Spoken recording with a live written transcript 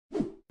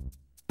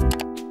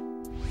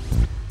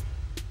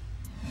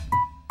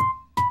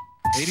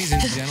Ladies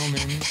and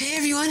gentlemen. Hey,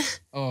 everyone.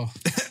 Oh.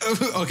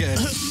 Okay.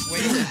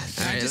 Wait.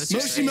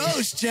 Mushy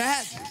mosh,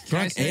 chat.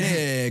 Grunk ate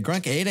it.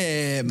 Grunk ate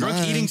it.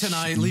 Grunk eating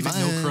tonight, leaving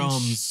no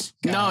crumbs.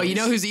 Guys. No, you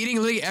know who's eating?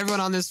 Literally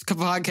everyone on this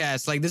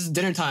podcast. Like, this is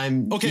dinner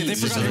time. Okay, they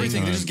forgot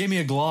everything. They just gave me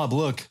a glob.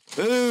 Look.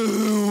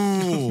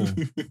 Ooh.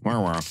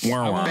 Bag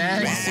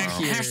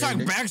secured.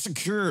 Hashtag bag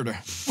secured.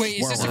 Wait,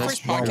 is this the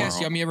first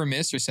podcast Yummy ever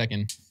missed or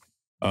second?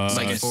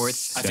 Second,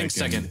 fourth. I think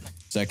second.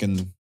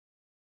 Second.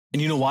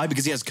 And you know why?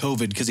 Because he has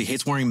COVID. Because he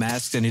hates wearing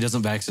masks and he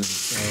doesn't vaccinate.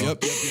 So.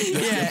 Yep.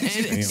 Yeah,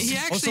 and he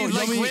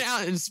actually went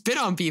out and spit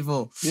on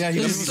people. Yeah, he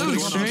was so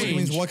strange.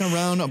 He's walking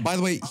around. By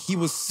the way, he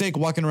was sick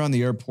walking around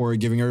the airport,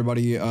 giving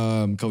everybody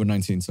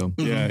COVID-19 So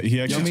yeah, he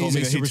actually told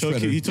me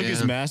that he took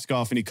his mask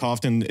off and he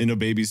coughed in a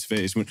baby's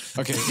face.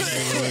 Okay,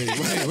 wait.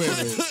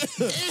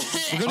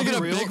 We're gonna get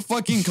a big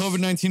fucking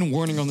COVID-19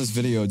 warning on this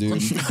video, dude.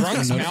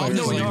 Grunk's mouth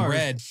is like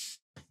red.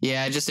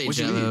 Yeah, I just ate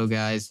Jello,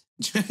 guys.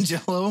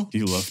 Jello?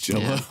 You love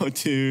Jello,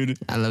 dude.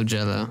 I love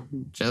Jello.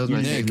 Jello's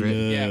my favorite.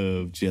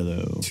 Love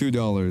Jello.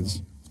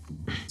 $2.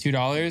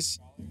 $2?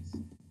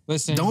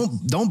 Listen.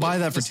 Don't buy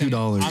that for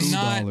 $2.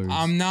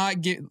 I'm not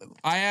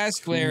I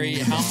asked Larry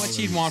how much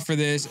he'd want for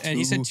this, and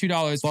he said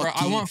 $2. Bro,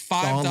 I want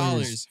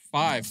 $5.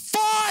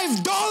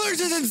 $5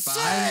 is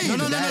insane.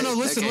 No.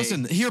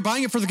 Listen. Here,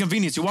 buying it for the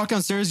convenience. You walk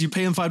downstairs, you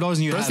pay him $5, and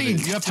you have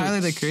it. You have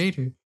Tyler, the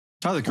creator.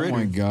 Tyler, the creator. Oh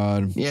my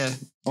God. Yeah.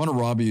 I want to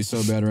rob you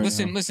so bad right now.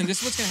 Listen, this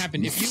is what's going to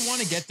happen. If you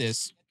want to get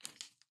this,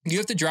 you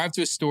have to drive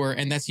to a store,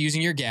 and that's using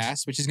your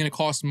gas, which is going to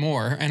cost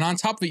more. And on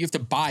top of it, you have to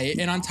buy it.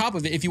 And on top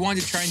of it, if you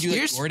wanted to try and do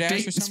like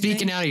DoorDash or something.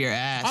 Speaking out of your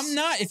ass. I'm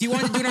not. If you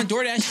want to do it on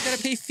DoorDash, you got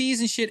to pay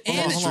fees and shit.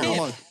 Hold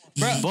on.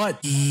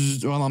 But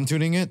while I'm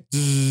tuning it.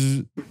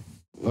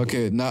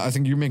 Okay, now I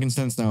think you're making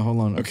sense now. Hold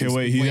on. Okay,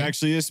 wait. He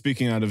actually is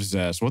speaking out of his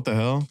ass. What the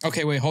hell?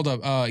 Okay, wait. Hold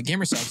up.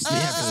 Gamer subs.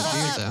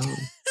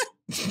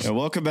 Yeah,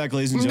 welcome back,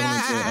 ladies and gentlemen,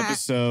 to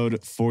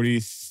episode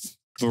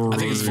 43. I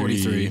think it's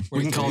 43.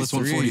 We can call this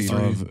one 43.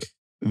 Of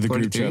the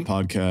Group Chat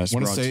Podcast. I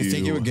want to say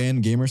thank you again,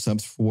 Gamer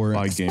Subs, for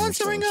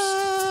sponsoring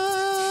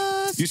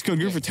us. Use code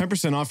GROUP for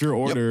 10% off your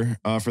order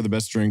for the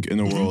best drink in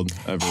the world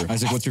ever.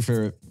 Isaac, what's your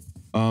favorite?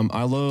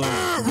 I love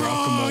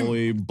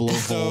guacamole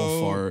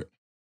blowhole fart.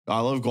 I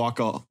love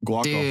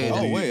guacamole. Dude,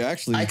 oh, wait,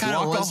 actually. I kind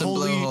of want some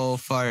blowhole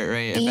fart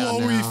right about now.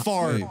 Blowy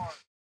fart.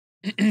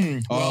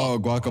 Well,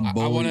 guacamole.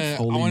 I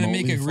want to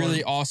make a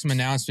really awesome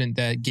announcement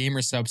that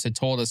Gamer Subs had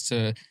told us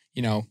to,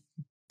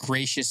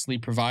 graciously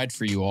provide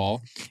for you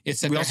all.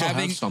 It's that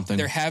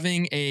they're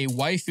having a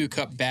Waifu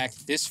Cup back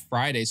this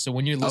Friday. So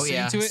when you're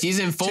listening to it,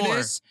 season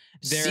 4,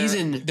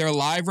 they're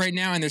live right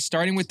now, and they're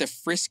starting with the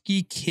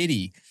Frisky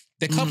Kitty.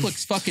 The cup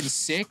looks fucking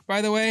sick,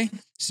 by the way.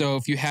 So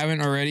if you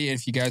haven't already, and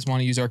if you guys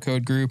want to use our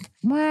code group,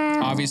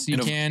 obviously you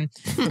can.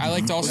 I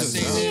like to also say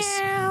this.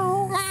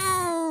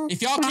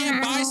 If y'all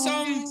can't buy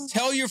some,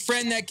 tell your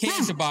friend that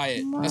came to buy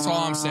it. That's all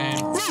I'm saying.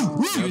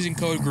 Using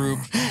code group.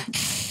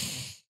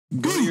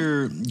 Go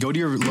to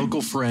your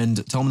local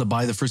friend. Tell them to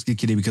buy the Frisky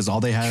Kitty because all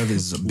they have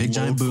is big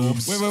giant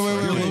boobs. Wait.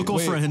 Your local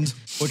friend.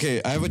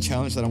 Okay, I have a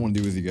challenge that I want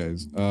to do with you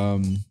guys.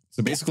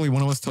 So basically,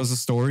 one of us tells a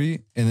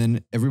story, and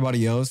then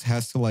everybody else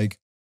has to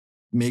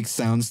make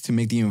sounds to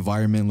make the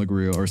environment look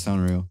real or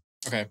sound real.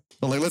 Okay.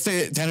 So let's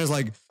say Tanner's so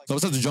I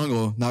was at the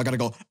jungle. Now I gotta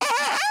go.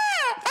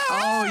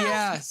 Oh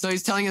yeah. So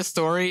he's telling a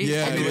story.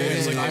 Yeah.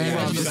 This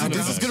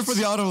is good for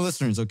the audio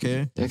listeners.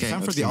 Okay.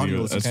 Time for the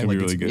audio listeners. That's gonna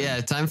be really good.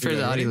 Yeah. Time for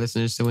the audio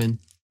listeners to win.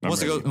 Who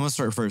wants to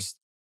start first?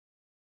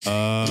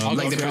 I'll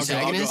the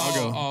protagonist.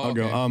 I'll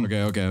go.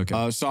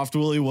 Okay. Soft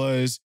Willie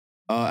was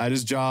at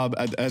his job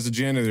as a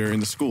janitor in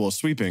the school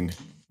sweeping.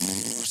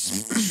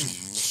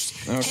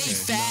 Okay.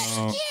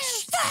 Fat.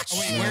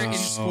 Wait, where in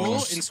school?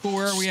 In school,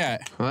 where are we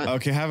at? What?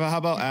 Okay, how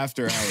about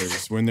after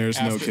hours when there's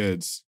no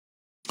kids?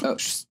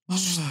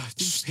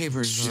 These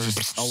papers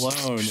are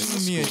Alone.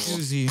 Give me a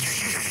doozy.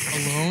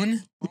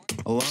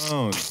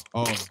 Alone.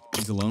 Oh,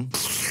 he's alone?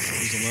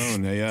 He's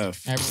alone,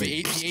 AF.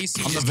 The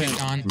AC just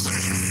kicked on.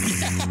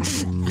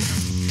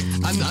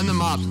 I'm the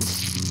mop.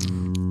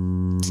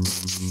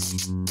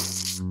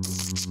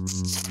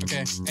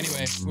 Okay,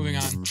 anyway, moving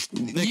on.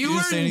 Nick, You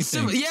were didn't say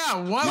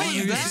anything. what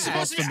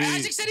was that?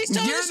 Isaac said he's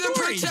telling You're the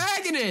story. the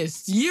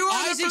protagonist. You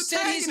are Isaac the said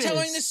protagonist. he's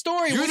telling the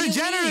story. You're What do the you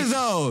janitor, mean?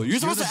 though. You're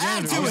supposed to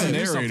add to I was the it.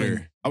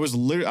 narrator. I was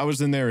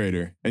the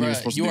narrator. And you were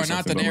supposed to You do are not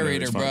the something, but whatever,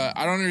 narrator, it's bro. fine.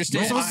 I don't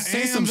understand. You're supposed to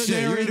say some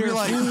shit. You're gonna be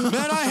like,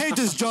 man, I hate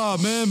this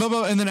job, man. Blah,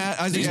 blah, and then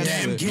Isaac These adds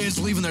damn to it. kids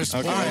leaving their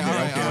school. Okay, all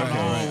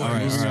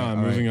right.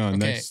 Moving on. Okay.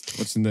 Next,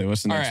 what's the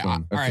next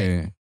one? All right.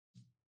 Okay.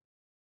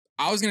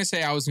 I was gonna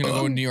say I was gonna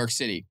go to New York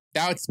City.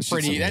 That's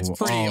pretty. Dude. I'll walk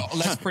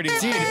into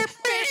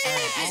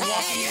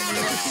New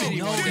York City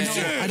one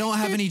day. I don't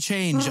have any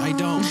change. I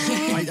don't.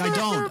 I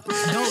don't.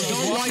 No,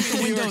 don't lock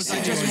your windows.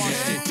 I just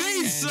walked in.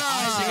 And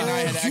Isaac and I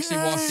had actually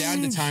walked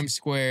down to Times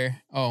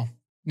Square. Oh,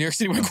 New York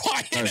City went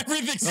quiet and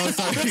everything.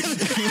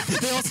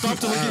 They all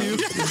stopped to look at you.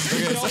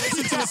 They all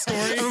listened to the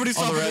story. Everybody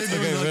stopped.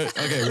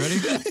 Okay, ready?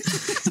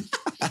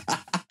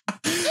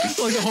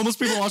 Like the homeless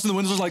people watching the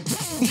windows are like,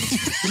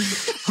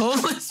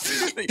 Homeless.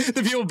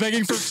 The people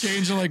begging for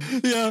change are like,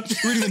 yeah,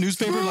 reading the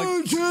newspaper like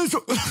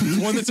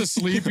one that's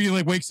asleep. He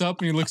like wakes up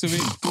and he looks at me.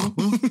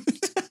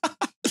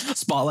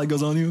 Spotlight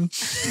goes on you.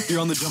 You're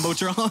on the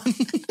jumbotron.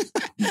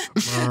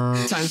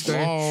 Times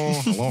Square.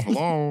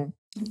 Hello.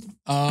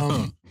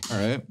 All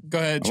right. Go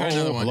ahead, try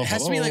another one. It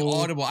has to be like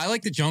audible. I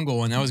like the jungle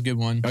one. That was a good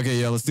one. Okay,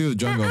 yeah, let's do the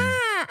jungle. All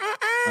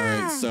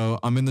right, so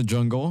I'm in the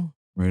jungle.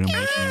 Right, I'm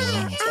walking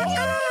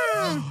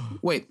around.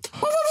 Wait.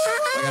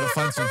 I gotta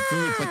find some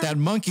food, but that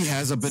monkey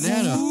has a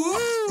banana.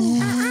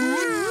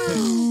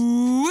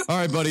 All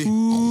right, buddy.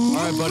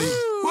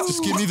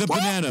 Just give me the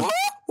banana. Give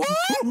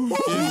me the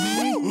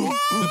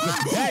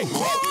Hey. Okay.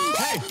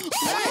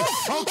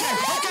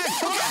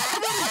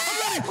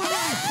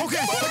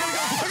 I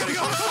gotta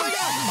go.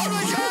 Oh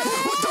my God.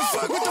 What the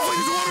fuck? What the fuck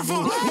is a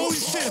waterfall? Holy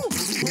shit.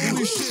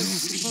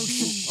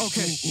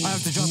 Okay, I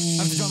have to jump.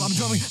 I'm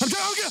jumping.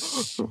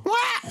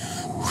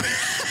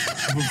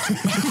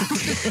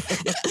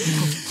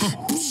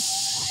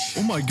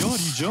 Oh my God,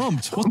 he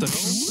jumped. What the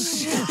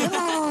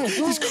hell?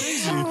 He's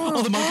crazy.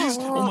 Oh, the monkeys?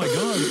 Oh my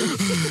God.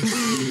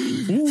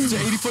 It's an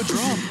 80-foot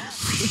drop.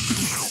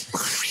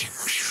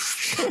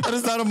 That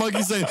is not a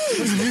monkey saying,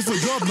 it's an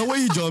 80-foot drop. No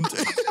way he jumped.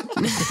 Oh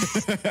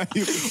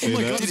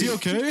my God, is he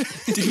okay?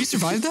 Did he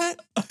survive that?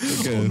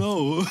 Okay. Oh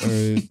no. All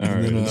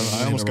right.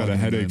 I almost got a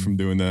headache from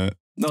doing that.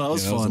 No, that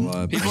was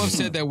fun. People have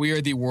said that we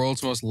are the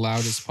world's most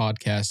loudest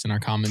podcast in our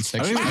comment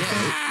section.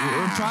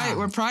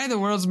 We're probably the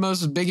world's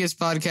most biggest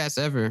podcast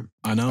ever.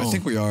 I know. I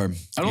think we are.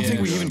 I don't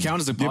think we even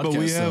count as a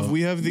podcast. Yeah, but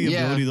we have the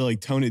ability to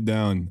like tone it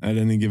down at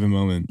any given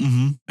moment.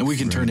 And we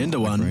can turn into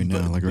one right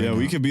now. Yeah,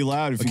 we could be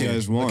loud if you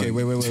guys want. Okay,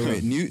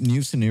 wait.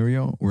 New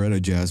scenario. We're at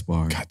a jazz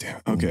bar. God damn.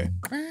 Okay.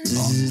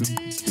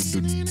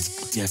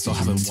 Yes, I'll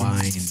have a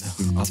wine.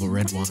 I'll have a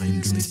red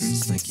wine,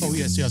 please. Thank you. Oh,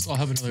 yes. I'll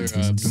have another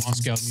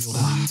Moscow Mule.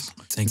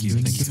 Thank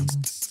you.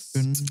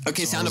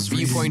 Okay, sound of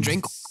you pouring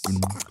drink.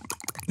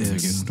 There we go.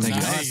 Thank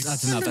you. Nice.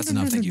 That's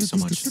enough. Thank you so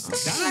much. That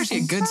was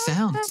actually a good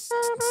sound.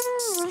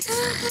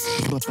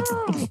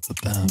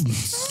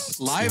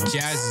 Live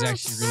jazz is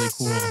actually really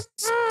cool.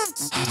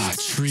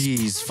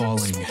 Trees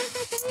falling.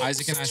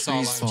 Isaac and I saw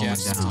Trees live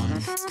jazz falling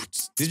down.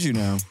 Did you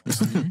know?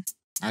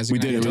 Isaac We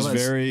and I did.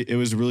 It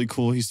was really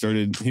cool. He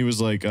was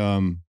like,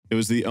 it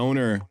was the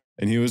owner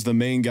and he was the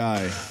main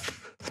guy.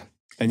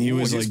 And he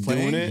was like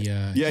doing it.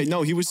 Yeah,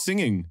 no, he was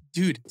singing.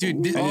 Dude.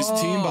 And his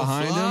team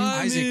behind him.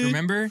 Isaac,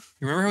 remember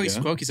how he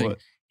spoke? He's like, What?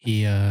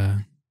 he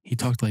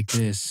talked like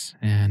this.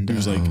 And He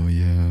was like, Oh,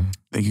 yeah.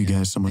 thank you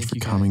guys so much Thank for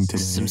you coming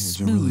guys. today.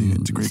 Some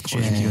It's a great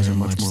smooth question. You guys are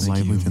much more jazz.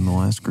 lively than the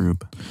last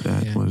group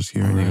that was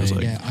here. And he was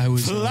like, I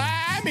was.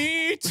 fly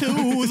me to the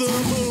moon.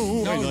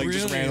 No, and like really,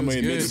 just it randomly was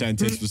in good.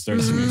 mid-sentence would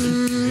start singing.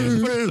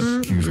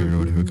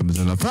 Who comes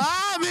in?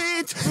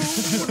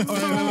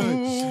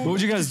 What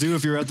would you guys do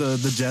if you're at the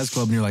jazz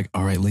club and you're like,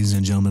 all right, ladies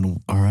and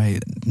gentlemen, all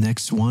right,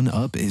 next one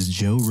up is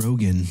Joe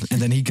Rogan. And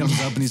then he comes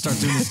up and he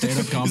starts doing his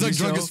stand-up comedy He's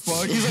like show. drunk as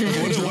fuck.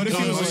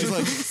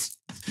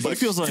 What if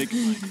he was like,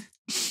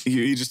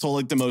 he just told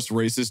like the most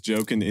racist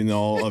joke in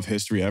all of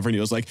history ever. And he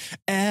was like,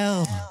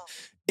 L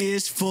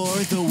is for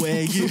the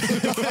way you.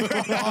 The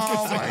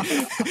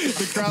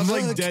crowd's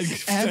like dead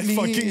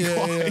fucking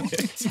quiet.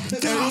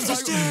 Get off the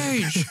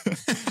stage.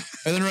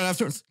 And then right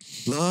after,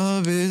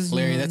 love is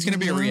Larry, that's going to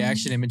be a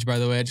reaction image, by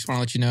the way. I just want to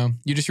let you know.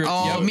 You just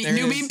Oh, there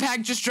new it is. meme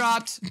pack just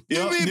dropped.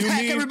 Yep, New meme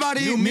pack,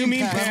 everybody. New meme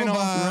panel.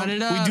 Run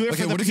it up. We do it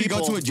Okay, for the what if you people.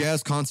 go to a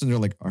jazz concert and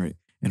they're like, all right,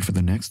 and for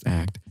the next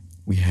act,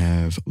 we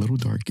have Little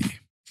Darky.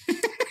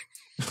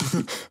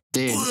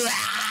 Dude.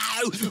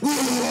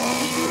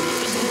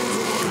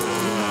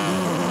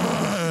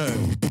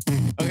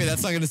 Okay,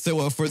 that's not going to sit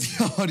well for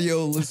the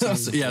audio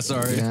listeners. Yeah,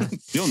 sorry. Yeah.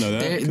 You'll know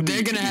that.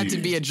 They're going to have to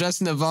be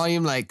adjusting the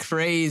volume like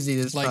crazy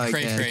this Like podcast.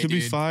 cray-cray. It could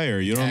be dude. fire.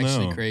 You don't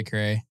Actually, know.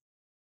 cray.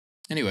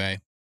 Anyway,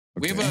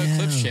 we have Okay. a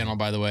Clips channel,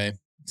 by the way.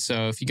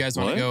 So if you guys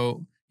want to What?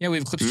 go, yeah, we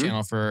have a Clips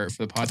channel for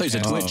the podcast. thought you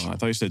said Twitch. I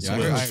thought you said Yeah, I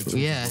Twitch. heard Twitch.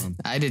 Yeah,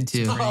 I did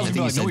too. I was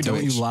like, no, we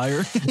don't, you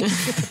liar.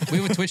 We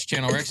have a Twitch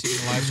channel. We're actually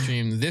going to live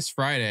stream this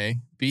Friday.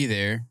 Be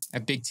there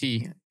at Big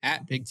T.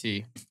 At Big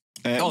T.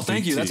 Oh,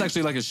 thank you. That's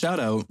actually like a shout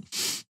out.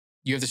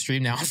 You have to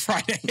stream now on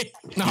Friday.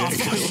 No,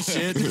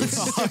 shit.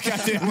 Oh,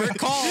 goddamn, we're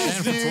called.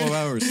 And for 12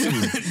 hours,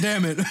 too.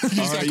 Damn it. All got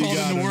right, you called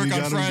got into him. work You on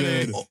got him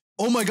Friday. good.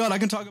 Oh my God, I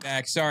can talk about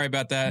Back. Sorry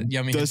about that.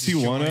 Yummy. Does he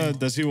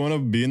wanna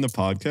be in the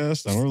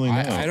podcast? I don't really know.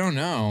 I don't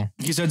know.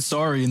 He said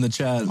sorry in the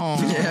chat.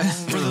 Yeah.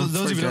 For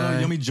those of you who don't know,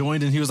 Yummy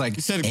joined and he was like,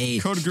 He said Hey.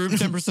 code group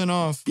 10%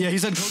 off. yeah, he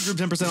said code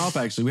group 10% off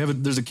actually.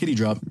 There's a kitty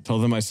drop. Tell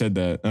them I said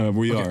that.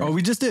 We Okay. are. Oh,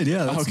 we just did.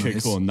 Yeah. That's Okay,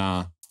 nice. cool.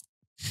 Nah.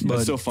 But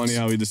That's so funny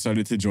how he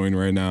decided to join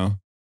right now.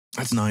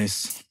 that's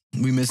nice.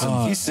 We miss him.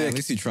 He's At sick.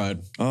 least he tried.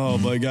 Oh,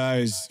 but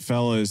guys,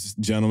 fellas,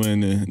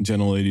 gentlemen,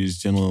 gentle ladies,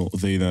 gentle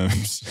they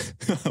thems.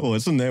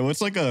 What's the name?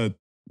 What's like a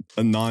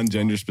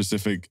non-gender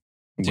specific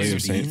way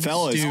of saying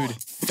fellas? Dude.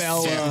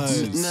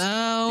 Fellas.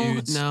 No,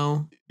 Dudes.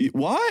 no.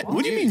 What?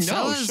 What do you mean? No,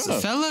 Fellas, shut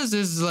up. fellas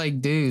is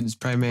like dudes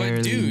primarily.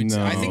 But dudes,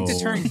 I think the No.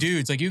 term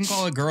dudes, like you can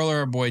call a girl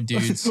or a boy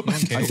dudes. No one I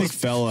cares. think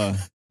fella.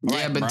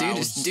 Yeah, but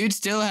dude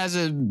still has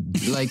a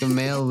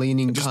male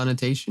leaning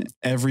connotation.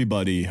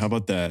 Everybody, how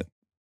about that?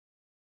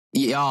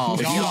 Y'all.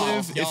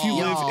 If you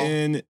live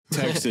in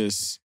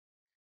Texas,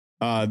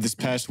 this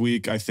past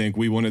week, I think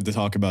we wanted to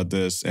talk about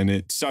this, and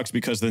it sucks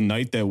because the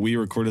night that we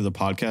recorded the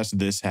podcast,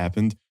 this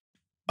happened.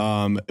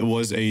 It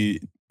was a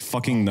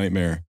fucking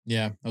nightmare.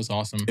 Yeah, that was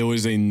awesome. It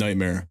was a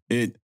nightmare.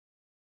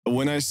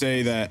 When I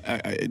say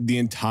that the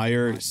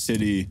entire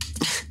city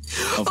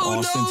of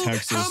Austin,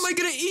 Texas. How am I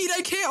gonna eat?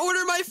 I can't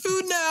order my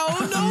food now.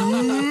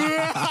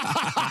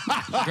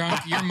 No.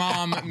 Drunk, your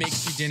mom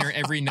makes you dinner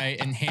every night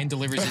and hand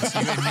delivers it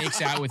to you and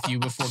makes out with you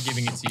before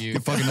giving it to you.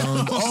 You're fucking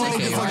on.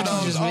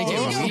 Just make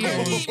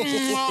it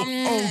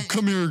weird. Oh,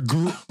 come here,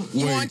 group.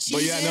 Wait,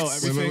 but yeah, no,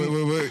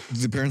 everything. Wait. Did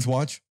the parents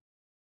watch?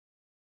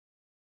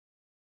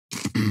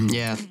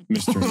 Yeah.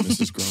 Mr. and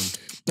Mrs. Grunk.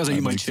 Does I eat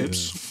I'd my like to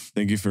chips?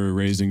 Thank you for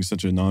raising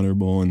such an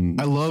honorable and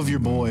I love your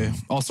boy.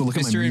 Also, look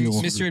at my Mr. and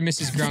meal. Mr. and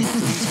Mrs. Grunk,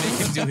 please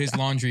make him do his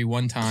laundry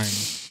one time.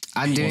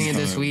 I'm doing it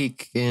this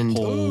week. And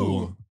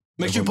whole.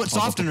 Make sure you put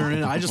softener in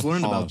it. I just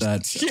learned about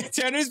that. Yeah,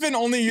 Tanner's been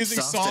only using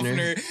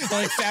softener,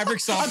 like fabric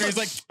softener. He's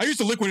like, I use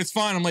the liquid, it's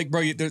fine. I'm like,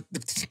 bro, I thought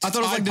it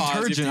was like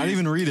detergent. I didn't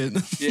even read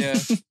it. Yeah.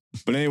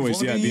 But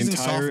anyways, yeah, the entire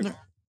softener?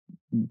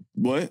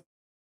 What?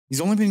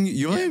 You only been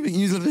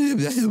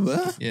using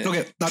what? Yeah.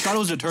 Okay, I thought it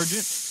was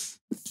detergent.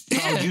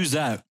 I would use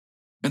that.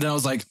 And then I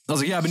was like,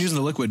 yeah, I've been using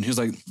the liquid. And he was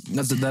like,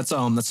 that's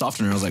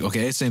softener. I was like,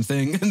 okay, same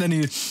thing. And then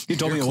he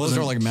told me it Clothes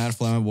wasn't. are like mad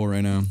flammable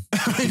right now.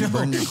 If you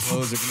burn your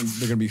clothes,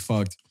 they're gonna be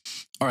fucked.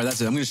 All right,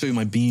 that's it. I'm gonna show you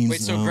my beans. Wait,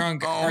 so now.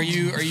 Grunk, are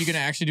you gonna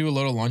actually do a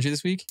load of laundry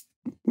this week?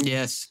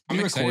 yes, I'm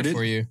You excited recorded?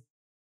 for you.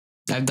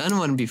 I've done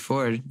one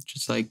before,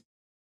 just like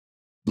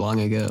long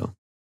ago.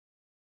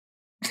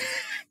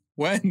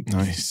 What?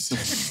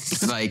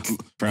 Nice. Like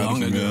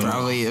Proud of you, man.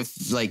 probably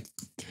like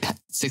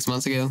 6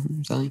 months ago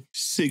or something.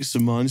 6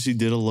 months, you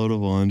did a load of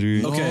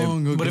laundry. Okay,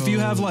 Long but if you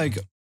ago. have like,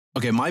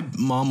 okay, my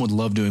mom would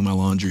love doing my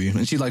laundry,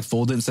 and she'd like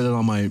fold it and set it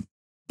on my.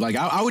 Like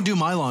I would do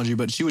my laundry,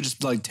 but she would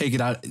just like take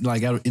it out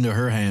into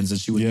her hands, and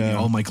she would give me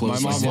all my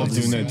clothes. My mom like, loved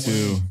doing that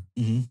too.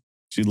 Mhm.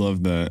 She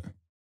loved that.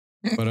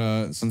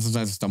 But sometimes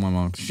I stop my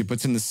mom. She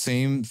puts in the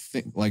same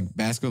thing, like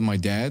basket with my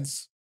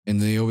dad's, and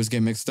they always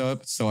get mixed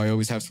up. So I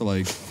always have to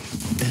like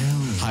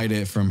hide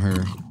it from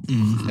her,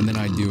 and then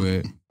I do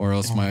it, or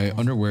else my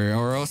underwear,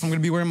 or else I'm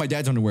gonna be wearing my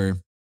dad's underwear.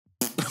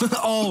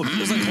 Oh,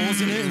 there's like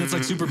holes in it, and it's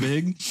like super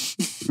big.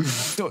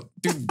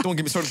 Don't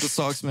get me started with the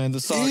socks, man. The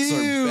socks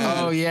Ew. are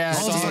bad. Oh yeah,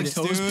 Socks,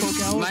 dude. toes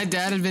poke out. My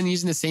dad had been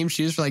using the same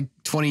shoes for like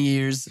 20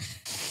 years.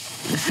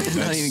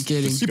 Not even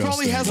kidding. He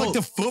probably has like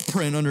the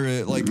footprint under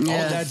it. Like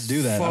Yeah. All dads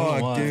do that. I don't know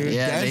fuck, why. dude.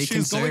 Yeah, Dad they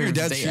shoes. Don't look at your conserve.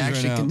 dad's They shoes right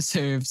actually now.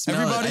 conserve.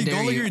 Smell Everybody, it. I dare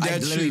don't look at you. your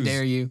dad's I literally shoes.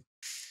 dare you.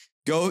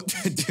 Go,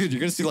 dude. You're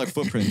gonna see like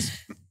footprints.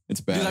 It's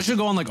bad. Dude, that should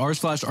go on like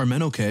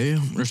r/Armen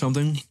or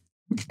something.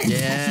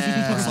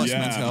 Yeah. Men's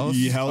Yeah, health.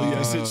 hell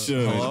yes, it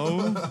should.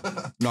 Hello.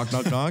 Knock,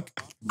 knock, knock.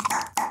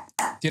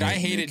 Dude, I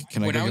hated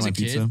Can I when go I get was my a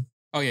kid. pizza?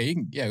 Oh yeah, you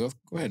can. Yeah, go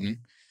ahead, man.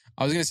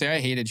 I was gonna say I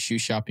hated shoe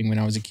shopping when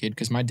I was a kid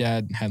because my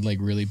dad had like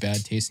really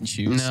bad taste in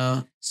shoes.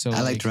 No, So I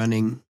liked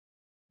running.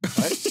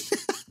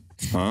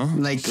 Huh?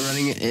 Like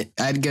running.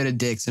 I'd go to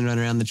Dick's and run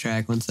around the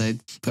track once I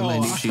put my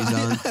new shoes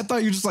on. I thought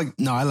you were just like,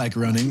 no, I like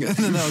running. And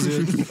then that was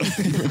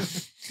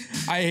it.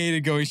 I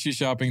hated going shoe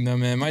shopping though,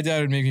 man. My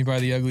dad would make me buy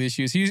the ugliest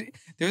shoes.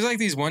 There was like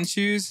these one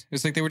shoes. It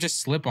was like they were just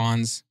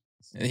slip-ons.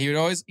 And he would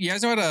always. You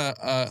guys know what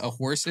a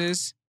horse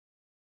is?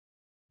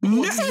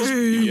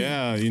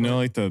 Yeah, you know,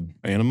 like the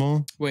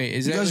animal. Wait,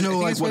 is You that? guys I know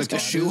think like that's what it's a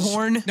called.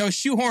 Shoehorn? No,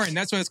 shoehorn.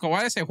 That's what it's called. Why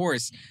did I say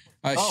horse?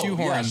 Shoehorn.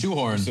 Yeah,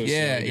 shoehorn. So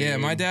Yeah, sad, yeah.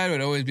 dude. My dad would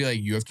always be like,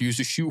 "You have to use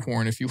a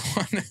shoehorn if you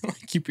want to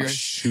like, keep your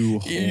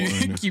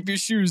Shoehorn. keep your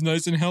shoes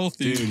nice and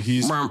healthy." Dude,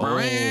 he's Brr.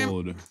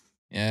 old.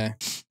 Yeah.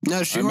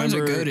 No, shoehorns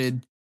are remember-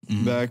 goated.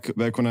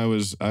 Back when I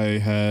was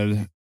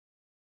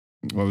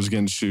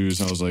getting shoes,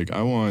 and I was like,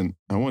 I want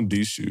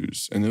these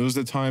shoes. And it was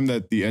the time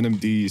that the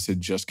NMDs had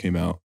just came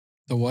out.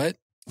 The what?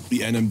 The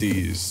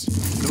NMDs.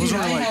 Those are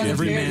like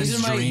every man's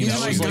dream. These are That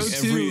my was like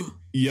go-to. every.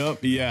 Yup,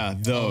 yeah,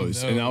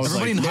 those. And I was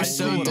Everybody in like, high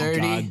school- holy They're so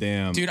dirty.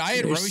 goddamn. Dude, I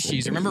had They're so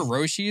Roshi's. Remember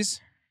Roshi's?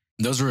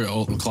 Those were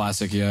old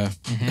classic, yeah.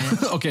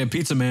 Okay,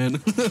 pizza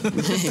man.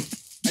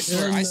 I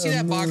swear, I see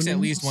that box at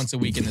least once a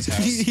week in this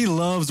house. he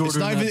loves It's ordering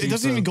not even, that it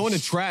doesn't pizza. even go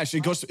into trash.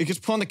 It gets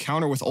put on the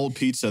counter with old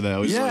pizza that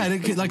was Yeah, like,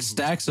 and it like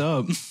stacks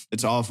up.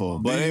 it's awful.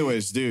 But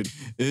anyways, dude,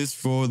 It's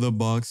for the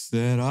box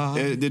that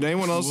I. did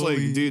anyone else like,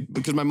 dude?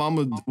 Because my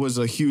mom was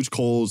a huge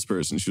Kohl's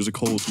person. She was a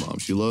Kohl's mom.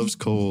 She loves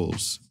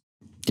Kohl's.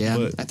 Yeah,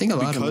 But I think a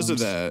lot because of of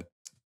that,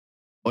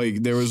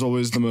 like there was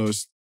always the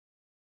most,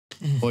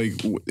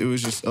 like it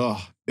was just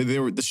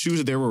the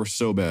shoes there were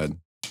so bad.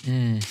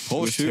 Mm. It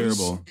was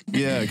terrible.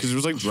 Yeah, because it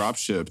was like drop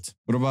shipped.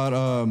 What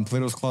about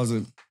Plato's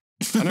Closet?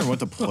 I never went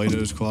to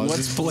Plato's Closet.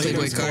 What's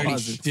Plato's Playboy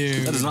Closet?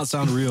 Dude. That does not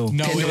sound real.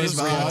 No, it Pandora's is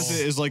box. real.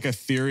 Closet is like a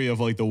theory of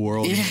like the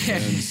world. Yeah,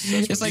 ends.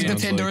 That's it's what like it the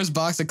sounds Pandora's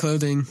box of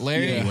clothing.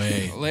 Larry,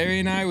 Yeah. Larry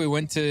and I, when we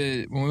went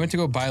to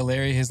go buy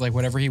Larry his like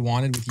whatever he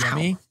wanted with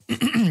Yummy.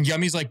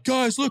 Yummy's like,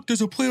 guys, look,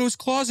 there's a Plato's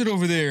Closet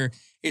over there.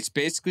 It's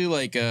basically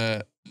like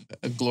a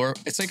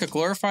it's like a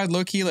glorified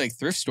low key like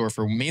thrift store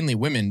for mainly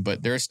women,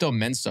 but there are still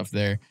men's stuff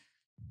there.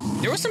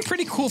 There was some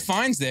pretty cool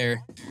finds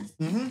there.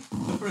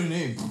 That's pretty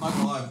neat. I'm not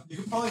gonna lie. You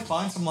could probably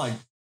find some like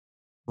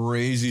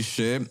crazy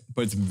shit,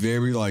 but it's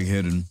very like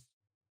hidden.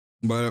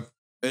 But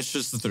it's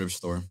just a thrift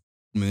store.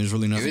 I mean, there's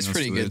really nothing. It was else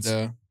pretty to good it.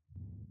 though.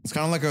 It's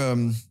kind of like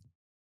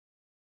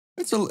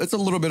it's a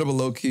little bit of a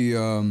low key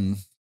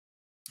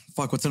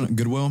what's in it?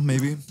 Goodwill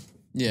maybe.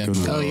 Yeah.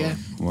 Oh yeah.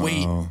 Wow.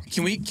 Wait,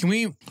 can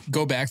we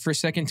go back for a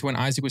second to when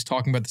Isaac was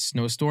talking about the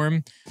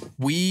snowstorm?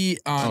 We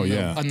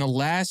on the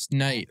last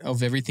night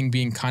of everything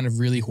being kind of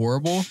really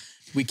horrible,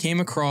 we came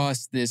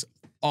across this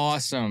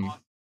awesome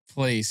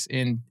place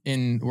in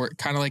we're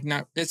kind of like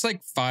not, it's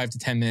like 5 to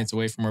 10 minutes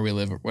away from where we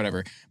live or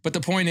whatever. But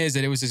the point is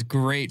that it was this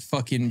great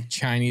fucking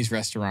Chinese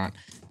restaurant.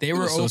 They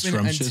were open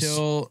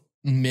until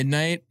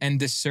midnight, and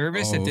the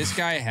service that this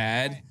guy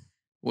had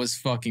was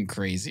fucking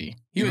crazy.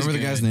 You remember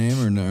the guy's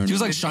name or no? He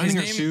was like shining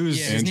her shoes.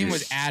 Yeah, his name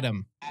was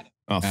Adam.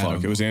 Oh,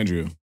 fuck. It was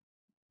Andrew. It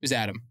was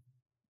Adam.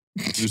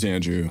 It was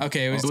Andrew.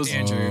 Okay, it was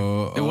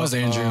Andrew. It was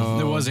Andrew.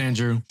 It was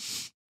Andrew.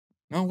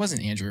 No, it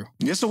wasn't Andrew.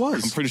 Yes, it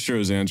was. I'm pretty sure it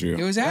was Andrew.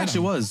 It was It Adam. actually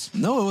was.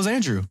 No, it was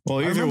Andrew.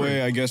 Well, either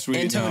way, I guess we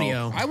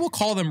Antonio. I will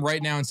call them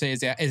right now and say,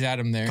 is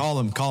Adam there? Call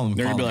him.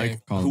 They're gonna be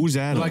like, "Who's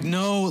Adam?" They're like,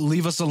 no,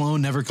 leave us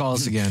alone. Never call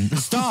us again.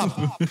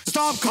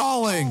 Stop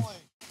calling.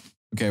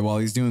 Okay, while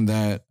he's doing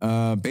that,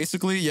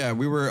 basically, yeah,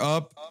 we were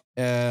up.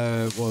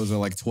 What was it,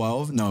 like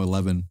 12? No,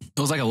 11. It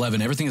was like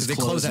 11. Everything is They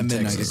closed closed at in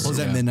midnight. Texas. They closed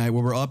at midnight.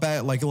 We were up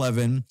at like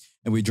 11,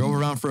 and we drove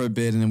around for a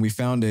bit, and then we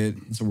found it.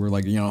 So we're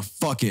like,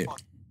 fuck it.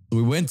 So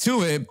we went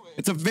to it.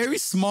 It's a very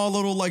small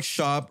little like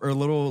shop or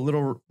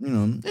little,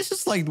 it's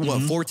just like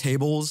 4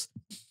 tables.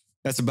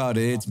 That's about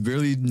it. It's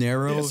really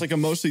narrow. Yeah, it's like a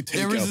mostly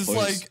takeout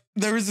place.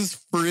 There was this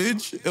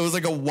fridge. It was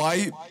like a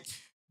white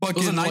It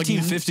was a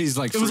 1950s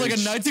like It was like a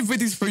fridge.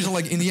 1950s fridge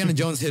like Indiana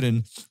Jones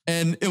hidden.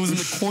 And it was in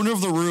the corner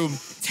of the room.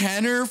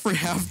 Tanner, for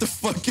half the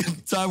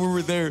fucking time we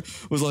were there,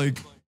 was like,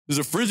 there's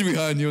a fridge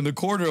behind you in the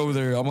corner over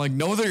there. I'm like,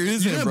 no, there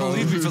isn't, You didn't bro.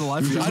 believe me for the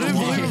life of you. I didn't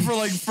believe it for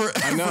like forever.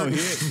 I know.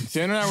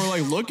 Tanner and I were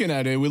like looking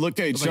at it. We looked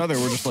at each other.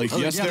 We're just like,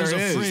 yes, yeah, there there's a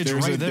is. fridge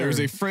There's right a there. there's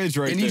a fridge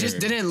right And there. you just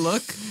didn't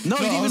look? No,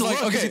 he I didn't was even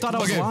like, look because he thought I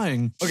was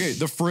lying. Okay,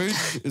 the fridge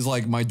is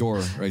like my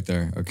door right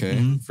there.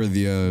 Okay, for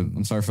the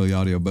I'm sorry for the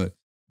audio, but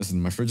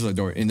listen, my fridge is like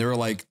door, and they were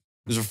like,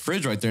 "There's a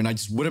fridge right there," and I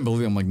just wouldn't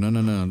believe it. I'm like, no,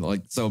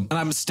 like so. And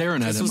I'm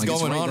staring at This him. was like, it's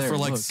going right on there. for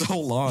like Look. so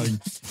long And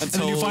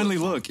then until you finally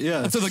look.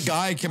 Yeah. Until the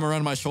guy came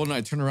around my shoulder, and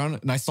I turned around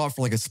and I saw it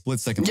for like a split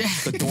second,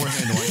 like the door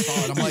handle. I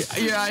saw it. I'm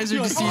like, Your eyes are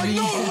deceiving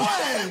you. no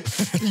way!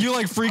 You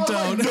like freaked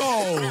out. No,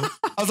 I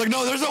was like,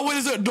 no, there's no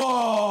way. There's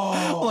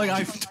no. Like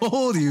I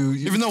told you.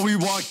 Even though we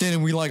walked in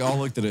and we like all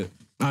looked at it.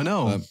 I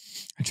know.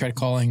 I tried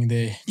calling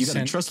the You got to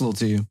sent trust a little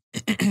to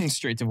you.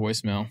 straight to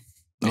voicemail.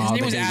 Oh, His name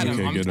they was gave you- Adam.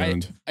 Okay, good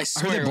round. I I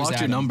swear heard it they was blocked your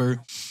Adam.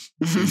 number.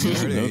 I heard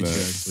know it,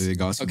 that. actually, they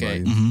gossip Okay.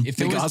 about you. Mhm. If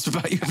They it was, gossip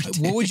about you every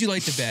day. what would you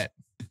like to bet?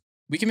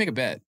 We can make a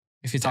bet.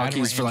 If it's Adam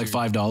or Takis for like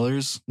Andrew.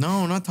 $5.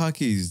 No, not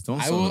Takis. Don't.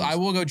 I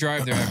will go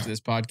drive there after this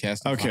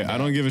podcast. and Okay, find I out.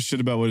 don't give a shit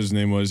about what his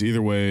name was.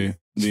 Either way,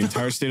 the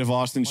entire state of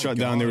Austin shut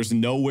down. There was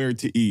nowhere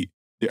to eat.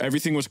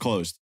 Everything was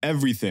closed.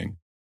 Everything.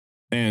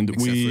 And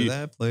Except we for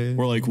that place.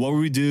 were like, what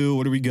would we do?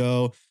 Where do we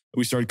go?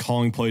 We started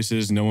calling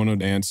places. No one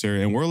would answer.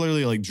 And we're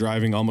literally like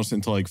driving almost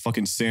into like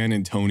fucking San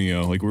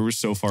Antonio. Like we were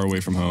so far away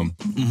from home.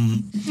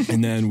 Mhm.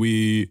 And then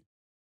we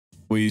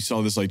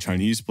saw this like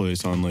Chinese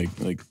place on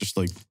like just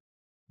like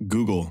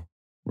Google.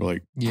 We're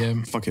like,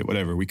 Yeah. fuck it,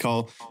 whatever. We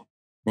call,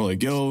 we're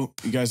like, yo,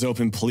 you guys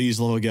open, please?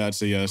 Little guy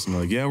say yes. And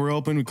we're like, yeah, we're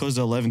open. We closed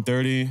at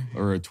 11:30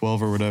 or at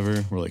 12 or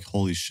whatever. We're like,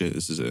 holy shit,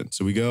 this is it.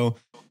 So we go,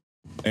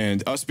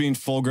 and us being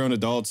full grown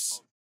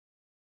adults,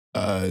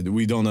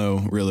 we don't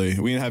know really.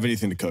 We didn't have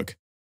anything to cook.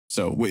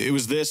 So it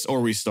was this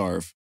or we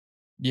starve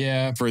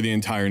Yeah. for the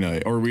entire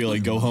night, or we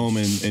like go home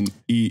and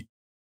eat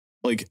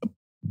like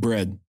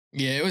bread.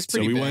 Yeah. It was So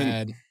pretty we went-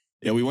 bad.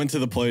 Yeah, we went to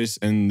the place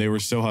and they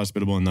were so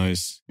hospitable and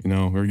nice. You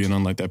know, we were getting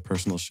on like that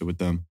personal shit with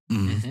them.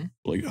 Mhm. Mhm.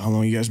 Like, how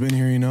long you guys been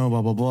here? You know,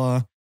 blah, blah,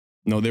 blah.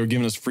 No, they were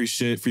giving us free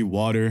shit, free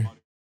water.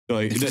 So,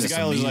 like, They fed this us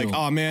guy a was like, meal.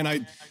 oh man, I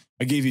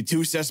gave you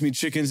 2 sesame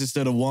chickens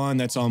instead of 1.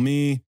 That's on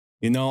me.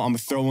 You know, I'm gonna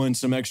throw in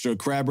some extra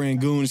crab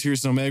rangoons.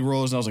 Here's some egg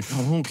rolls. And I was like,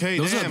 oh, okay,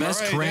 Those are damn, the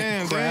best all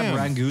right, crab damn.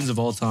 rangoons of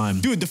all time.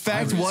 Dude, the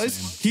fact I would was,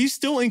 say. he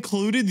still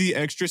included the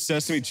extra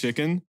sesame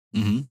chicken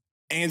Mhm.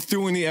 and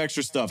threw in the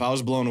extra stuff. I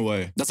was blown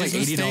away. That's like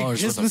His $80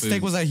 His worth of mistake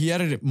food. was that he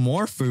added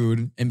more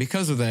food, and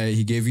because of that,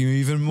 he gave you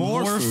even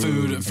more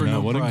food. for Yeah,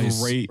 no what price.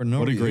 a great, For no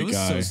what a reason. great It was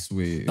guy. So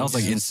sweet. That was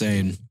like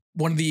insane.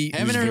 One of the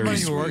Him and very everybody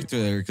who sweet. worked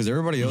there, because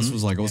everybody else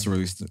was like also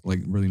really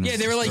really nice. Yeah,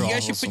 they were like, They're you all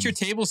guys should put awesome. your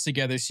tables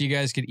together so you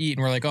guys could eat.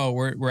 And we're like, oh,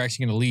 we're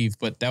actually going to leave.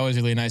 But that was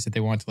really nice that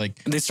they wanted to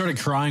like, And they started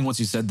crying once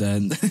you said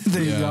that.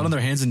 They Yeah. got on their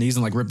hands and knees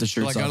and like ripped the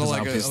shirts like off. got That's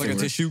like how a pissed like they a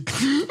were. tissue.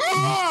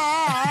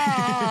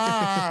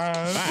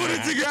 Put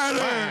it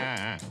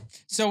together.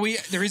 so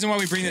the reason why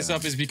we bring this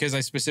up is because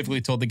I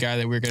specifically told the guy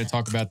that we were going to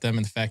talk about them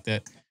and the fact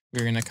that we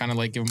were going to kind of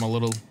like give them a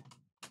little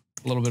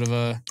bit of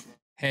a,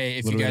 hey,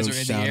 if you Little guys bit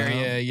are of in the shout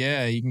area,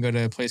 yeah, you can go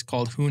to a place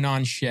called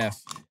Hunan Chef.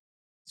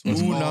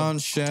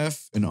 Unan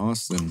Chef in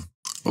Austin.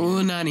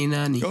 Oh, nani.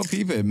 Go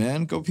peep it,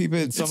 man. Go peep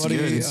it. Somebody,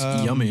 It's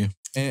yummy.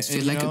 And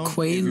Feel like a if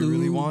Quaalude. you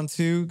really want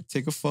to,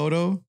 take a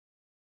photo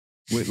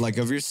with like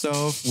of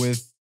yourself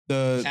with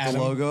the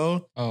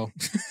logo. Oh,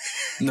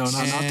 No, not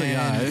the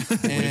guy.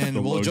 And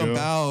the we'll logo. jump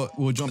out.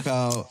 We'll jump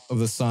out of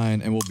the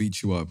sign and we'll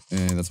beat you up.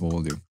 And that's what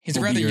we'll do. he's a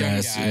We'll rather beat your young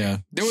ass, guy. yeah.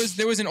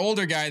 There was an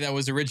older guy that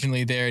was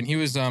originally there, and he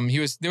was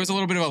there was a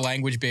little bit of a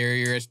language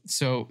barrier.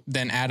 So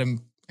then Adam,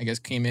 I guess,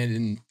 came in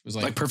and was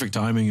like, Like perfect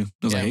timing. I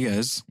was like, hey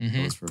guys, That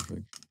mhm, was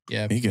perfect.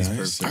 yeah, Hey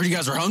guys. I heard you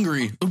guys are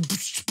hungry.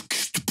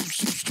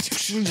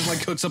 Just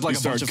like cooks up like You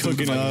a bunch start of food.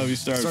 cooking up. You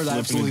start Started flipping and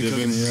absolutely dipping.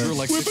 cooking, yeah. You're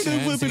like Whipping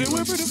it, whipping it,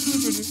 whipping it,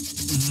 whipping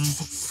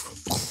it.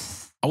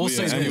 I will Well,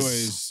 say yeah, this.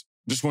 anyways,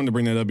 just wanted to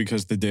bring that up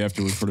because the day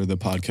after we recorded the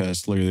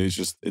podcast, literally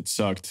it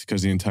sucked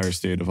because the entire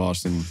state of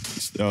Austin,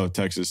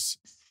 Texas,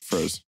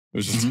 froze. It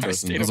was just frozen.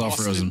 state It was of all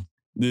Austin. frozen.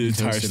 The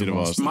entire state of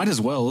Austin. Might as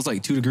well. It's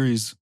like 2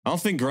 degrees. I don't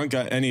think Grunt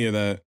got any of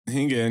that. He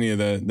didn't get any of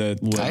that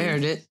weather. I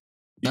heard it.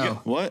 You No.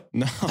 get- what?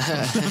 No.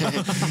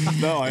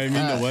 No, I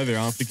mean the weather.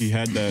 I don't think he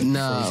had that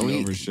No, frozen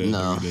over shit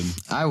no. that we did.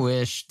 I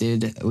wish,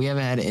 dude. We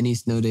haven't had any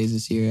snow days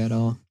this year at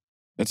all.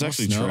 That's No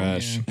actually snow,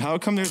 trash. yeah. How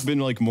come there's been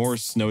like more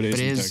snow days But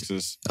it in is-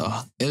 Texas?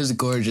 Oh, it was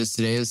gorgeous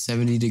today. It was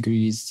 70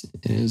 degrees.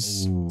 It was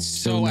so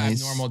so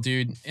nice. abnormal,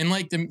 dude. And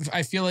like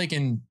I feel like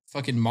in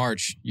fucking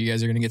March, you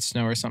guys are gonna get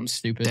snow or something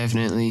stupid.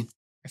 definitely.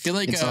 I feel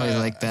like It's always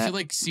like I that. feel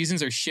like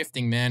seasons are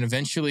shifting, man.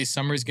 Eventually,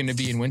 summer's gonna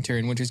be in winter,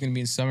 and winter's gonna be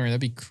in summer. That'd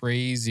be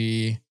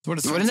crazy.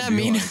 What does that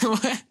mean?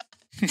 What?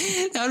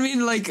 That would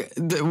mean like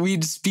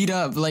we'd speed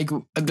up, like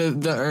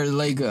the or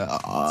like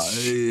That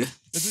doesn't even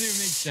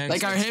make sense.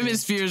 like our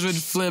hemispheres would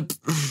flip.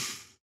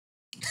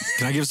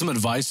 Can I give some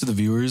advice to the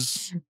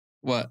viewers?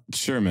 What?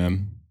 Sure,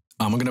 man.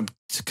 I'm gonna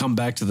come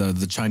back to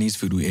the Chinese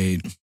food we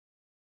ate,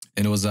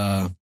 and it was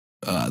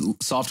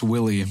Soft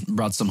Willie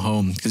brought some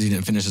home because he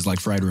didn't finish his like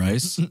fried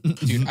rice.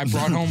 Dude, I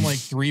brought home like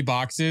 3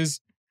 boxes.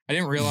 I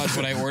didn't realize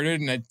what I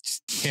ordered, and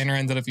Tanner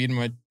ended up eating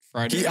my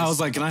fried rice. I was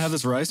like, "Can I have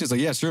this rice?" He's like,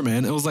 "Yeah, sure,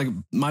 man." It was like,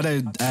 might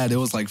I add, it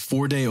was like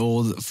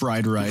 4-day-old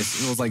fried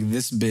rice. It was like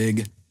this big.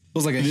 It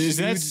was like a Is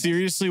that huge-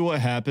 seriously what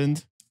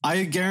happened?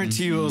 I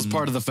guarantee you it was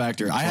part of the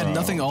factor. I had Bro.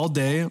 nothing all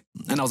day,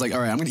 and I was like, "All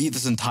right, I'm gonna eat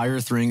this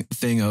entire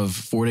thing of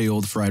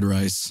 4-day-old fried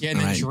rice." yeah, and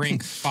then I-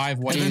 drink 5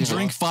 White and then Claw.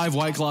 drink 5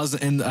 White Claws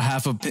and a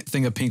half a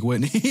thing of Pink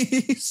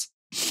Whitney's.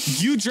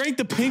 You drank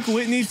the Pink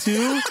Whitney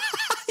too?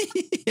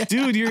 Yeah.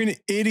 Dude, you're an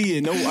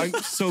idiot. No, I'm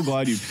so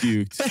glad you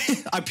puked.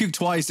 I puked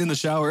twice in the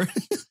shower.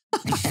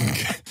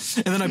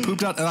 And then I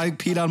pooped out and I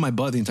peed out of my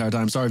butt the entire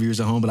time. Sorry, viewers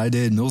at home, but I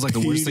did. And it was like the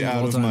worst Peed thing of out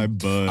all of time. my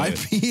butt. I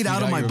peed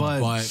out of my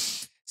butt.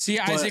 See,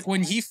 Isaac,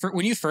 when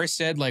you first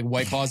said like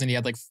White Claws and he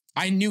had like,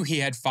 I knew he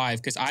had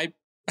 5 because I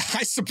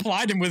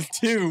supplied him with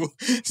 2.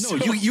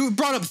 No, you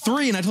brought up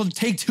 3 and I told you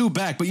take 2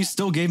 back, but you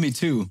still gave me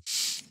 2.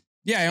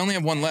 Yeah, I only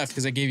have 1 left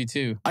because I gave you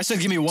 2. I said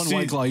give me 1 See,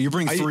 White Claw. You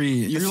bring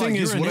 3. The You're thing like,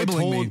 is, you're what I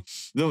enabling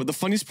told, me. the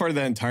funniest part of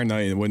that entire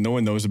night, when no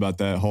one knows about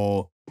that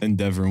whole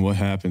endeavor and what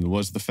happened,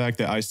 was the fact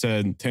that I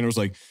said, Tanner was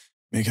like,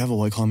 "Man, can I have a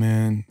White Claw,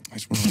 man? I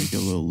just want to like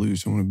get a little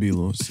loose. I want to be a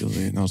little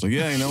silly." And I was like,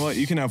 "Yeah, you know what?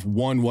 You can have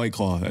 1 White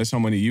Claw. That's how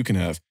many you can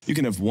have. You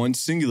can have 1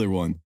 singular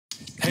one."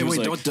 Hey, He was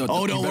wait, like, don't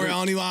 "Oh, you don't worry. better-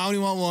 I only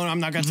want 1. I'm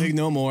not gonna take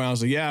no more." I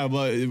was like, "Yeah,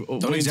 but wait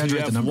until you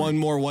exaggerate the have number. 1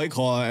 more White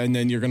Claw, and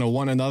then you're gonna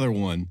want another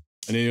one."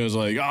 And then he was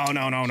like, "Oh,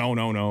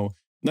 no."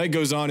 Night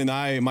goes on,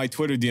 and my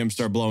Twitter DMs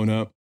start blowing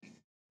up.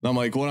 And I'm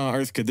like, "What on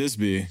earth could this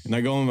be?" And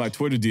I go in my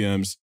Twitter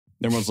DMs.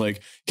 And everyone's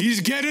like, "He's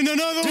getting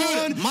another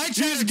Dude, one. my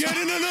chat He's is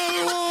getting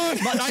another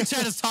one." My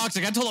chat is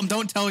toxic. I told him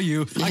don't tell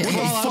you. I What crawl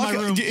the out of my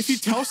fuck? room. If you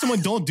tell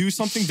someone don't do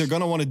something, they're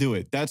gonna want to do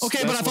it. That's Okay,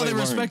 but that's I thought what they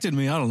learned. respected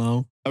me. I don't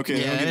know.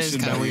 Okay, Yeah, I don't that give a is shit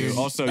kinda about you. weird.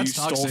 Also, That's you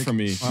stole toxic. from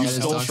me. That You is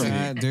stole from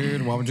toxic. me.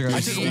 Dude, why would you guys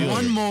I do took Yeah.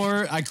 one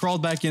more. I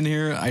crawled back in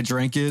here. I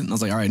drank it. And I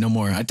was like, all right, no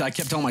more. I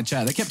kept telling my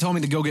chat. They kept telling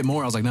me to go get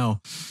more. I was like,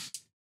 no.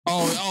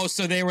 Oh,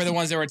 so they were the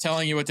ones that were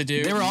telling you what to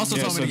do. They were also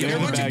Yeah, telling so me to They're get a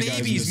the more. bunch of bad guys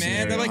in babies, this man.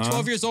 scenario, They're like huh?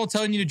 12 years old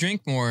telling you to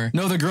drink more.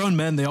 No, they're grown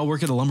men. They all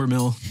work at a lumber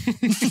mill.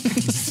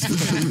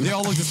 They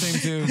all look the same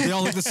too. They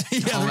all look the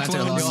same. Yeah, All they're at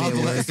their clones. last They all day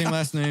at have work. Same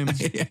last name.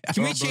 Yeah.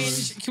 Can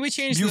we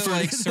change the Buford.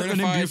 like They're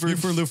named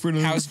certified Buford.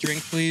 house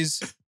drink,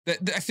 please? I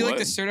feel like What?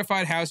 the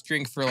certified house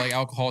drink for like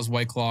alcohol is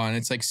White Claw, and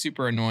it's like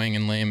super annoying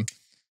and lame.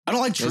 I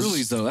don't like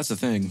Trulies though. That's the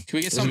thing. Can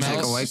we get Doesn't something like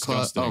a else? White Claw.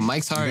 disgusting. Oh,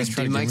 Mike's hard. guys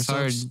try to Dude, give Mike's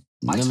hard. yourselves-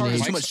 Mike's hard has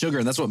too Lemonade. much sugar,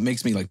 and that's what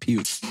makes me like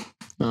puke.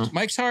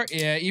 Mike's hard.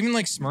 Yeah, even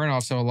like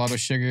Smirnoffs have a lot of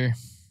sugar.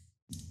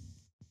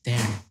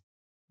 Damn.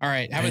 All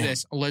right, how about Damn.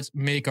 this? Let's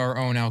make our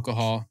own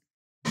alcohol.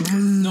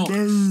 No,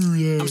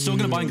 I'm still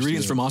gonna buy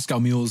ingredients from Moscow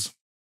Mules.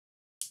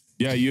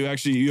 Yeah, you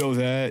owe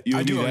that. You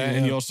I owe do me owe that, you, and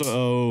yeah. you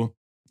also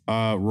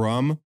owe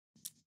rum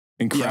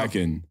and Yeah.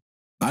 Kraken.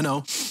 I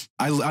know.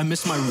 I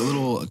miss my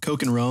little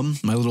Coke and rum.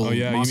 My little Oh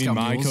yeah, Moscow you mean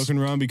my Mules. Coke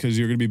and rum because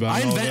you're gonna be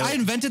buying all that. I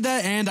invented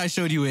that, and I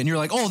showed you it, and you're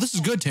like, "Oh, this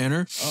is good,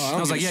 Tanner." Oh, I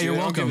was like, "Yeah, you're I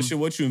don't give welcome." a shit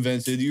what you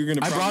invented. You're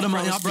gonna. I brought him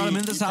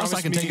in this house.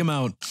 I can take him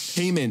out.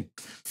 Payment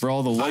for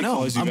all the I White know.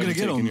 Claws I'm you've gonna ever get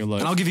taken him, in your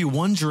life. and I'll give you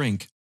 1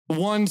 drink.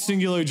 One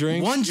singular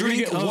drink. One You're gonna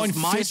drink get of one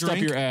my fist up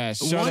drink. your ass.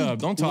 Shut up.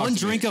 Don't talk One to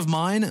drink me. of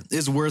mine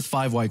is worth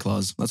 5 White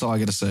Claws. That's all I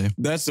got to say.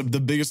 That's the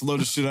biggest load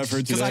of shit I've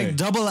heard Because today. I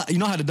double, you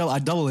know how to double. I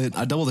double it.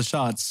 I double the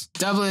shots.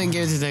 Double it and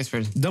give it to the next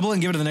person. Double it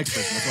and give it to the next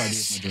person. That's what I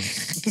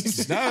do with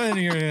my drink. That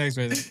you're the next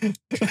person.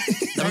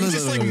 I'm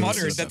just like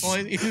muttered. That's all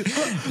I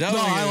No,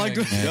 I like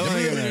to. Double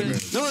it and give it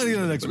to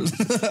the next person.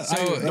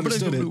 So, I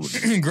understood it.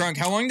 Grunk,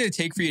 how long did it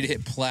take for you to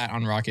hit plat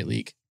on Rocket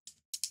League?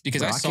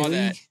 Because I saw Rocket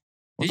that.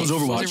 League? Was it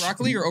Overwatch? Was it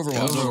Rocket League or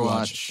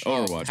Overwatch?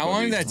 Overwatch. How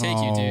long did that take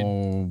you,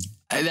 dude?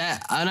 Oh,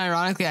 That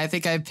unironically, I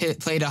think I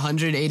played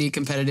 180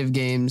 competitive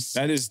games.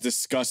 That is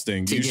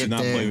disgusting. To You get should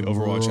not there. play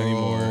Overwatch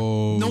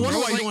anymore. No wonder Bro's why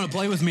you like- don't want to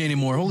play with me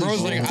anymore. Holy Bro's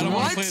shit. like, I don't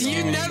want to play What? this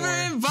You game never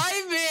anymore.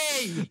 invite me.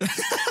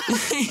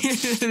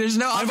 There's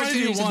no I invited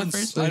you opportunity in the once.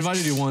 first I place.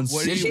 invited you once.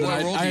 What Did you?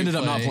 what role I do you ended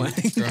up not play?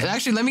 playing. Grunk?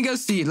 Actually, let me go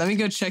see. Let me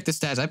go check the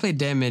stats. I play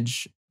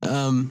damage.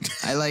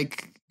 I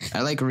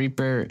like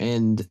Reaper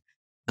and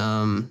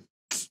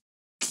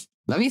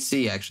let me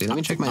see. Actually, let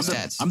me check my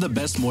stats. I'm the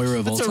best Moira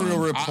of all that's a time. real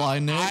reply,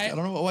 Nick. I- I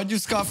don't know why'd you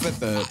scoff at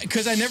that.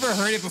 Because I never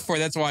heard it before,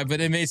 that's why, but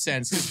it made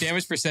sense. 'Cause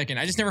damage per second.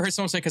 I just never heard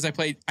someone say because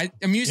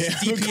I'm used to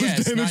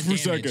DPS, damage not per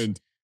damage. second.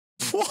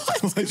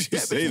 What? Why'd you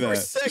say that?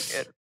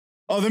 second.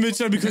 Oh, that made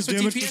sense because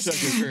That's what damage per DPS second.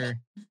 stands for.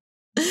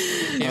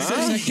 Yeah, So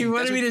per second. you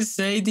wanted That's me to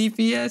say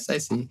DPS? I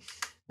see.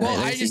 Well, Alright,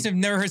 I let's just see. have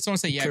never heard someone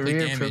say, yeah, I play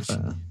Career damage.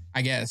 profile.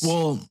 I guess.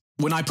 Well,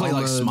 when I play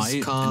like Almost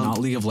Smite comp. and not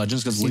League of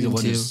Legends, because League of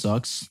Season Legends 2.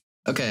 sucks.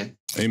 Okay.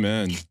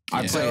 Amen.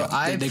 I Yeah. play. So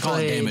I they call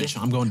it played- damage.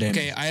 I'm going damage.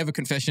 okay, I have a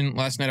confession.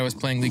 Last night I was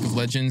playing League of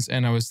Legends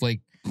and I was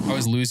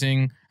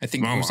losing. I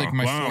think it was like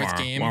my fourth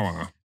game.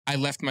 I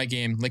left my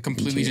game, like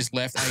completely just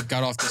left. I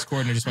got off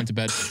Discord and I just went to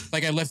bed.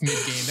 Like I left mid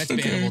game. That's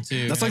bannable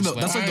too. That's And like I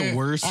the just left. the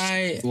worst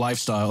I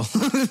lifestyle.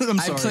 I'm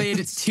I sorry.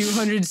 played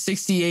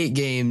 268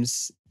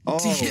 games Oh,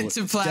 to get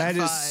to plat that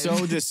 5. is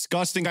so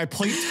disgusting. I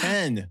played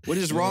 10. What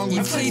is wrong You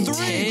with played you?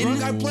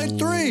 10? I played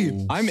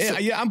 3.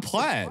 I'm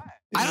plat.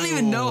 I don't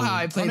even know how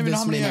I I played don't even know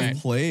this how many many. I've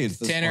played.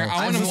 this Tanner, far.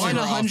 I wanna I've see won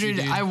your off, 100.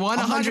 dude. I won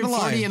I'm not gonna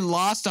 140 lie. and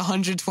lost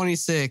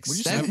 126. Would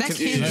you That, say- that can,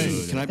 can't can-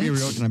 be. can I be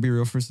real? Can I be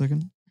real for a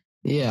second?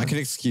 Yeah. I can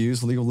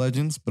excuse League of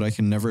Legends, but I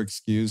can never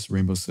excuse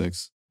Rainbow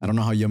Six. I don't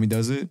know how Yummy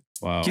does it.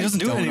 Wow. He doesn't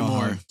do it Don't know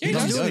anymore. how. Yeah, he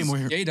doesn't does. do it anymore.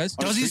 Yeah, he does.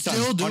 Does he Free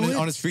time. still do on his, it?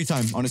 on his free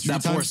time? On his free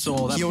That time, poor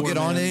soul, that he'll poor get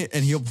on man. it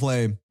and he'll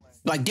play.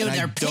 Like, And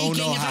I don't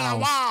know how.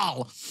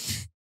 wall.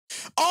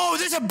 Oh,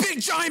 there's a big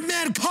giant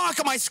man cock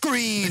on my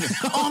screen.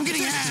 Oh, I'm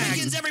getting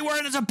chickens everywhere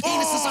and there's a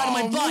penis inside of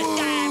my butt.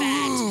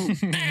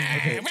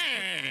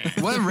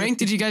 What rank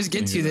did you guys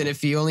get to then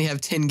if you only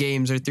have 10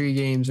 games or 3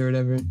 games or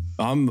whatever?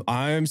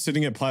 I'm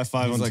sitting at plat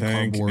 5 He's on like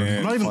tank cardboard. and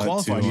I'm not even plat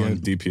qualified 2 on yet.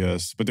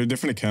 DPS, but they're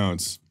different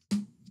accounts.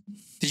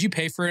 Did you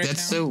pay for it?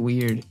 That's so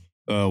weird.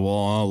 Well,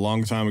 a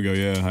long time ago,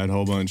 yeah, I had a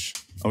whole bunch.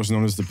 I was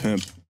known as the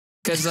pimp.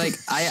 Because, like,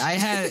 I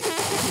had.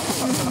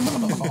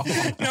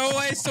 No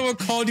way someone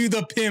called you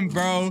the pimp,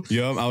 bro.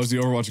 Yup, I was the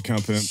Overwatch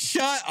account pimp.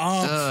 Shut up.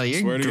 Oh,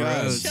 you're Swear to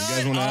gross. God. You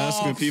guys want to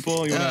ask the people?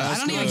 You want to I ask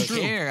don't even the-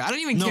 care. I don't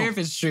even No. care if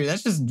it's true.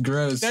 That's just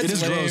gross. That's It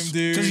is lame, gross,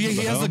 dude. because he What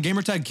the has hell? the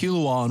gamer tag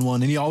Killua on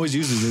one, and he always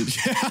uses it.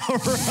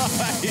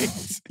 Right.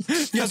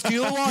 He has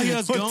Killua, he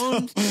has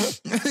Gon.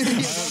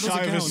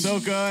 I have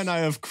Ahsoka and I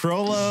have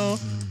Crollo.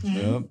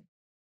 Yep.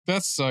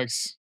 That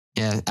sucks.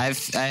 Yeah, I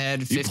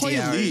had 50 You play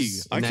a hours. league.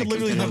 in I that could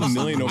literally have a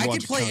competitive. million I Overwatch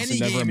could play accounts any and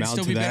never game and amount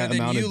still to be that better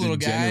than amount you, of little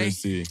guy.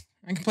 degeneracy.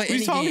 I can play What are any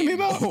you talking game. to me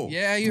about?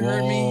 Yeah, you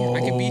heard me. I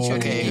can beat you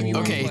at any game you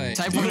want to Okay, play.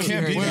 type You one if you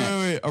can't heard beat Wait, that.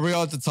 wait, wait. Are we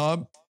all at the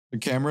top? The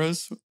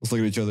cameras? Let's look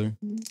at each other.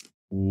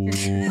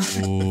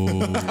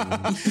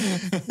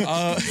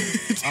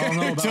 I don't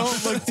know about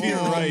Don't look to your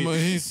right.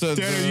 He said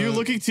Tanner, that. you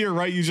looking to your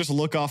right, you just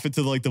look off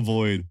into like the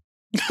void.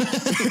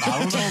 I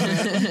don't know,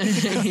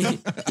 man.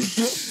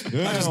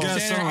 Yeah. just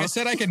guessed. Tanner, I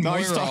said I could No,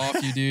 he's Moira talking-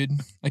 off you, dude.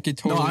 I could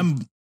No, totally.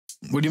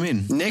 What do you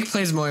mean? Nick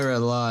plays Moira a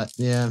lot.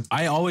 Yeah.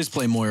 I always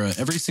play Moira.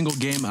 Every single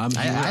game I'm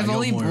here, I've go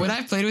only, Moira. when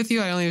I've played with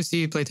you, I only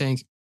see you play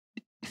tank.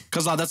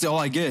 Because that's all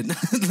I get.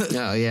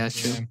 Oh, yeah,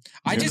 true. Yeah.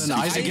 I And just then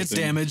Isaac I- gets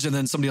damage, and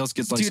then somebody else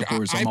gets like Dude,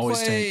 support. So I I'm always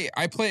tank.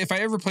 play. If I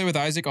ever play with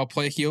Isaac, I'll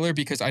play healer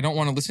because I don't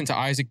want to listen to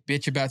Isaac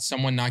bitch about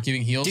someone not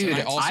giving heals. Dude, and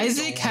I also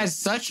Isaac don't want- has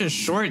such a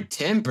short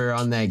temper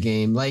on that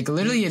game. Like,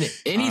 literally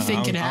anything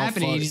I can don't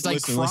happen and fuck- he's like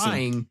listen.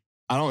 crying.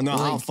 I don't know. I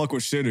Like- don't fuck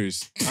with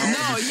shitters. I don't No,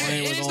 wanna be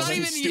playing with it's all not them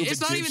even stupid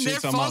it's not even their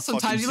dipshits on my fault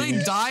sometimes. You fucking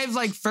like team. dive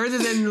like further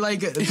than like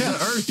the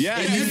earth. Yeah,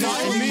 And you you dive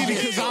dive for me in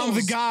because I'm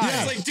the guy.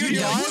 It's like, dude,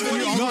 you're Yeah, like I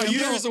 20 know, you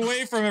years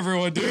away from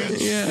everyone,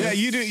 dude. Yeah,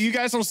 you do. You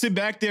guys don't sit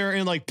back there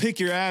and like pick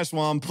your ass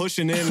while I'm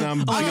pushing in and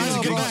I'm. Isaac, being a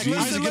get big back. G.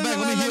 Isaac, get back.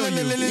 Let me heal you.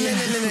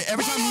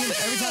 Every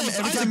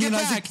time me get and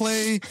Isaac back.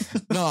 play,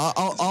 no,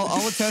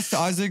 I'll attest to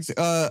Isaac's.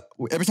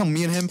 Every time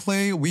me and him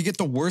play, we get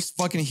the worst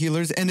fucking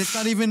healers, and it's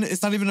not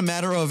even a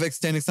matter of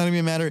extend. It's not even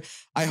a matter.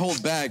 I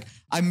hold back.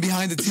 I'm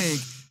behind the tank.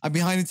 I'm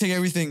behind the tank.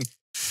 Everything,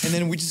 and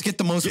then we just get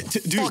the most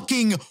Dude.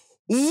 fucking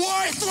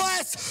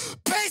worthless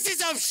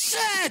pieces of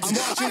shit.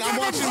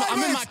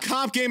 I'm in my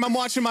comp game. I'm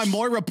watching my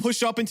Moira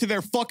push up into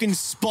their fucking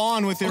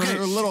spawn with her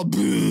little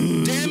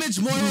Damage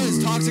Moira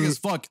is toxic as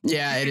fuck.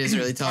 Yeah, it is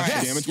really toxic.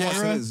 Yes. damage Yes,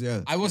 Moira. it is,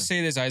 yeah. I will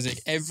say this, Isaac.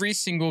 Every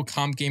single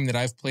comp game that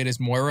I've played as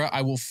Moira,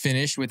 I will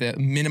finish with a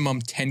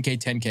minimum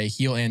 10k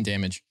heal and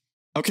damage.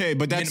 Okay,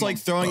 but that's Minimum. like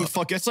throwing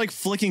that's like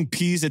flicking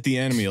peas at the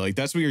enemy. Like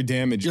that's what your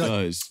damage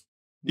does.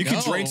 You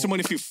can drain someone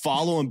if you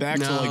follow them back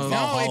to like No.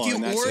 Valhalla. No, if you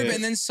and that's orb it.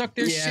 and then suck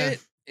their shit,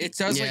 it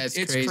does Yeah, like it's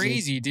it's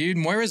crazy, dude.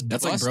 Moira's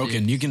That's busted. like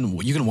broken. You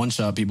can one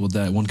shot people with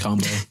that one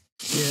combo.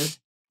 Yeah.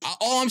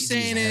 All I'm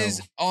saying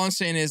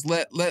is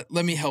let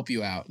me help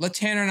you out. Let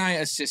Tanner and I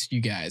assist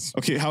you guys.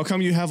 Okay, how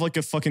come you have like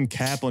a fucking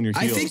cap on your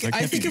I heels? think can't if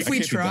we I can't be down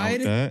with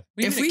tried- that.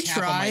 What do you If mean a we cap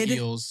on my tried-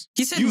 heels?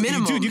 He said You,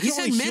 minimum. dude, you He can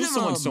said only heal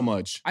someone minimum. so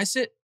much. I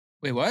said,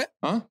 wait, what?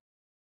 Huh?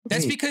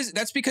 That's Wait.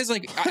 because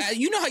like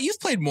you know how you've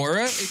played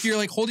Moira. If you're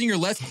like holding your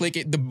left click,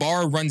 the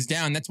bar runs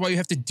down. That's why you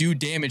have to do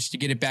damage to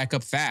get it back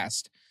up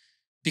fast.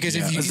 Because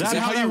if you Is that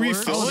how you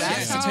refill it?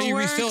 Yes, that's how you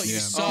refill it. You Yeah.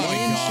 saw Oh my it.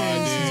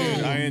 god,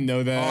 dude! I didn't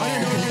know that. I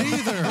didn't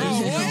know that either.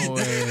 Oh,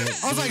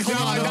 what? I was like,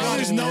 Now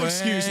there's no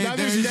excuse. Now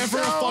there's never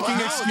a fucking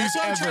No, excuse that's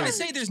what I'm trying ever. to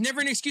say. There's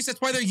never an excuse.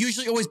 That's why they're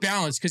usually always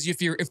balanced. Because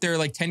if they're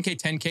like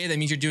 10k, that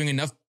means you're doing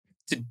enough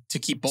to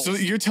keep both. So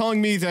you're telling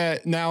me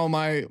that now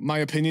my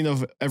opinion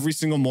of every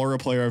single Moira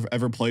player I've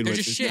ever played They're with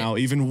just is shit. now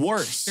even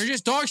worse. They're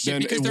just dog shit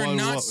Then because it they're was-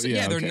 not.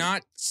 yeah, They're okay.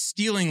 not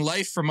stealing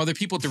life from other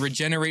people to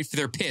regenerate for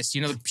their piss.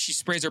 You know, she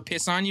sprays her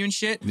piss on you and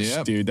shit.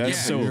 Yeah, Dude, that's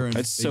Yeah. so Urine.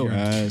 that's so Urine.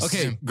 ass.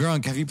 Okay,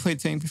 Grunk, have you played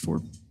tank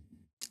before?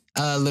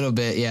 A little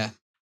bit, yeah.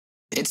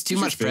 It's too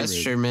What's much your favorite?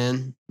 pressure,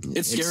 man.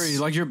 It's scary.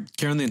 Like you're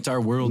carrying the entire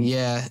world.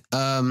 Yeah.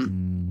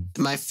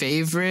 My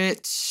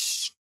favorite.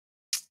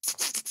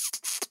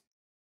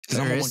 I'm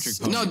a There one-trick is-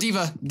 pony. No,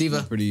 Diva.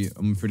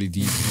 I'm pretty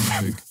deep.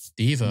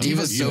 Diva.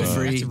 Diva's so Diva.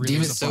 free. That's a really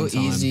Diva's good so fun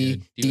time, easy.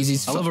 dude. Diva's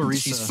Easy's fun. I love fun.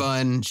 Arisa. She's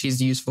fun.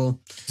 She's useful.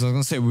 So I was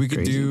gonna say we could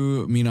Crazy.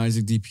 do me and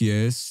Isaac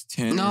DPS,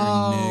 Tanner,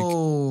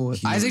 No,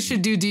 Nick. Isaac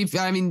should do deep.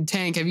 I mean,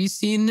 Tank. Have you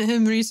seen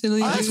him recently?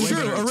 That's way true.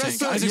 better at Arista.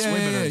 tank. Isaac's way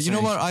better at You know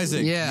tank. what,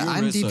 Isaac? Yeah, you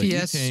I'm Arista,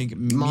 DPS you tank,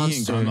 me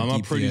monster. and Grunk I'm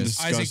a pretty DPS.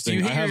 disgusting. Isaac, do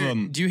you I have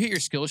hit do you hit your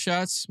skill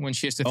shots when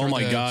she has to throw Oh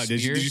my the god!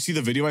 Did you spears? see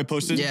the video I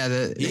posted? Yeah,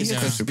 the He his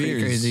hits clips are pretty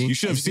spears. crazy. You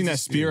should have seen that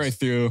spear I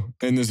threw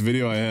in this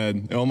video I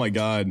had. Oh my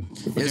god!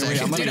 It was wait, actually-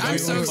 I'm dude, gonna- I'm wait,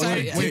 so wait,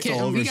 excited. wait, We wait, can't- all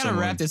we over gotta someone.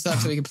 wrap this up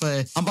so we can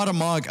play. I'm about to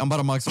mug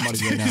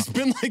somebody right now. It's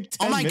been like 10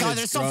 Oh my god, minutes,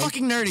 they're so bro.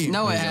 fucking nerdy.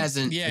 No, it I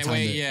hasn't. Yeah, timed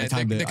wait, it. yeah. I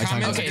timed The it. I timed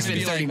comments it. are Okay, it's gonna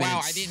been be like, 30 wow, I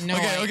minutes. didn't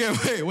know.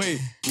 Okay, wait.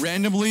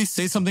 Randomly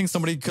say something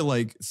somebody could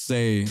like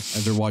say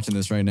as they're watching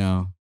this right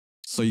now,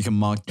 so you can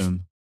mock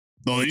them.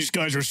 Oh, these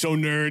guys are so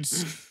nerds.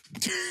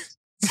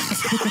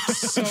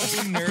 So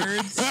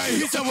nerds. Hey,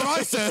 you said what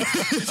I said.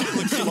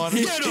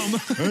 Get him!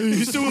 Hey,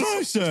 you said what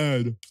I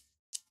said.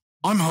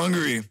 I'm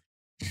hungry.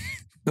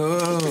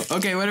 Oh,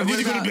 okay. What I need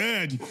to go to about?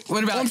 bed.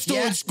 What about? I'm still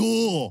yeah, in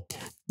school.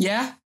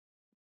 yeah.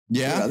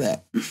 Yeah. What about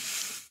that?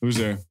 Who's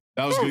there?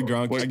 That was good,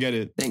 Gronk. I get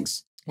it.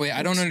 Thanks. Wait,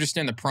 I don't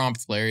understand the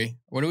prompt, Larry.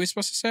 What are we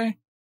supposed to say?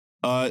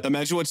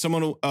 Imagine what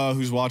someone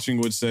who's watching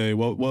would say.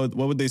 What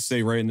would they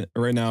say right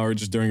now or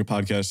just during a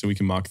podcast so we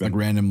can mock Like them?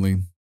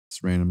 randomly.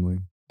 Just randomly.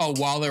 Oh,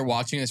 while they're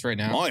watching this right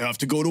now. I have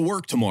to go to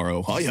work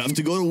tomorrow. I have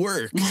to go to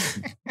work.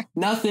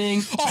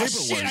 Nothing. Oh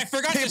shit! I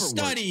forgot to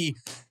study.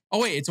 Oh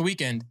wait, it's a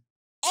weekend.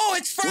 Oh,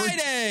 it's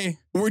Friday.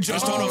 We're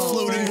just on a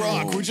floating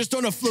rock. We're just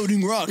on a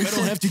floating rock. I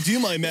don't have to do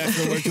my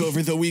macro work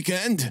over the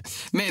weekend.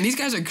 Man, these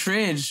guys are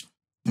cringe.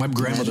 My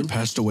grandmother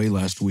passed away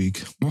last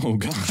week. Oh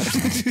god.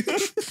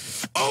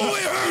 Oh,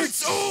 it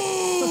hurts.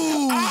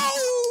 Oh.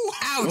 Ow!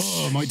 Ouch!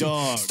 Oh my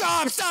dog.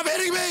 Stop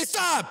hitting me.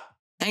 Stop.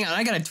 Hang on,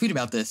 I got to tweet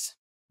about this.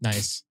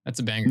 Nice. That's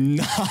a banger.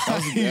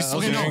 Nice.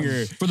 Okay, no.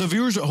 Banger. For the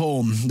viewers at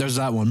home, there's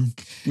that one.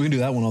 We can do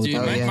that one all the Dude,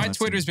 time. Oh, yeah. my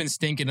Twitter's been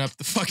stinking up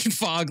the fucking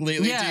fog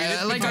lately, Yeah, dude.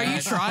 It's like, are you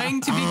bad. trying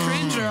to be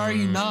cringe or are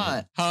you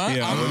not? Huh?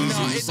 Yeah, what is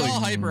No, it? it's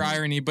all hyper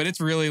irony, but it's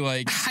really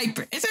like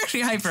Hyper. It's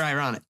actually hyper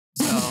ironic.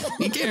 So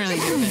you can't really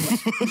do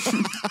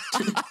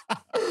it.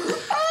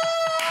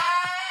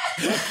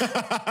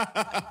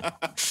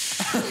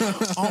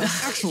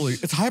 Actually,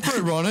 it's hyper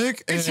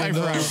ironic. It's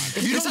hyper-ironic.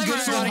 If you It's don't get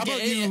it, how hyper-ironic.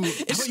 about you?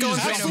 It's just going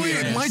straight over Actually,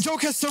 your my ass.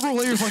 joke has several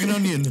layers like an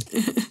onion.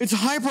 It's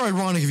hyper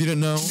ironic if you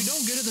didn't know. If you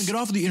don't get it, then get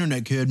off of the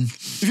internet, kid.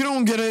 If you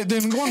don't get it,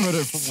 then go on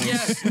Reddit for one.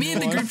 Yeah, me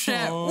and the group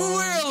chat,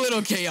 we're a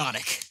little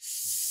chaotic.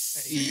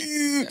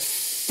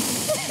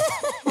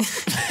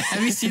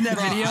 Have you seen that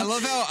Bro, video? I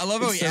love how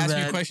It's he so asked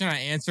me a bad. question, I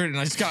answered, and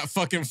I just got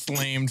fucking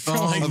flamed for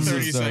Oh, like I'm so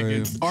 30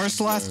 sorry. seconds.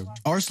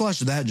 R slash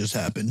that just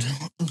happened.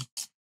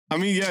 I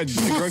mean, yeah,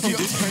 Grunky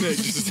did kind of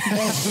just.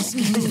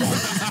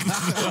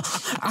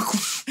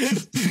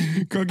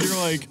 Grunky, you're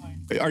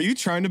like, are you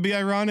trying to be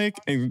ironic?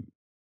 And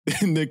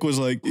And Nick was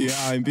like, yeah,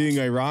 I'm being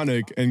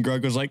ironic. And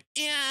Greg was like,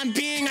 yeah, I'm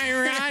being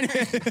ironic.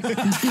 Dude,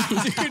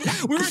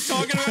 we were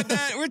talking about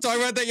that. We were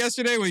talking about that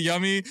yesterday with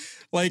YUMI.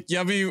 Like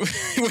Yummy, when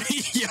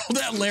he yelled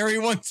at Larry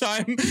one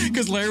time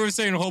because Larry was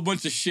saying a whole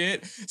bunch of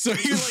shit. So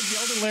he like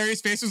yelled in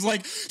Larry's face, was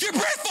like, "Your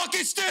breath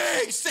fucking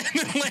stinks!" And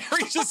then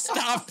Larry just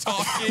stopped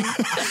talking.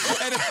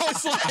 And I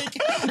was like,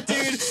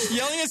 dude,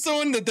 yelling at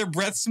someone that their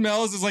breath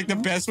smells is like the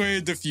best way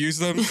to diffuse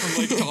them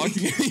from like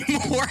talking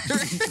anymore.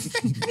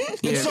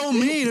 It's so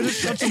mean. It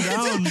just shuts them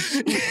down.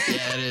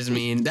 Yeah, it is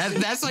mean.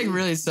 That's like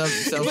really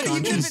self-conscious. But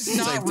even if it's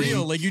not like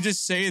real, thing. like you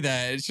just say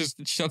that, it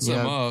shuts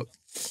them up.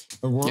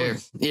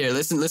 Here,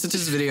 listen to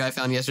this video I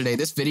found yesterday.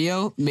 This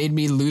video made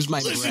me lose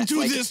my breath. Listen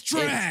to this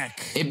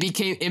track. It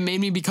made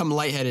me become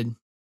lightheaded.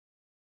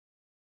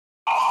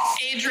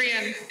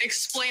 Adrian,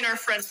 explain our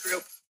friend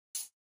group.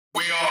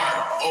 We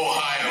are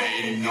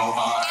Ohio in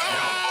Ohio.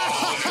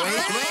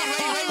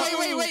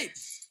 Wait.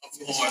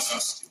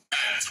 Voices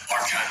and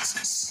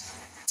Arkansas.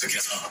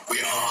 Together we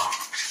are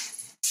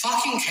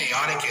fucking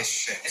chaotic as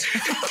shit.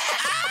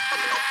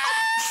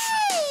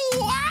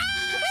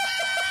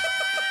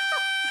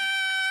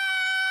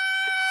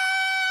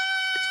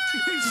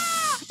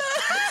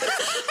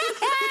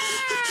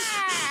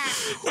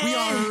 We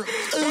are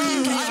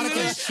chaotic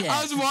as shit.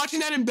 I was watching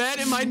that in bed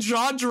and my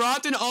jaw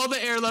dropped and all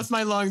the air left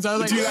my lungs. I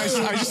was like, Dude,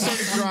 I just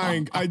started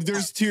crying.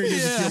 There's a tear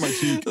in my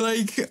cheek.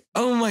 like,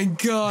 oh my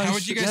gosh. How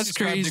would you guys that's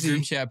describe crazy. the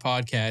group chat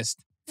podcast?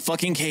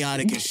 Fucking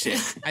chaotic as shit.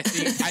 I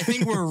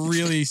think we're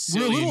really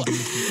silly. We're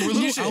a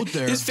little out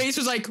there. His face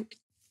was like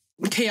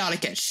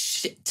chaotic as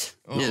shit.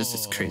 Yeah, this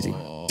is crazy.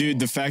 Dude,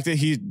 the fact that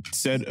he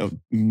said, oh,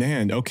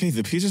 man, okay,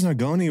 the pizza's not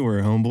going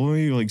anywhere,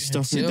 homeboy. You like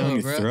stuffing it down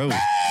your throat.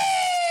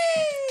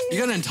 You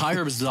got an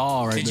entire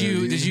bazaar right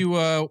there. Did you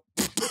fucking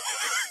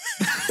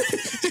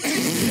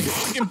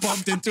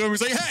bumped into him?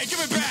 He's like, "Hey, give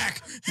it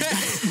back!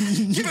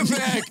 Hey, give it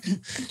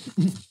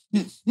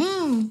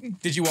back!"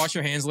 Did you wash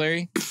your hands,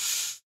 Larry?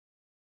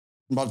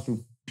 About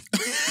to.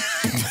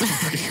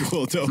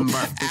 Cool,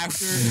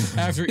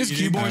 After His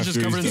eating, keyboard's just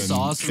covered in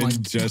sauce. And, like,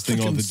 ingesting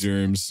all the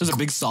germs. There's a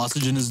big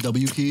sausage in his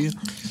W key.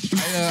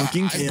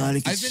 Fucking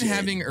chaotic I've as been shit.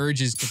 having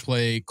urges to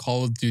play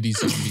Call of Duty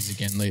Zombies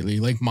again lately,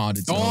 like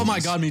modded. Oh my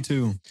zombies. god, me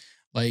too.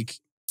 Like,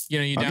 you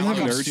know, you I've been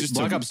having download. urges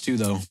Black to Ops 2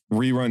 though.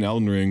 rerun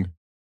Elden Ring.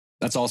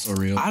 That's also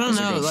real. I don't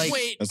know. Like,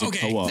 Wait, As a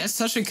okay. co-op. that's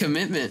such a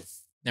commitment.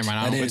 Never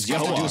mind. That I'll is. You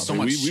have to do so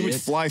much we would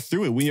shit. fly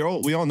through it. We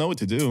all know what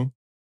to do.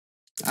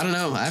 I don't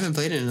know. I haven't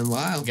played it in a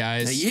while.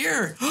 Guys. A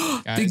year.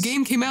 The Guys.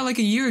 game came out like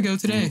a year ago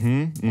today.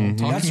 Mm-hmm.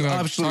 That's Talking about,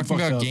 absolutely talking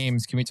about fucked up.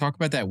 games, can we talk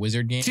about that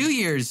wizard game? 2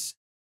 years.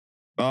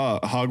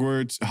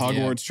 Hogwarts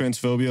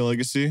Transphobia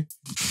Legacy.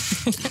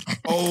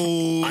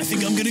 Oh, I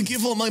think I'm gonna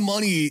give all my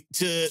money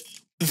to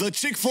the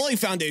Chick-fil-A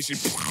Foundation.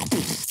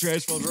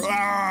 Transphobia.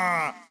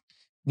 Ah!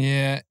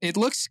 Yeah, it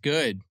looks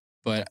good,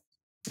 but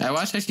I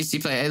watched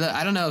HTC play.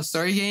 I don't know.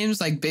 Story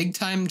games, like big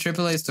time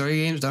AAA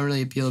story games, don't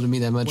really appeal to me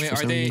that much. wait, for are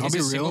some they? reason. Is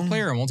it single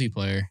player or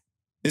multiplayer?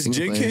 Is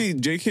Single player.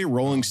 JK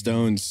Rolling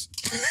Stones?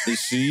 Is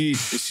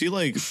she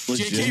like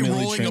legitimately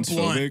rolling a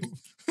blunt. transphobic?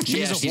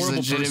 Yeah, she's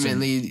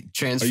legitimately Are you for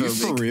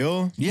transphobic.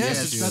 real?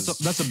 Yes, Yeah,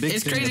 that's a big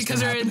It's thing crazy that's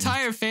because gonna her happen.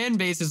 entire fan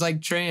base is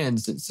like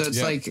trans. So it's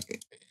Yeah. like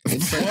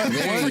it's like What?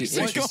 very Every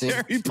single interesting.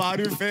 Harry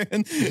Potter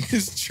fan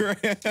is trans.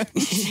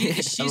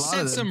 She A lot said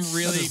of some them.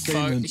 really That's a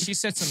statement. she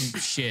said some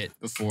shit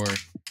before.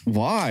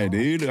 Why,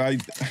 dude?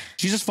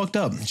 She's just fucked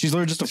up. She's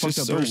literally just a It's fucked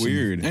just up so person.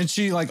 weird. And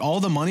she like all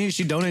the money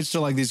she donates to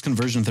like these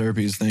conversion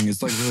therapies thing.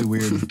 It's like really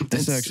weird.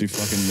 That's actually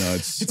fucking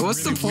nuts.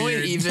 What's the point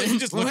Weird. even? You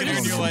just look What at her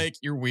and is- you're like,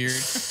 you're weird.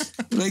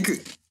 like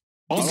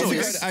Also, I don't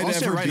yes, think I'd I'll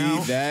say ever right be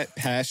now- that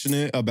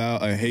passionate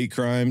about a hate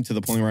crime to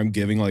the point where I'm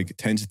giving like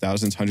tens of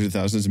thousands, hundreds of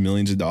thousands,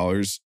 millions of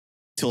dollars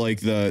to like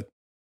the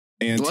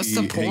anti What's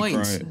the point?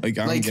 crime. Like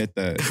I don't Like, get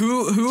that.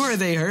 who are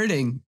they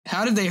hurting?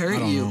 How did they I hurt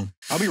don't you? know.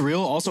 I'll be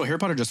real. Also, Harry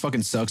Potter just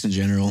fucking sucks in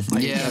general.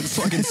 Like, Yeah. it's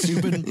fucking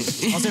stupid.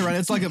 I'll say right.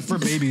 It's like for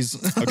babies.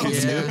 Okay,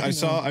 Yeah.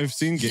 I've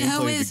seen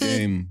gameplay of the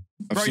game.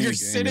 I've Bro, seen you're the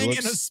game. It sitting in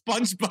a looks-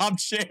 SpongeBob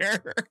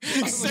chair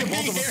saying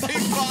Harry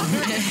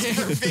Potter is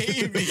your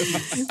baby.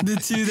 The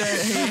two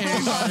that hate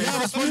Harry Potter.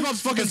 Yeah,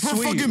 SpongeBob's fucking It's for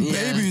sweet. fucking Yeah.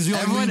 babies. You know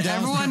what I Everyone, mean?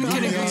 everyone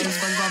can agree that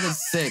SpongeBob is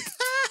sick.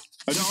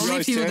 I just only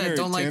realized people that Tanner-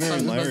 don't like Tanner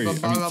and Larry. I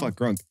mean, fuck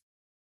Grunk.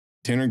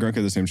 Tanner and Grunk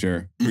are the same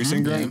chair. Were you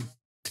saying Grunk?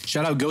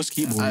 Shout out Ghost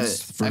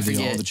Keyboards for I all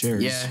forget. the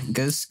chairs. Yeah,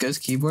 Ghost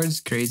Keyboards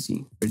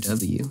crazy for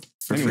W.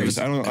 For Anyways,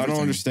 free. I don't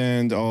Everything.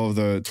 understand all of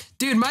the.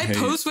 Dude, my Hey.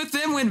 post with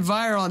them went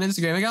viral on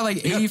Instagram. I got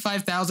like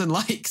 85,000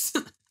 likes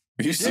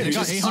Are you it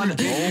got serious?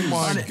 800 Oh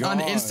my on god!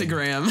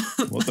 Instagram.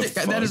 What the Like,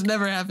 fuck? that has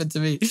never happened to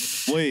me.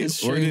 Wait,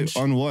 It's where did, strange.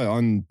 on what?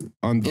 On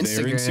their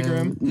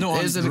Instagram? No,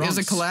 it was a Grunk's.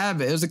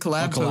 collab. It was a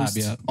collab, A collab, post.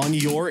 yeah. On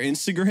your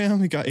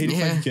Instagram, it got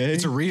 85K.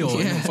 It's a reel. and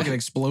Yeah. It fucking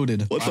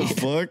exploded. What the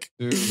fuck?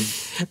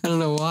 I don't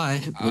know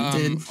why. It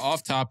did.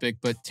 Off topic,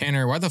 but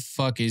Tanner, why the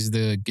fuck is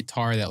the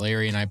guitar that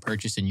Larry and I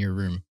purchased in your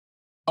room?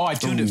 Oh, I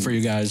tuned it for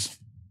you guys.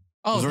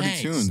 Oh, was already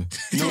thanks. tuned.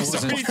 No, it It's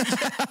wasn't.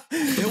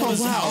 already- It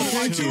was Oh,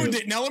 I out. tuned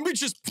it. Now let me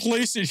just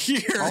place it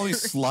here. Only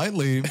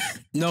slightly.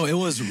 No, it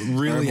was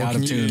really Well, out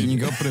of can you- tune. Can you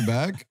go put it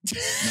back?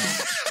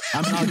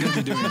 I'm not going to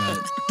be doing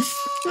that.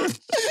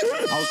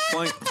 I was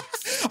playing.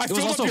 I It was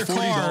filled also up your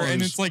car,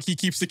 and $40. it's like he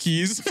keeps the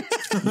keys.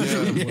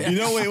 Yeah. You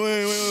know,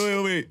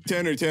 wait,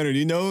 Tanner, do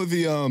you know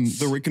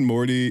the Rick and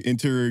Morty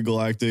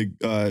intergalactic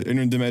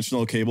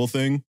interdimensional cable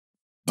thing?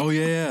 Oh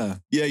yeah,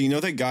 Yeah, you know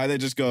that guy that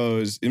just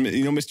goes, you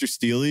know, Mr.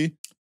 Steely?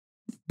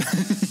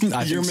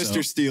 yeah. You're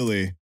Mr.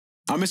 Steely.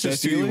 I'm Mr. That's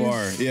Steely. who you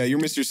are. Yeah, you're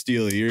Mr.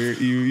 Steely.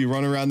 You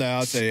run around the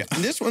house, say,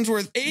 this one's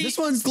worth 8. This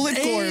one's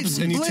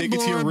Glitcorps, and you take it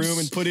to your Glitcorps. room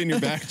and put it in your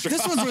backdrop.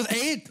 This one's worth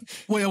 8.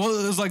 Wait, well,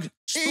 it was like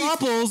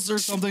Stropples or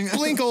something.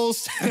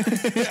 Blinkles.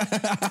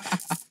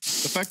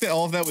 The fact that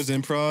all of that was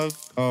improv.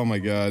 Oh my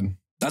god.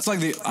 That's like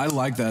I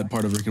like that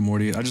part of Rick and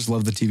Morty. I just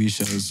love the TV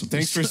shows.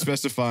 Thanks for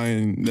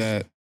specifying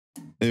that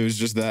it was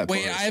just that.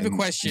 Wait, part I have a and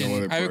question. no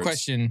other I have a parts.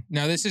 question.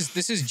 Now this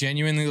is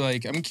genuinely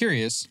like I'm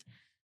curious.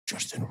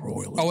 Justin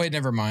Roiland. Oh wait,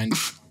 never mind.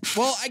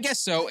 Well, I guess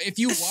so. If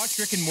you watch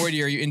Rick and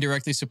Morty, are you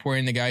indirectly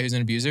supporting the guy who's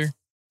an abuser?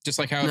 Just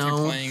like how if you're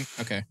No. playing,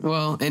 okay.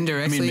 Well,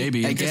 indirectly. I mean,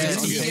 maybe. I Because guess.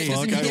 Doesn't he get, Fuck,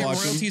 doesn't he I'd get watch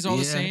him. royalties all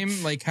the Yeah.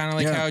 same? Like kind of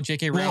like Yeah. how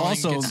J.K. Well, Rowling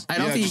also- gets. I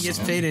don't Yeah, think he just-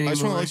 gets paid I anymore.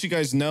 just want to let you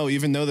guys know,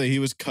 even though that he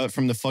was cut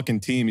from the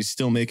fucking team, he's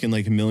still making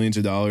like millions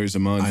of dollars a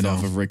I month know.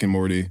 off of Rick and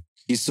Morty.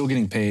 He's still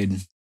getting paid.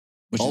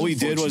 which All is he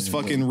did was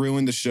unfortunate, fucking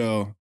ruin the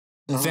show.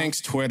 but-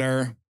 Thanks,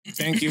 Twitter.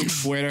 Thank you,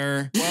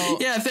 Twitter. Well,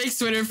 Yeah, thanks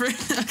Twitter for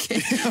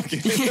okay.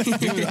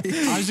 Dude,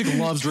 Isaac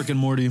loves Rick and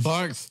Morty.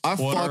 I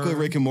fuck with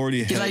Rick and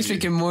Morty. He likes heavy.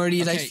 Rick and Morty.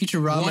 He likes Okay,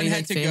 Futurama. one He had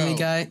likes to Family go.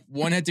 Guy.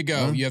 One had to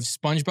go. Huh? You have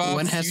SpongeBob,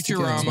 One has to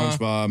go. Futurama,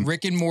 SpongeBob.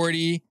 Rick and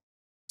Morty,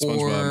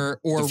 SpongeBob.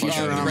 or The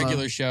Futurama. the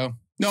regular show.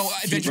 No,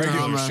 Adventure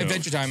Time. Futurama.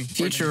 Adventure Time.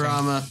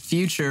 Futurama.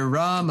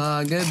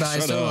 Goodbye,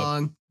 Shut so up.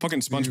 long.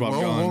 Fucking SpongeBob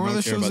What, gone. what were Don't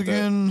the care shows about that.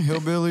 again?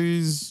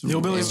 Hillbillies,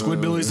 Hillbillies,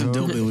 Squidbillies, and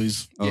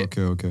Dillbillies. Yeah.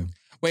 Okay.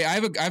 Wait, I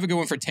have a good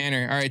one for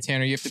Tanner. All right,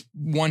 Tanner, you have to.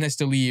 One has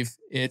to leave.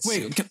 It's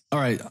Wait, all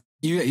right.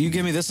 You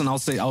give me this, and I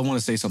want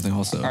to say something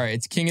also. All right,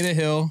 it's King of the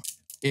Hill.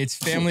 It's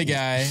Family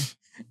Guy,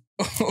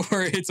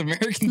 or it's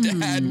American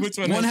Dad. Which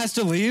one? One has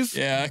to leave.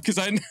 Yeah, because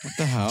I. What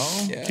the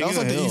hell? Yeah. That was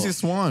like the Hill.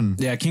 easiest one.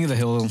 Yeah, King of the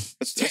Hill.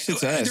 That's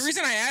shit's ass. The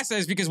reason I asked that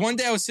is because one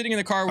day I was sitting in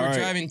the car, we were All right.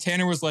 driving.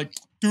 Tanner was like,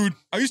 "Dude,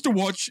 I used to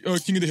watch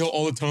King of the Hill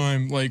all the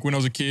time, like when I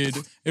was a kid.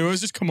 It was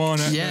just come on."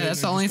 At Yeah, night that's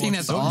and the I only just thing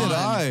watched that's it. So on. did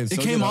I. It So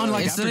came did on I.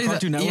 like It's after literally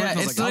Cartoon Network. yeah, I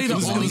was it's like, literally okay, the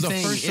this only is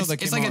thing. first show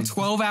that It's came like on.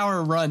 a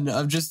 12-hour run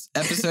of just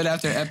episode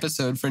after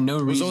episode for no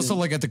It was reason. also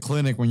like at the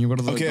clinic when you go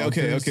to the Okay,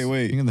 doctors,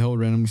 wait. King of the Hill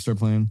randomly start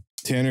playing.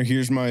 Tanner,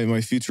 here's my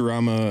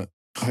Futurama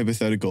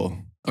hypothetical.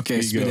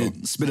 Okay, Here you go.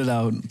 spit it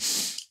out.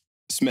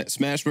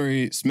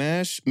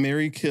 Smash,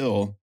 Mary,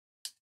 Kill,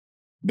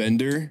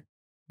 Bender,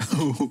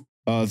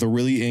 the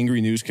really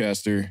angry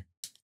newscaster.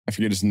 I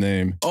forget his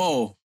name.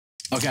 Oh,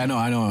 okay. I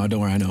know. Don't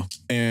worry, I know.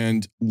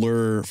 And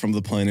Lure from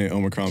the planet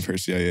Omicron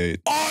Percy I-8.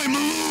 I'm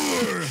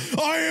Lure.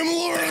 I am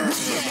Lure.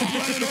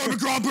 Planet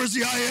Omicron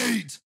Percy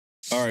I-8.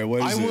 All right,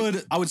 what is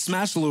it? I would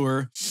smash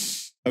Lure.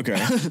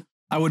 Okay.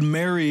 I would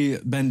marry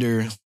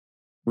Bender.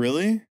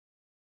 Really?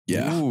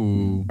 Yeah.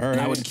 Ooh. All right.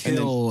 And I would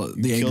kill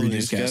then the you angry kill the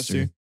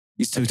newscaster.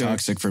 He's too Okay.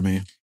 toxic for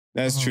me.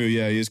 That's true.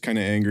 Yeah, he is kind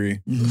of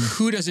angry.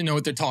 Who doesn't know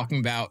what they're talking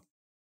about?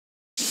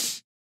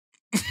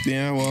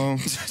 Yeah, well,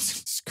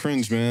 it's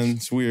cringe, man.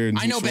 It's weird.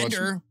 I You know should watch-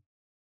 Bender.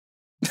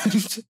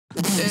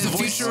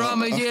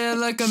 Futurama, yeah,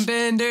 like a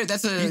Bender.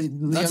 That's a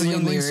That's a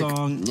Young Lean lyric.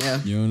 song.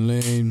 Yeah. Young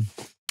Lane.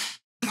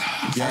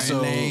 Yeah,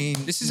 so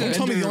This is Don't a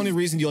tell me the only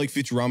reason you like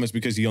Futurama is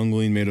because Young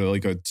Lean made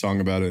a song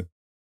about it.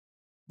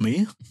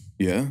 me?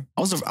 Yeah.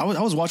 I was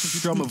watching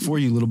Futurama before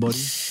you, little buddy.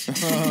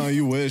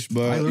 You wish,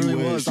 but I literally you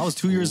wish. was. I was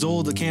 2 years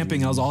old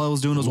camping. All I was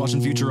doing was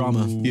watching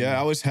Futurama. Yeah,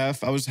 I was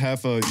half a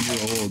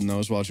year old and I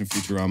was watching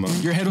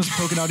Futurama. Your head was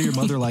poking out of your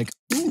mother like,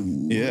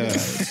 ooh. Yeah.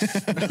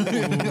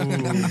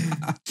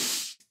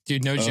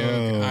 dude. No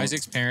joke. Oh.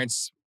 Isaac's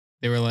parents,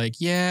 they were like,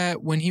 "Yeah,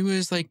 when he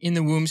was like in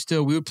the womb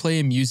still, we would play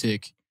him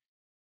music."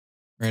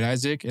 Right,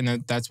 Isaac, and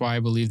that's why I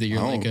believe that you're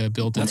Oh. like a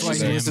built-in. That's why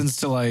he Shazam. listens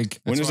to like.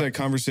 When That's has why- that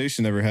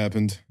conversation ever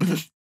happened?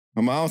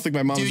 I don't think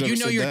my mom's Dude, ever you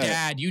know said your that.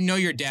 dad. You know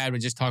your dad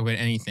would just talk about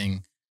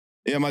anything.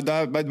 Yeah, my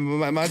dad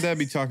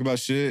be talking about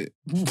shit,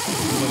 but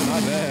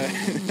not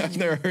that. I've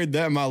never heard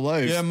that in my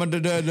life. Yeah, my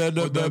dad. I'm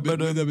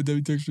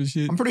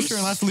pretty sure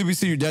in last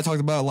BBC your dad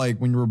talked about like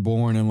when you were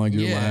born and like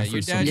your Yeah, laugh your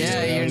or dad something. just-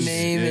 Yeah, that your was-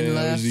 name yeah, and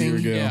that was a year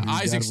laughing. ago. Yeah, Your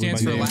Isaac dad stands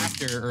was for my name.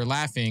 laughter or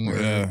laughing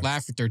or Yeah.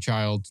 laughter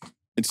child.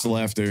 It's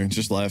laughter. It's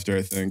just laughter,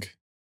 I think.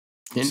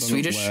 In Son of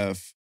Swedish?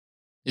 Laugh.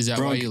 Is that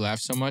why Drunk. you laugh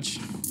so much?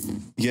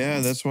 Yeah,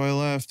 that's why I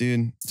laugh,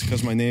 dude. It's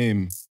because my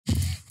name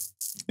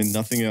and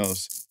nothing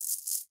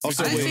else.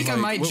 Also, I wait, think I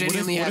might What if-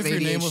 genuinely what have if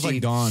your name was ADHD.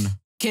 like Dawn?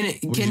 Can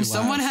Would you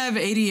someone laugh?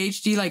 have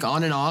ADHD like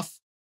on and off?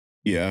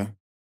 yeah.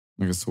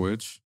 Like a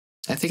switch?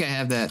 I think I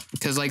have that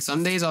because like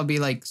some days I'll be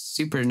like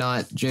super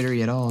not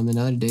jittery at all, and then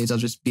other days I'll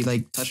just be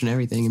like touching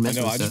everything and I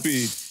messing know. with I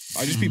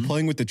stuff. just be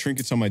playing with the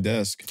trinkets on my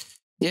desk.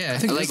 Yeah, I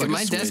think like there's, like, a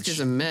my desk switch. is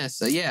a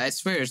mess. Yeah, I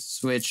swear it's a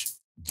switch.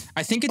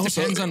 I think it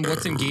Also- depends on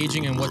what's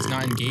engaging and what's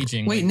not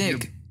engaging. Wait, Like,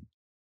 Nick,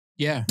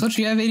 Yeah. Don't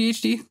you have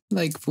ADHD?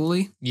 Like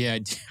fully? Yeah,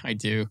 I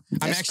do. I'm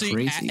That's actually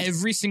crazy. at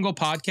every single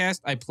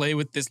podcast I play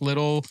with this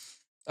little thing.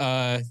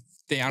 I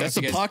don't That's know the if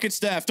you guys pocket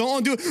staff. Don't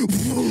undo it. through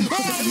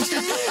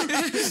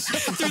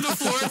the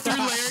floor through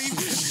Larry.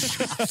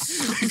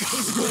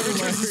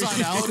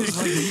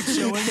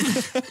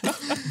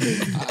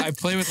 I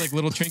play with like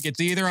little trinkets.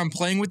 Either I'm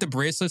playing with the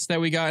bracelets that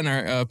we got in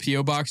our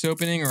PO box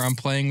opening, or I'm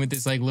playing with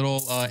this like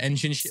little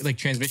engine like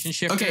transmission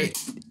shifter. Okay.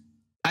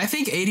 I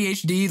think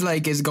ADHD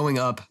like is going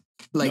up.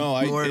 Like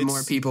No, more and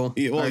more people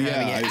well, are yeah,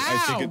 having it. I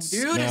think it's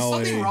dude, is now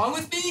something wrong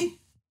with me?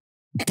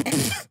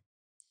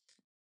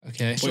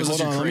 Okay. Wait,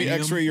 hold on. Let me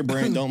X-ray your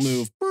brain. Don't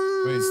move.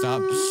 Wait,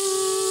 stop.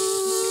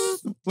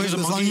 There's a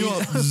monkey.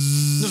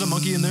 There's a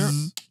monkey in there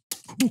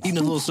eating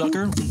a little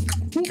sucker.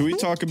 Can we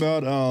talk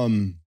about? I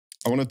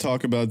want to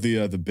talk about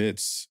the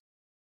bits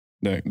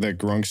that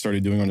Grunk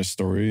started doing on his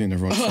story, and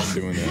everyone started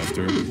doing it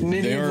after.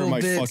 They are my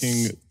bits.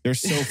 fucking. They're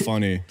so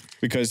funny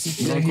because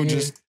Grunk would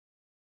just.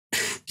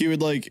 He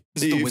would like.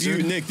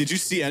 Nick, did you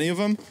see any of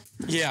them?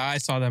 Yeah, I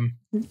saw them.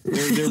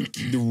 They're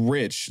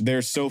rich.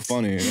 They're so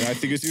funny. And I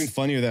think it's even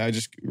funnier that I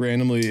just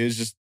randomly is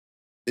just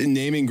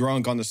naming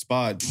Grunk on the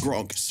spot.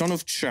 Grunk, son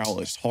of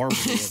Chalice, Harbor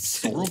of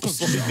Souls.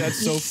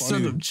 That's so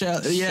funny.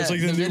 Yeah, It's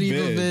like the new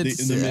medieval bit,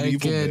 bits the are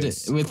medieval good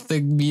bits. with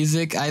the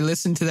music. I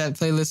listened to that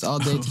playlist all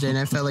day today, and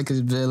I felt like a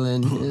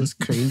villain. It was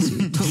crazy.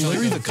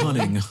 Larry the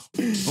Cunning.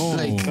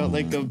 Like, Felt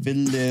like a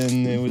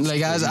villain. It was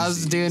like I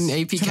was doing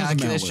AP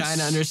calculus, malice. trying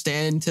to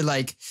understand to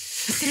like.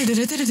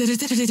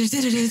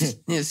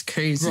 It's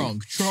crazy.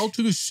 Grunk, child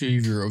to the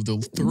savior of the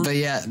third. But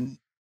yeah,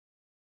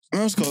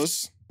 That was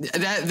close.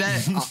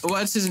 that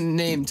what's his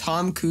name?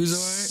 Tom Kuzor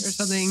or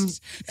something?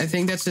 I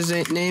think that's his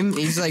name.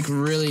 He's like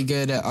really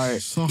good at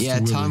art. Yeah,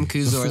 Tom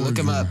Kuzor. Look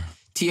him up.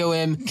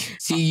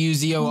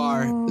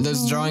 TOMCUZOR.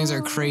 Those drawings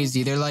are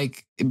crazy. They're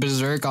like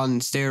berserk on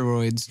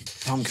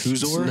steroids. Tom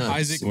Kuzor. Nuts.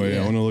 Isaac, Wait,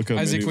 I want to look up.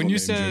 Isaac, when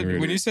medieval you name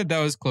generator. said that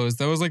was close,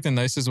 that was like the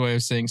nicest way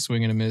of saying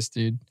swing and a miss,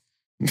 dude.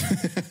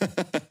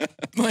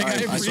 Like I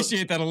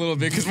appreciate that a little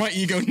bit because my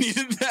ego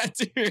needed that,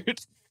 dude.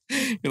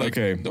 You're like,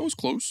 Okay. that was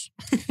close.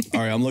 All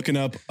right, I'm looking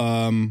up.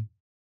 I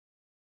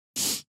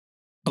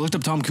looked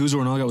up Tom Kuzor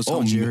and all I got was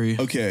Tom Jerry.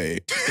 Okay.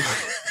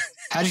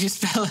 How did you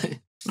spell it?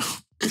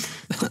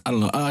 I don't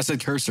know. I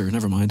said cursor.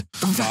 Never mind.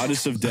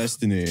 Goddess of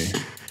Destiny.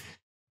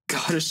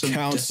 Goddess of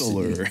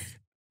Counselor.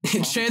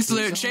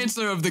 Destiny.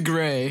 Chancellor of the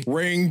Gray.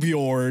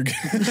 Ringbjorg.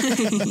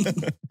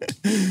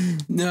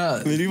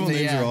 No, Medieval but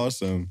names yeah, are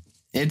awesome.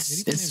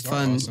 It's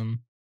fun. Awesome.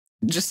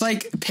 Just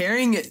like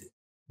pairing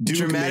Duke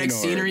dramatic Maynard.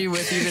 scenery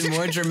with even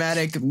more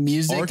dramatic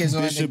music is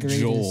one of the Archbishop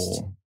greatest.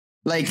 Joel.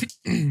 Like,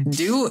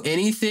 do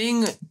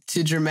anything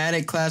to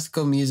dramatic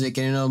classical music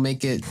and it'll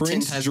make it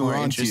Prince 10 times more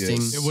Gerontius.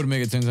 interesting. It would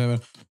make it 10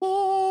 times.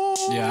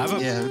 Yeah,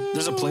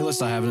 there's a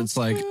playlist I have, and it's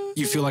like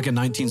you feel like a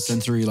 19th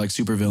century like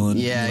supervillain.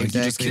 Yeah, like, You just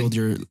exactly. killed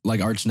your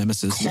like arch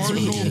nemesis. It's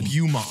really Cardinal good.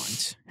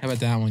 Beaumont. How about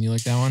that one? You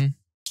like that one?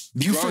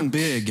 Buford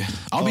Big.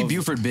 I'll be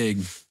Buford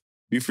Big.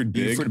 Buford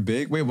Big. Buford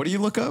Big. Wait, what do you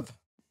look up?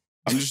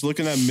 I'm just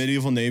looking at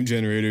medieval name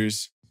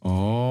generators.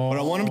 Oh. But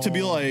I want them to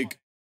be like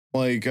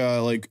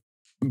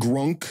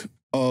Grunk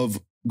of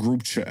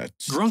group chat.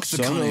 Grunk's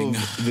the son cunning.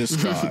 of this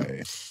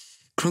guy.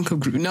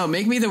 No,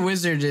 make me the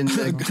wizard in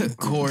the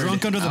chord.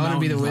 Drunk under the I want to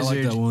be the mountain. I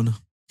wizard. like that one.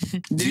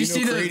 Did you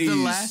see the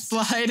Xenocrates. last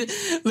slide?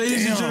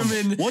 Ladies and Damn,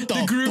 gentlemen, what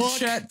the group fuck?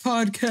 chat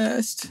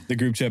podcast. The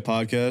group chat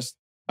podcast.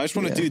 I just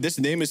want to Yeah. do this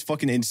name is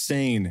fucking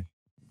insane.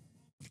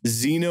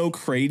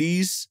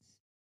 Xenocrates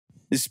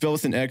is spelled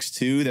with an X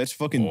too. That's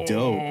fucking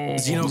dope.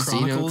 Xeno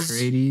Chronicles.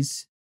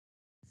 Xenocrates.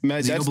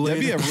 Matt, that'd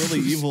be a Xenoblade. really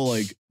evil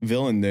like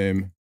villain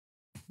name.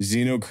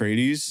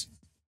 Xenocrates.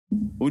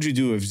 What would you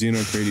do if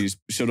Xenocrates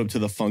showed up to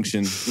the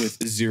function with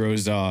Zero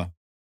Za?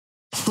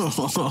 I'd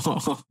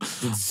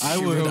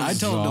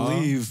tell him to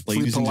leave.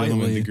 Ladies and gentlemen, the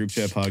politely. group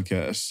chat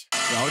podcast.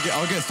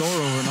 I'll get Thor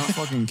over, not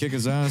fucking kick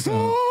his ass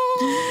out.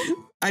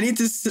 I need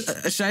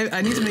to.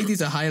 I need to make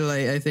these a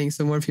highlight. I think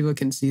so more people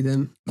can see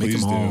them. Make Please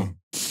them all.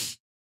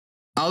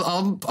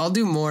 do. I'll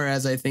do more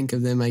as I think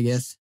of them. I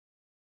guess.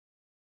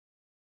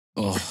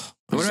 Oh,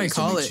 What do I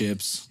call it?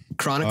 Chips.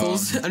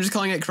 Chronicles. I'm just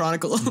calling it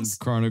Chronicles.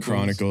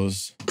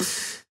 Chronicles.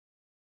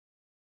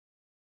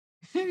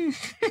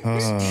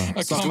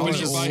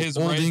 Accompanied by his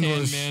Old right-hand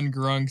English. man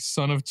Grunk,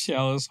 son of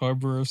Chalice,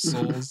 harbor of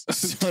souls.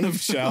 Son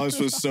of Chalice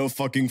was so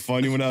fucking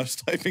funny when I was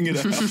typing it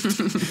out.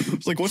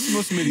 It's like, what's the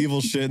most medieval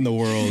shit in the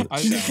world?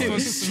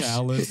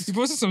 Chalice. You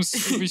posted some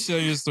stupid shit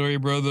on your story,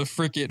 bro. The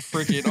frick it.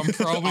 I'm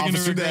probably gonna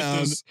Officer regret down.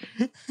 this.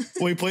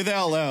 Wait, play that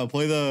out loud.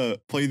 Play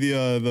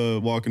the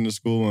walking to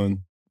school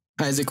one.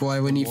 Isaac, why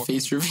when you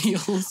face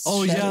reveals?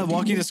 Oh yeah,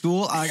 walking to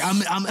school. I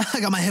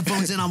got my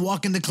headphones in. I'm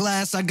walking to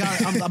class.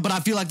 But I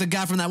feel like the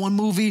guy from that one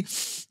movie.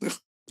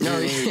 No,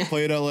 Wait,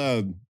 play it out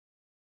loud.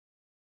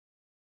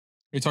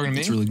 You're talking to me?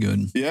 It's really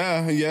good.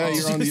 Yeah,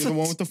 you're on the other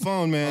one with the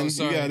phone, man. Oh, You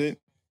sorry. got it.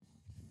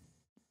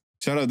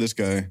 Shout out this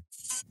guy.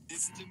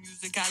 This is the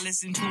music I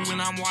listen to when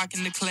I'm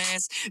walking to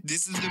class.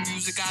 This is the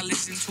music I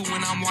listen to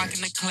when I'm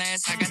walking to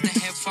class. I got the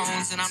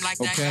headphones and I'm like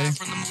that Okay. guy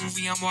from the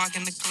movie I'm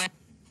walking to class.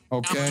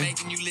 Okay. I'm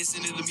making you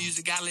listen to the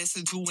music I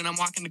listen to when I'm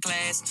walking to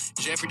class.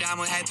 Jeffrey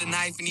Dahmer had the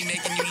knife and he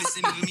making you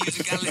listen to the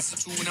music I listen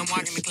to when I'm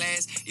walking to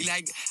class. He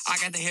like, I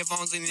got the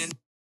headphones in and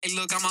hey,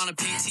 look, I'm on a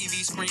pink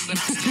TV screen, but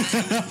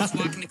I was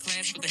walking to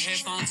class with the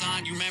headphones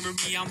on. You remember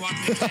me? I'm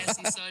walking to class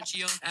and such,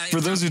 yo.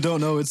 For those who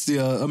don't know, it's the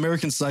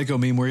American Psycho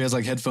meme where he has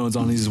like headphones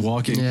on and he's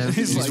walking. Yeah,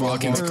 he's like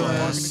walking to walking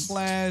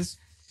class.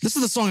 This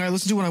is the song I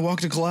listen to when I walk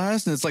to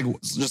class, and it's like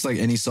just like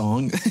any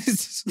song.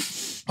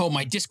 Oh,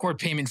 my Discord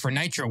payment for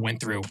Nitro went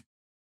through.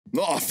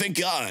 Oh, thank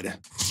God.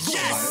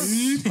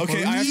 Yes.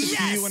 Okay, I have to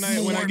pee when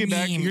I get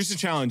back. Here's the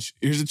challenge.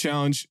 Here's a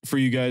challenge for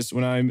you guys.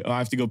 When I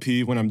have to go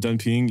pee when I'm done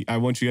peeing, I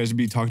want you guys to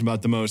be talking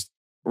about the most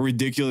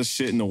ridiculous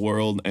shit in the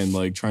world and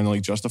like trying to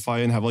like justify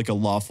it and have like a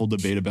lawful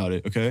debate about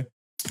it. Okay.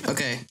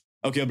 Okay.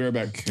 Okay, I'll be right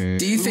back. Okay.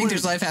 Do you think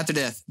there's life after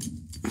death?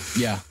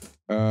 Yeah.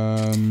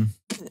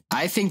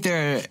 I think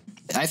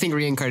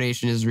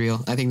reincarnation is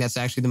real. I think that's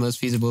actually the most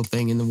feasible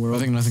thing in the world. I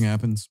think nothing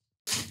happens.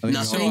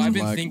 Nothing? So I've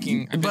been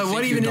thinking. But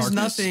what even is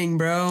nothing,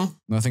 bro?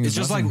 Nothing It's is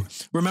just nothing. like,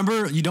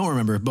 remember, you don't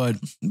remember, but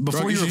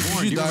before you were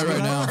born, you you die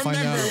remember right that? now. Find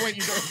out. What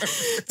you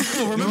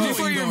don't Remember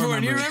Before you were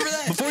born, you remember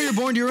that? Before you're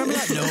born, do you remember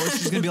that? No, it's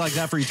just gonna be like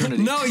that for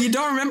eternity. No, you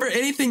don't remember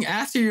anything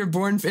after you're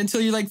born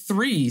until you're like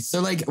 3. So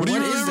like, What do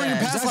you is remember in your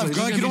that? past Exactly. life?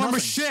 Greg? There's You don't gonna remember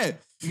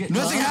be shit.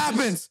 Nothing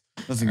happens.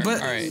 Nothing happens.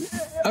 But All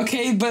right.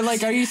 okay, but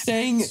like, are you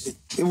saying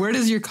where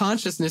does your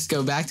consciousness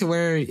go back to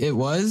where it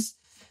was?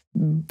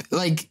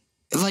 Like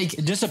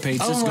It dissipates.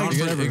 Oh It's my gone God.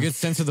 forever. It gets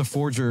sent to the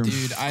forger.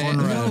 Dude,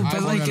 No,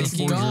 but like it's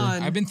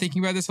gone. I've been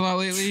thinking about this a lot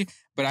lately,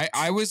 but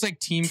I was like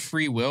team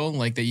free will,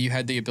 like that you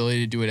had the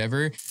ability to do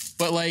whatever.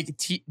 But like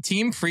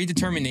team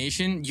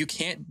predetermination, you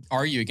can't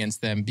argue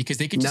against them because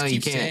they could just No, you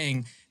keep can't.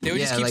 saying, they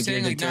would just keep like,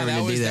 saying you're like, no,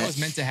 determined to do that was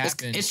meant to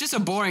happen. It's just a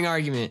boring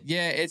argument.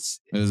 Yeah,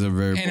 it's It is a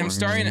very. and I'm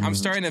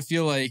starting to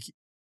feel like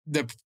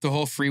the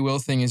whole free will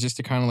thing is just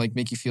to kind of like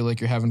make you feel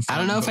like you're having fun. I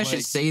don't know if but, I should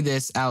like, say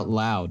this out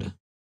loud.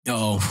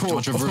 Oh,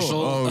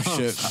 controversial. Oh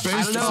shit.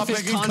 I don't know if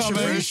it's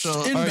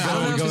controversial. I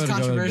don't know if it's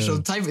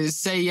controversial. Type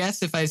say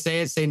yes if I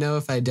say it, say no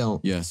if I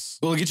don't. Yes.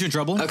 Will it get you in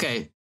trouble?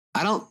 Okay.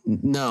 I don't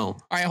know.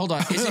 All right, hold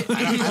on. Is it?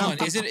 Hold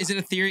on. Is it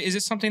a theory? Is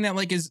it something that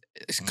like is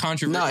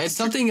controversial? No, it's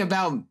something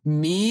about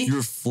me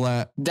You're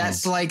flat.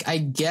 that's like, I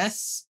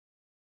guess,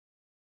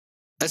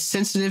 a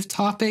sensitive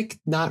topic.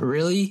 Not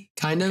really,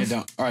 kind of.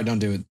 Okay, all right, don't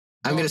do it.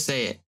 I'm going to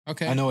say it.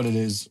 Okay. I know what it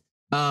is.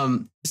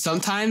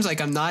 Sometimes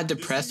like I'm not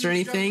depressed or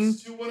anything,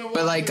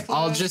 but like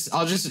I'll just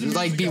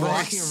like be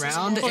walking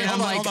around and I'm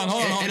like,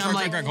 and I'm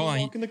like, hold on.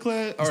 Walking to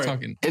class. He's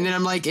talking. and then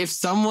I'm like, if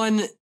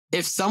someone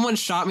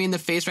shot me in the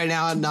face right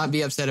now, I'd not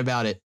be upset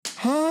about it.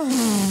 Huh?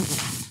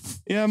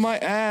 Yeah, my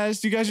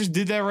ass. You guys just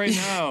did that right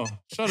now.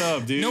 Shut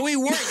up, dude. No, we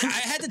weren't. I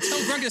had to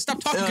tell Greg to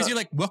stop talking because you're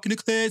like walking to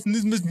class and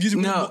this music.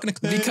 No, walking to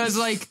class. because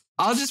like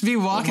I'll just be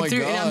walking my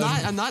through, and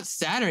God. I'm not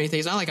sad or anything.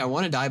 It's not like I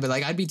want to die, but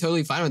like I'd be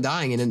totally fine with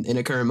dying in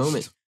a current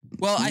moment.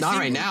 Well, I Not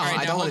think, right now. all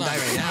I don't hold wanna on.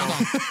 die right now.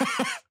 Hold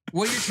on.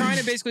 What you're trying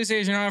to basically say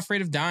is you're not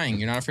afraid of dying.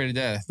 You're not afraid of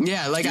death.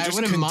 Yeah, like You're I just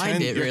wouldn't mind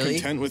content- it you're really.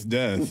 content with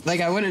death.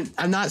 Like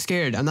I'm not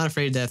scared. I'm not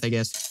afraid of death, I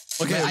guess.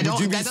 Okay, But I would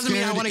don't. you be That doesn't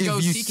mean I scared want to go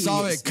if you seeking saw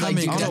like, it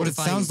coming. death What it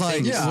sounds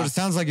like. things. What it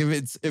sounds like. If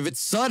it's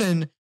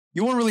sudden,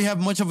 you won't really have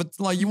much of a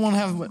like. You won't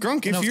have Grunk,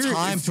 if enough you're-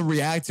 time to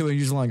react to it. You're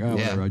just like, oh, Yeah.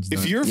 whatever. I just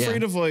If died. you're Yeah.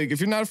 afraid of like, if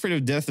you're not afraid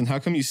of death, then how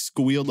come you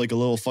squealed like a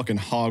little fucking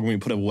hog when you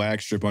put a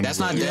wax strip on That's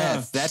your not leg?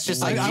 death. That's just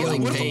like What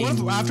feeling if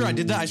pain. after I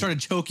did that, I started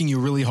choking you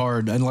really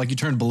hard and like you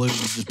turned blue and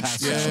just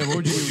passed out? Yeah, what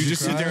would you do? Would you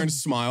just sit there and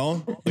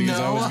smile? Like, is that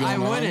No, what's going I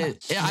on?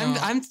 wouldn't. Yeah, No.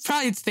 I'm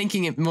probably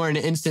thinking it more in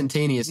an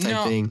instantaneous type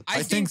No, thing.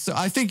 I think so.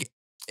 I think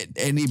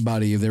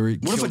anybody, if they were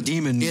What if a killed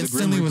demon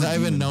instantly without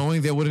even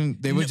knowing, they would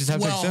just have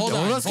to Well, accept hold it.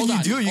 on, What else can hold you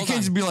on, do? You hold can't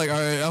on. just be like, all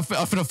right, I'm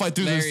finna fight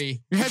through Larry. this.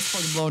 Your head's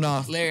fucking blown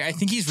off. Larry, I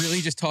think he's really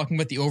just talking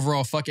about the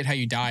overall fuck it how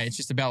you die. It's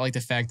just about like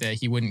the fact that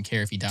he wouldn't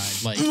care if he died.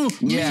 Like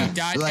Yeah, if he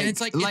died, like, and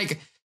it's like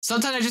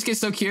sometimes I just get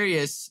so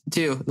curious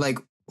too. Like,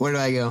 where do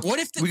I go? what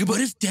if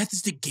death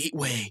is the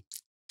gateway?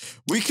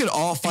 We could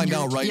all find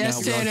out right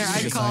Yes, now. Tanner, Just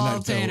take I a call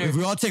cyanide pill. Tanner. If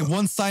we all take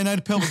one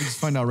cyanide pill, we can just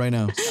find out right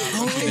now.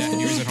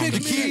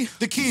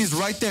 The key is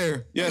right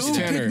there. Yes, Ooh,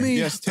 Tanner. pick me.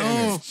 Yes,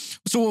 Tanner. Oh,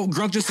 so what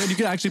Grunk just said, you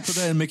could actually put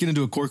that and make it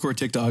into a core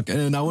TikTok,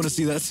 and I want to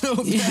see that so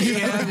bad.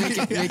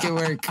 Yeah, make it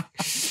work.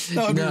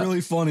 That would be No.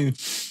 really funny.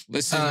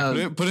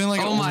 Listen, Put in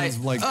like Oh my!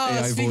 like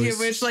AI Speaking voice. of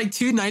which, like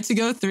 2 nights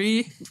ago,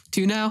 2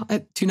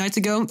 nights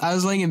ago, I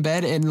was laying in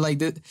bed and like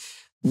the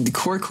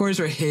core cores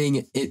were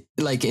hitting it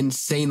like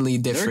insanely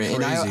different,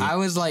 and crazy. I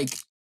was like,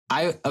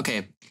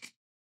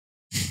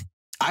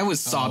 I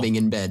was sobbing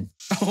in bed.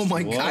 Oh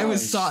my God. I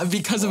was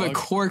because of a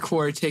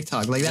core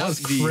TikTok. Like that was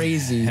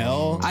crazy.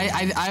 Hell.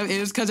 I it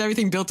was because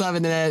everything built up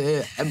and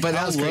then but that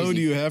How was low crazy.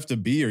 do you have to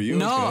be? Are you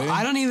No, okay?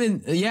 I don't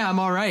even. Yeah, I'm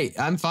all right.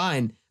 I'm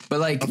fine. But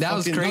like that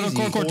was fucking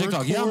crazy. core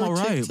TikTok. Yeah, I'm all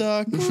right.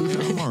 TikTok.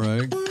 I'm all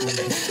right.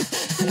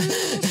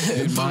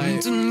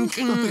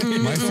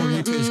 My For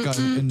You page got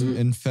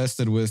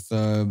infested with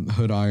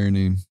hood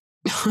irony.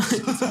 you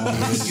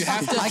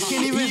have to. I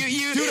can't even.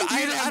 Dude,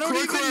 I don't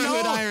even core know.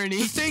 hood irony.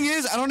 The thing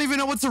is, I don't even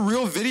know what's a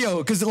real video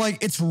because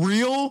like it's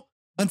real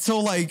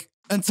until like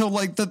until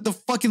like the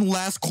fucking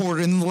last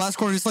quarter. And the last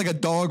quarter is like a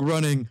dog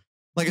running.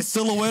 Like a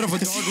silhouette of a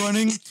dog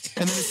running, and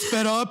then it's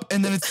sped up,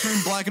 and then it's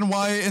turned black and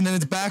white, and then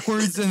it's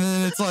backwards, and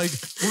then it's like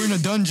we're in a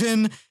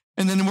dungeon,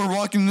 and then we're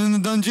walking in the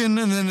dungeon,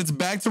 and then it's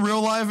back to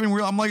real life, and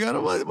I'm like, I don't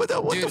know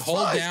what Dude, the hold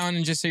fuck? down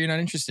and just say you're not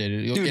interested.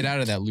 You'll get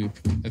out of that loop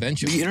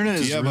eventually. The internet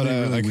is Yeah, really, but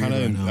really I kind weird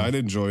right of now. I'd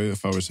enjoy it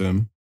if I was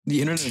him.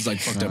 The internet is like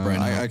fucked up right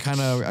now. I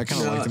kind of like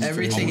them.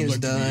 everything is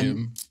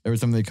done. Every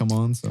time they come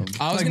on, so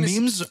I was like gonna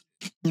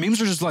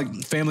memes are just like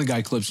Family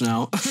Guy clips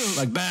now.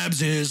 Like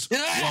Babs is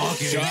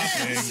walking.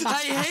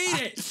 I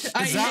hate it.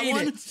 I Is that hate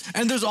one? it.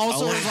 And there's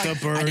also I'll let like,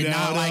 the bird I did not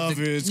out like of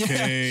the, its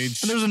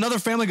cage. And there's another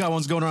Family Guy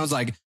one's going around. It's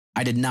like,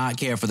 I did not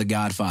care for the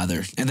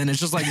Godfather. And then it's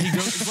just like he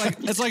goes.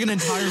 It's like an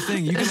entire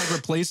thing. You can like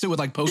replace it with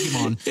like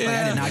Pokemon. Like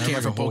I did not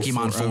care for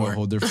Pokemon 4. A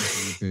whole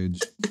different page.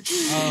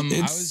 I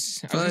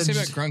was gonna say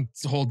about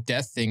Grunk's whole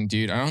death thing,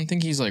 dude. I don't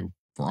think he's like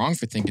wrong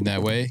for thinking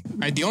that way.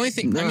 The only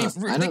thing, I mean,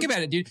 think about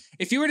it, dude.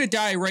 If you were to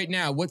die right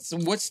now, what's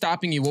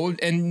stopping you?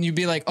 And you'd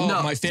be like,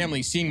 oh, my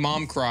family, seeing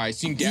mom cry,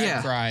 seeing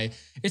dad cry.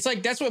 It's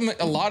like that's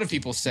what a lot of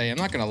people say. I'm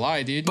not gonna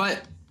lie, dude.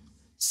 But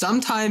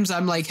sometimes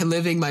I'm like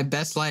living my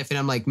best life, and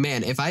I'm like,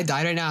 man, if I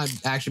died right now, I'd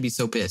actually be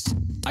so pissed.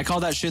 I call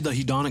that shit the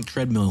hedonic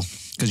treadmill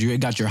because you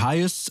got your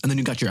highest and then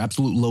you got your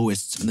absolute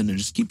lowest, and then it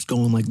just keeps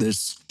going like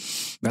this.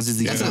 That's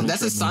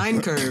a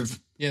sine curve.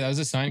 Yeah, that was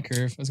a sine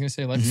curve. I was gonna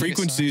say like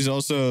Frequencies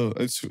also.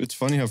 It's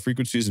funny how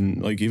frequencies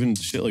and like even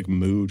shit like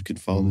mood could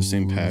follow the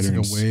same patterns.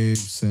 It's like a wave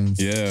sense.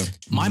 Yeah.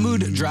 My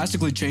mood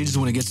drastically changes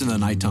when it gets into the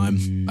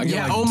nighttime. I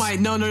get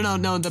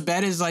No. The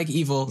bed is like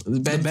evil. The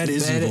bed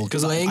is evil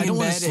because I don't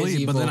want to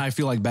sleep, but then I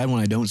feel like bad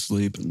when I don't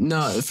sleep.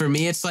 No, for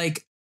me, it's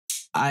like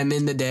I'm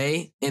in the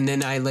day and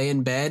then I lay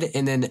in bed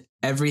and then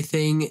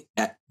everything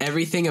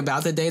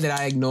about the day that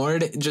I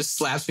ignored just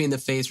slaps me in the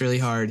face really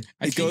hard.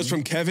 It goes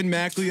from Kevin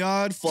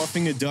MacLeod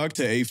fluffing a duck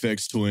to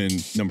Aphex Twin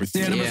number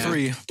 3. Yeah, number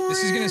 3.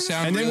 This is gonna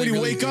sound. And then really, when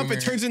you really wake up, boomer.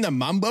 it turns into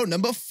Mambo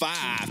number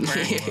 5.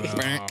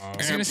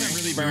 It's gonna sound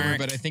really boomer,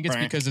 but I think it's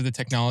because of the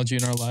technology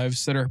in our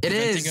lives that are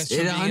preventing us from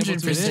being able to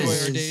 100% enjoy our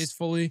is. days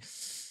fully.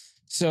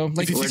 So,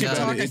 like If you think TikTok,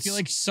 about it, I feel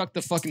like suck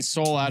the fucking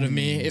soul out of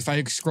me if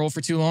I scroll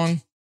for too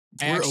long.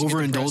 We're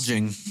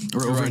overindulging.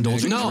 We're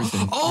overindulging. No.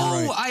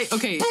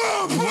 Everything.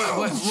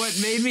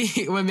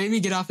 What made me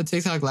get off of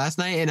TikTok last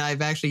night, and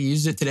I've actually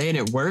used it today and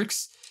it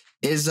works,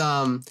 is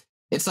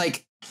it's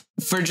like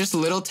for just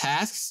little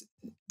tasks,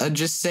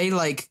 just say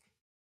like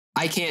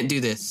I can't do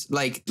this.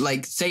 Like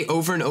say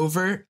over and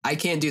over, I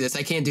can't do this,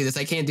 I can't do this,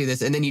 I can't do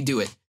this, and then you do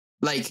it.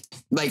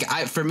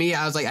 For me,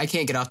 I was like, I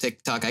can't get off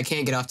TikTok. I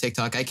can't get off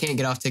TikTok. I can't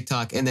get off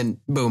TikTok. And then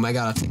boom, I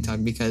got off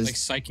TikTok because like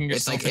psyching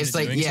yourself it's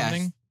like doing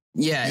something.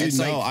 Yeah, Dude, it's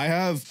no, like I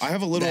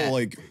have a little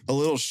a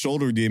little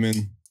shoulder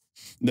demon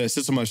that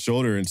sits on my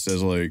shoulder and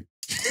says like,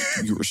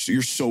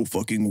 you're so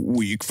fucking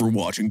weak for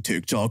watching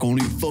TikTok.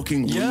 Only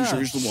fucking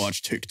losers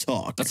watch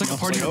TikTok. That's like a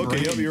part of your okay,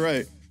 brain. yep, you're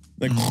right.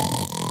 Like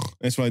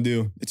that's what I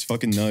do. It's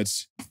fucking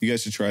nuts. You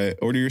guys should try it.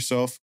 Order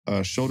yourself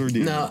a shoulder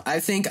demon. No,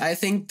 I think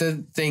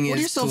the thing Order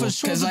is yourself cool, a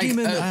shoulder 'cause, like,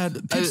 demon, a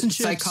pigs and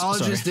chips.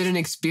 psychologist Sorry. did an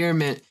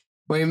experiment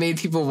where he made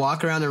people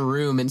walk around the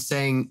room and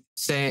say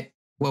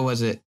what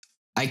was it?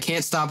 I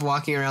can't stop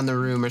walking around the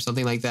room or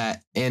something like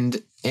that.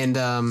 And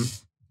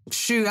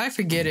shoot, I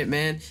forget it,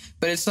 man.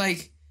 But it's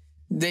like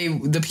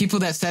the people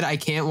that said I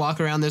can't walk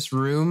around this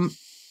room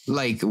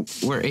like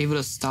were able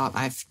to stop.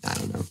 I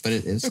don't know, but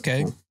it is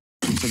Okay. cool.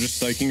 So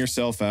just psyching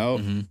yourself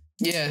out. Mm-hmm.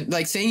 Yeah,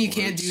 like saying you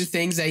can't do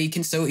things that you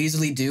can so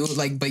easily do,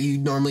 like, but you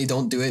normally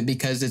don't do it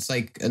because it's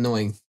like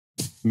annoying.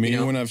 Me You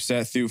know? when I've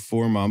sat through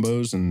 4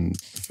 Mambos and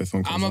the 5th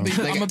one comes I'm gonna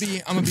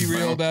be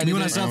real about Me it.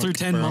 when I sat through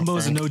 10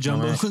 mumbos and no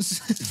jumbos.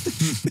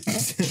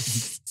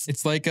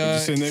 It's like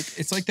cynic.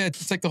 it's like that.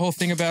 It's like the whole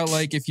thing about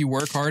like if you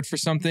work hard for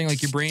something,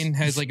 like your brain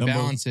has like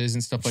balances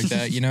and stuff like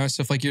that. You know,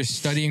 so if like you're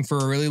studying for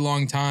a really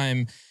long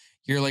time,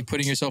 you're like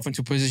putting yourself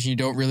into a position you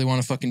don't really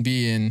want to fucking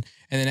be in,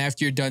 and then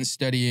after you're done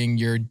studying,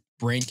 your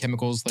brain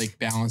chemicals like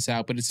balance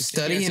out. But it's a,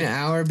 Study an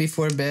hour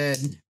before bed.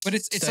 But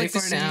it's Study like the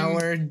for an same,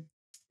 hour.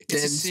 It's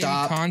Then the same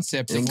stop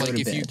concept and of go like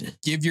to if you bed.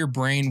 give your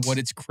brain what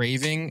it's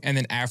craving, and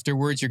then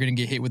afterwards you're gonna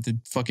get hit with the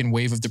fucking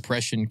wave of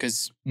depression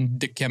because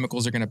the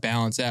chemicals are gonna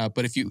balance out.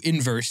 But if you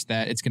inverse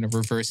that, it's gonna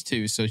reverse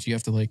too. So you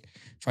have to like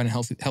find a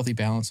healthy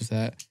balance of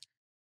that.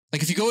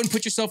 Like if you go and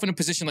put yourself in a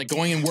position like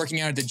going and working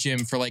out at the gym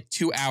for like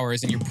 2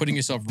 hours and you're putting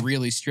yourself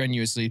really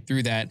strenuously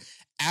through that,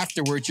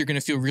 afterwards you're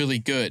gonna feel really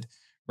good,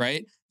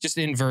 right? Just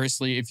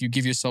inversely, if you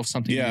give yourself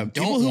something you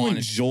people don't who want to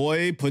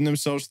enjoy putting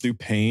themselves through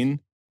pain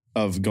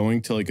of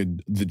going to like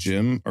the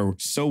gym are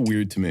so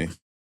weird to me.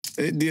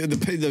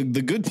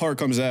 The good part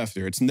comes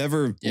after. It's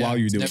never while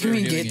you're doing never Can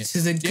we it. doing get it.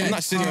 to the good I'm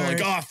not sitting there like,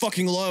 part? oh, I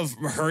fucking love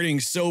hurting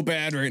so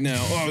bad right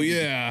now. Oh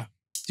yeah.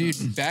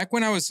 Dude, back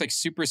when I was like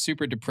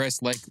super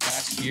depressed, like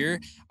last year,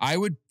 I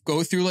would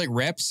go through like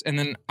reps and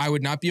then I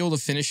would not be able to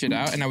finish it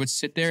out. And I would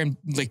sit there and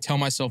like tell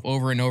myself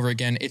over and over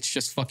again, it's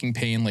just fucking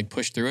pain, like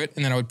push through it.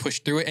 And then I would push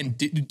through it and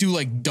do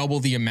like double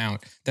the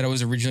amount that I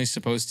was originally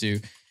supposed to.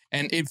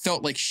 And it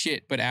felt like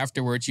shit, but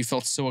afterwards you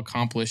felt so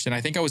accomplished. And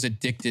I think I was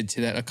addicted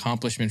to that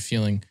accomplishment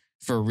feeling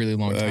for a really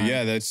long time.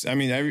 Yeah, that's. I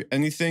mean,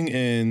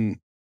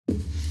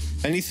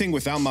 anything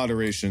without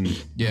moderation.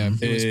 Yeah,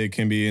 it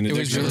can be an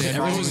addiction.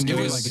 Everyone was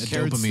doing like a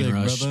dopamine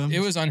rush. It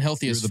was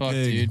unhealthy as fuck,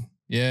 dude.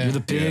 Yeah, You're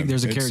the pig. Yeah,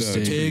 there's a carrot it's,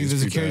 stick.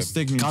 There's a carrot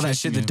stick. Call that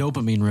shit the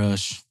dopamine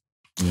rush.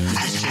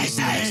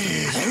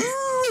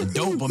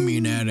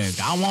 Dopamine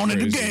addict. I want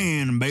it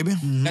again, baby.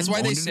 That's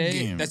why they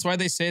say. That's why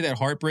they say that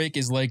heartbreak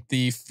is like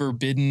the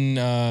forbidden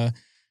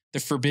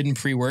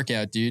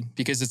pre-workout, dude.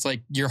 Because it's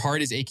like your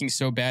heart is aching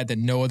so bad that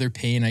no other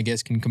pain, I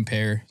guess, can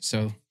compare.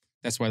 So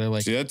that's why they're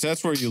like. See,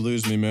 that's where you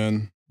lose me,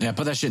 man. Yeah,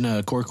 put that shit in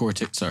a core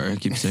tick. Sorry, I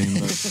keep saying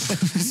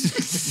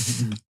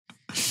that.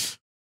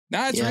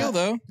 Nah, it's real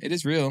though. It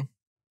is real.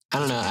 I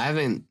don't know. I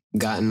haven't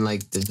gotten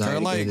like desire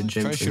to go to the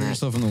gym. Try for shooting that.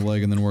 yourself in the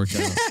leg and then work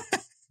out.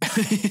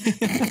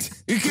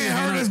 You can't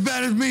hurt as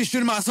bad as me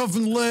shooting myself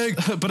in the leg.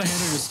 Put a hand on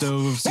the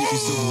stove. See if you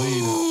still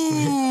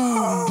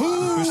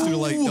bleed. Push through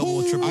like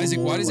double, triple. Isaac,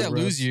 why does that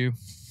lose you?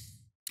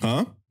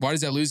 Huh? Why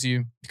does that lose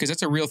you? Because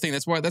that's a real thing.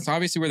 That's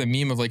obviously where the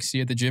meme of like see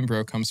you at the gym,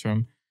 bro, comes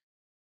from.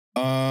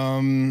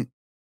 I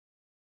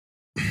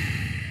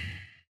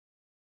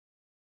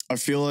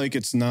feel like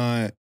it's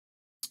not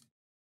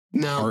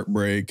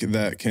heartbreak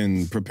that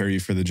can prepare you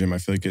for the gym. I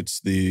feel like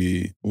it's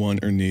the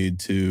want or need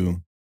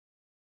to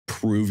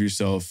prove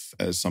yourself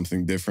as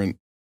something different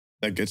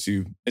that gets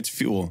you. It's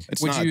fuel.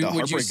 It's would not. you The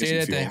heartbreak say that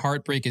isn't the fuel.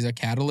 heartbreak is a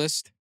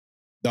catalyst?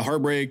 The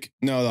heartbreak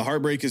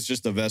is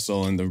just the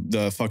vessel, and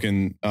the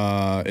fucking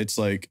it's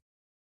like,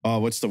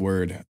 what's the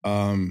word?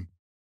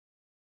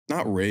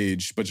 Not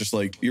rage, but just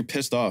like you're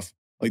pissed off.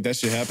 Like that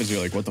shit happens.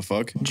 You're like, what the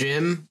fuck?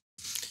 Gym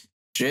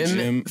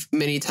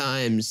many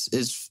times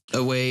is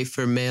a way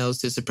for males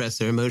to suppress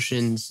their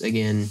emotions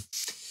again.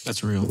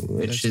 That's real.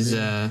 Which is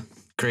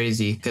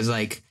crazy because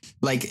like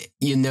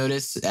you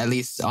notice at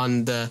least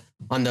on the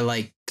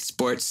like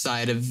sports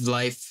side of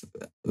life,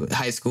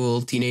 high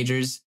school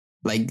teenagers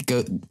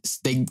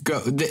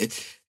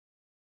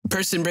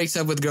person breaks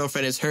up with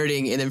girlfriend, is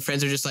hurting, and then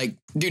friends are just like,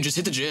 dude, just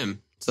hit the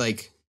gym. It's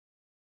like,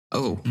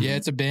 oh yeah,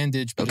 it's a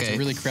bandage, but it's a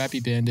really crappy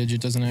bandage. It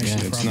doesn't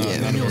actually. It's not.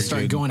 And you'll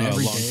start going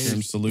every day.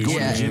 Long-term solution. Go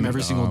to the gym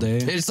every single day.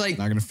 It's like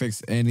not gonna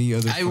fix any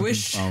other. I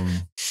wish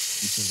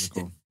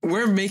problem.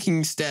 we're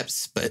making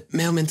steps, but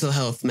male mental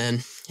health,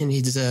 man, it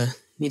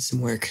needs some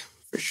work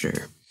for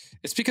sure.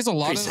 It's because a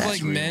lot of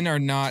like men are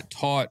not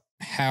taught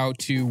how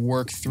to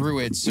work through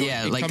it. So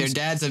yeah, like their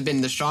dads have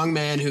been the strong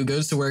man who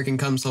goes to work and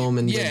comes home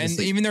and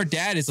even their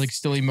dad is like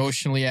still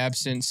emotionally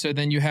absent. So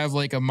then you have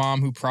like a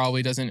mom who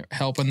probably doesn't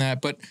help on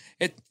that. But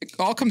it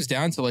all comes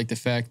down to like the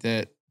fact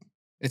that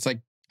it's like,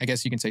 I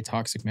guess you can say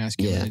toxic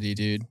masculinity,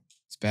 dude.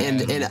 It's bad.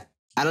 And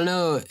I don't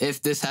know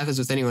if this happens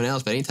with anyone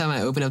else, but anytime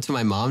I open up to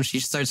my mom, she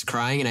starts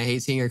crying and I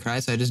hate seeing her cry.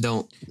 So I just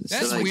don't.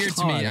 That's so, like, weird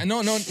to me. No,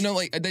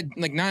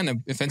 like not in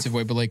an offensive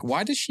way, but like,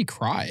 why does she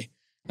cry?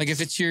 Like if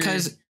it's your,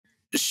 because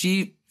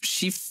she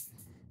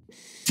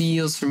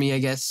feels for me, I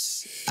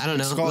guess. I don't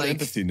know. It's called like,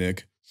 empathy,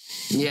 Nick.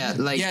 Yeah,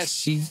 like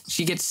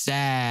she gets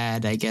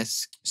sad, I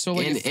guess. So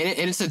like, and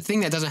it's a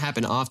thing that doesn't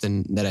happen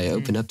often that I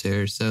open up to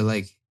her. So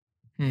like,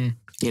 you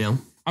know,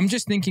 I'm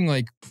just thinking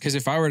like, because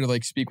if I were to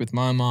like speak with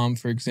my mom,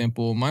 for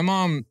example, my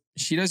mom,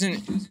 she's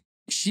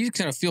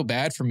gonna feel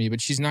bad for me,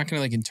 but she's not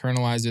gonna like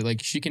internalize it.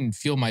 Like she can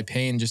feel my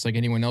pain just like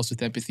anyone else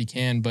with empathy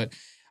can. But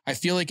I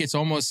feel like it's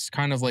almost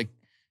kind of like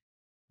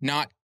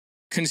not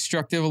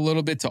constructive a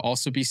little bit to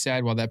also be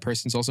sad while that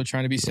person's also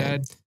trying to be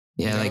sad.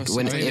 Yeah, like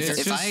when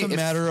it's just a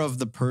matter of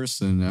the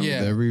person.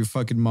 Every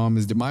fucking mom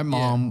is. My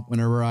mom,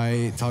 whenever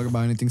I talk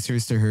about anything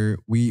serious to her,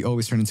 we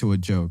always turn into a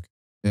joke.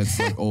 It's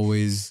like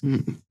always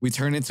we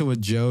turn into a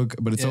joke,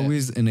 but it's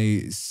always in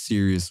a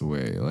serious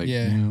way. Like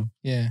you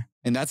know?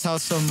 And that's how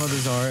some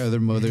mothers are. Other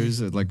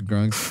mothers, like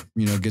grunks,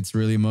 gets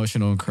really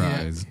emotional and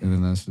cries, and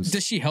then that's just.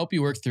 Does she help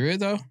you work through it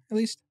though? At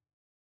least.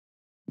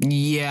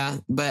 Yeah,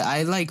 but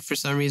I like for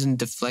some reason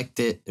deflect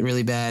it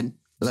really bad.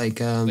 Like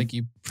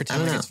you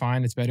pretend like it's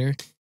fine, it's better.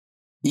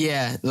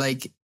 Yeah,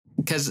 like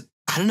because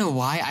I don't know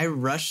why I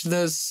rush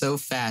those so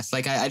fast.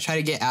 Like I try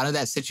to get out of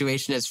that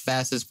situation as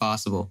fast as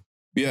possible.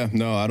 Yeah,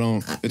 no, I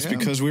don't. It's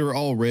because we were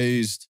all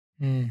raised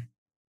in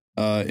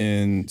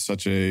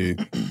such a.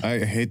 I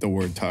hate the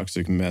word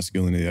toxic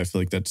masculinity. I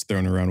feel like that's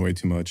thrown around way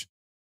too much.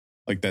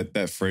 Like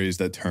that phrase,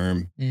 that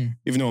term,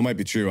 even though it might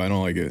be true, I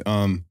don't like it.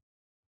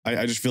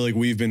 I just feel like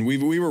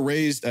we were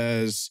raised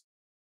as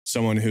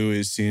someone who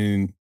is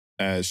seen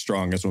as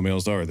strong. That's what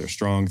males are. They're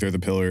strong. They're the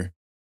pillar,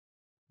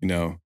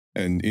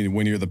 and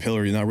when you're the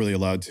pillar, you're not really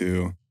allowed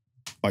to,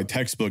 by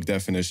textbook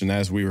definition,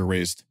 as we were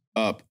raised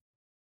up,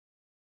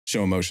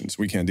 show emotions.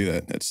 We can't do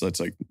that. That's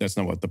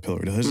not what the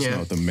pillar does. It's not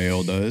what the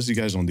male does. You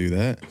guys don't do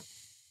that.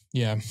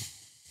 Yeah.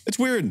 It's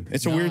weird.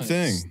 It's a weird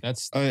thing.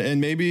 And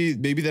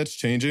maybe that's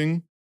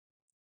changing.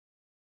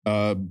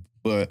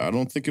 But I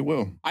don't think it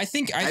will. I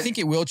think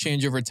it will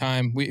change over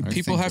time.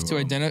 People have to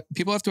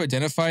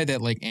identify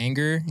that like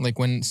anger, like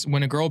when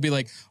a girl will be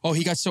like, oh,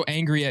 he got so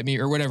angry at me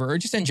or whatever, or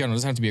just in general, it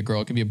doesn't have to be a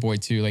girl, it can be a boy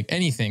too, like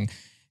anything.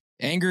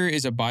 Anger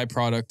is a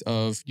byproduct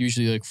of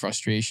usually like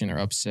frustration or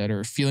upset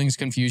or feelings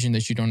confusion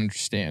that you don't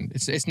understand.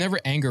 It's never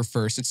anger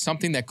first. It's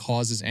something that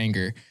causes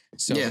anger.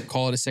 So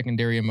call it a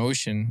secondary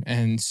emotion.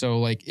 And so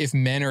like if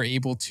men are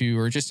able to,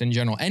 or just in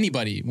general,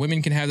 anybody,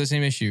 women can have the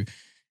same issue.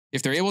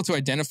 If they're able to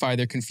identify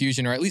their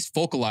confusion or at least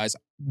vocalize,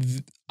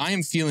 I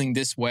am feeling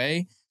this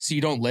way, so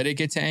you don't let it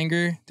get to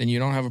anger, then you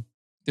don't have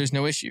there's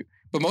no issue.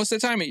 But most of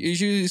the time, it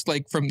usually is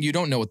like you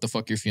don't know what the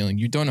fuck you're feeling.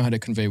 You don't know how to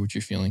convey what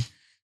you're feeling.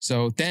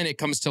 So then it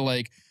comes to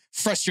like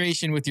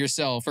frustration with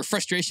yourself or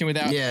frustration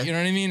without, you know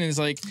what I mean? And it's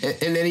like,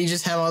 and then you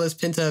just have all this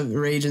pent up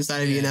rage inside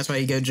of you, and that's why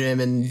you go gym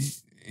and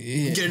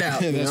get it out.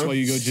 That's why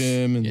you go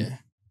gym and and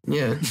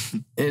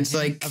it's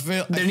like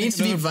there needs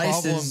to be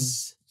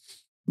vices.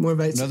 More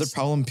vices. Another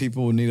problem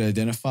people need to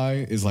identify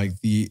is like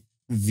the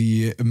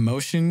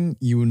emotion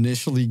you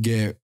initially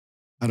get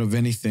out of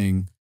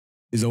anything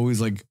is always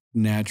like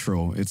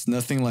natural. It's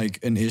nothing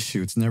like an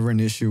issue. It's never an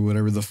issue,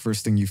 whatever the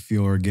first thing you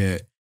feel or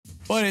get.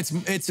 But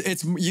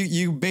it's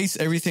you base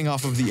everything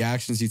off of the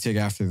actions you take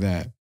after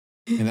that.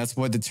 And that's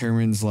what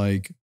determines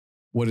like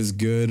what is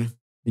good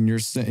in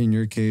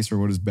your case or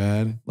what is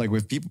bad. Like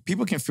with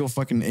people can feel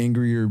fucking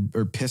angry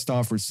or pissed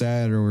off or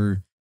sad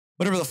or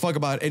whatever the fuck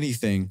about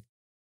anything.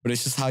 But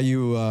it's just how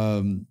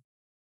you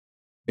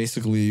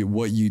basically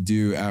what you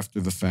do after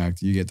the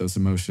fact, you get those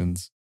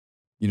emotions.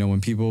 You know,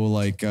 when people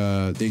like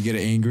they get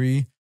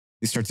angry,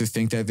 they start to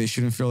think that they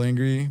shouldn't feel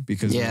angry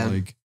because they're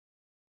like,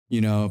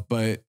 you know,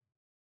 but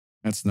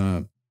that's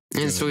not.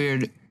 It's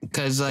weird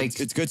because like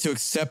it's good to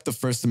accept the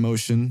first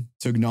emotion,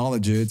 to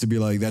acknowledge it, to be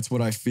like, that's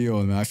what I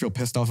feel. And I feel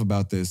pissed off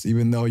about this,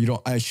 even though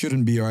I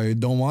shouldn't be, or I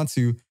don't want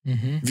to.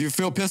 Mm-hmm. If you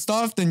feel pissed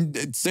off,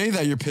 then say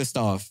that you're pissed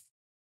off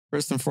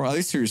first and foremost, at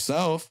least to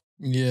yourself.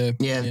 Yeah.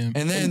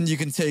 And then you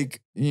can take,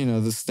 you know,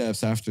 the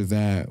steps after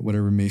that,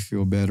 whatever may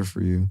feel better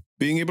for you.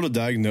 Being able to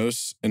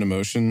diagnose an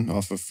emotion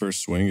off of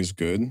first swing is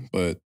good,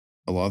 but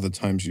a lot of the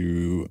times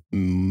you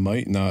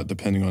might not,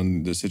 depending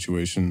on the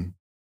situation,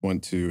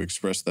 want to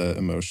express that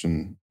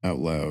emotion out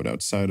loud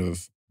outside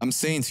of I'm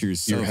saying to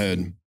yourself, your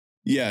head.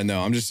 Yeah,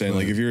 no, I'm just saying,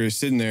 like, if you're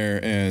sitting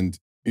there and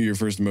your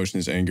first emotion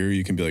is anger,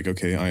 you can be like,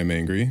 okay, I am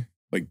angry,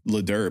 like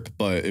derp.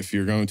 But if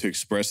you're going to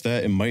express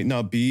that, it might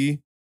not be,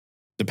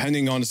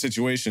 depending on the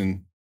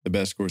situation, the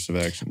best course of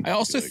action. I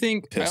also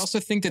think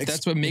that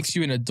that's what makes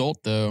you an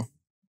adult, though.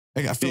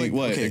 I feel like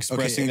what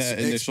expressing that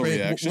initial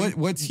reaction.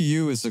 What to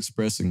you is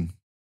expressing?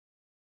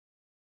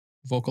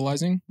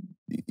 Vocalizing,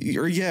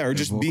 or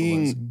just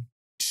being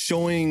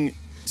showing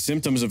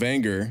symptoms of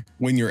anger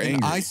when you're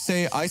angry. I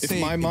say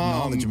my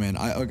mom, acknowledgement.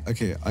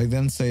 I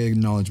then say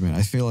acknowledgement.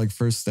 I feel like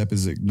first step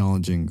is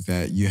acknowledging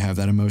that you have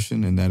that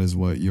emotion and that is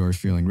what you are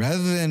feeling,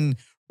 rather than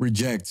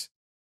reject.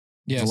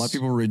 Yes. A lot of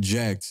people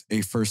reject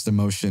a first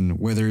emotion,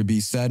 whether it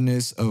be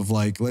sadness of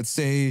like, let's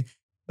say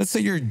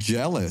you're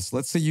jealous.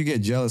 Let's say you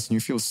get jealous and you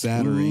feel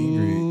sad or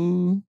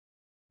angry.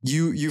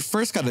 You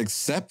first got to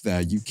accept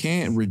that. You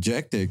can't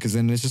reject it because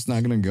then it's just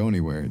not going to go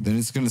anywhere. Then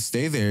it's going to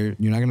stay there.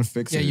 You're not going to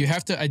fix it. Yeah, you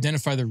have to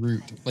identify the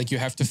root. Like you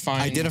have to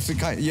find...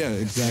 Yeah,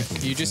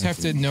 exactly. You just have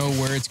to know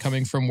where it's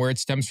coming from, where it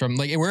stems from.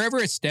 Like wherever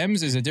it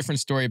stems is a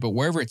different story, but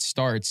wherever it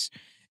starts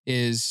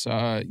is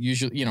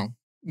usually, you know,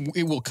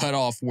 it will cut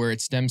off where it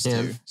stems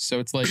to. So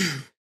it's like,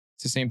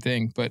 it's the same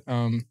thing. But...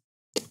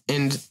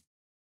 And...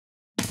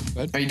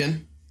 Are you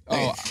done?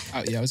 Oh,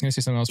 yeah, I was going to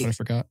say something else, but I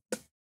forgot.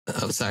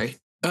 Oh, sorry.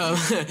 A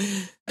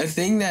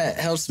thing that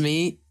helps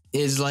me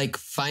is like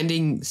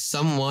finding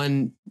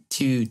someone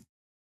to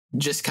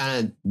just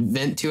kind of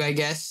vent to, I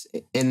guess,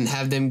 and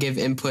have them give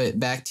input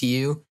back to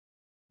you.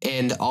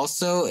 And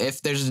also,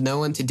 if there's no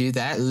one to do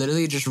that,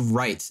 literally just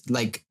write,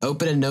 like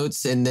open a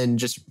notes and then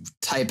just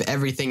type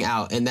everything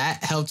out. And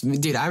that helped me.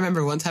 Dude, I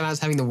remember one time I was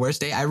having the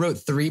worst day. I wrote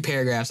 3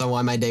 paragraphs on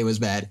why my day was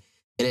bad.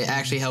 And it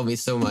actually helped me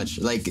so much.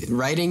 Like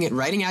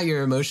writing out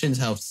your emotions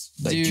helps.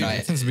 Like, dude, try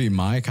it tends to be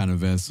my kind of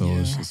vessel.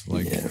 It's just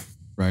like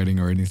writing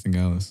or anything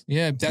else.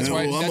 Yeah, that's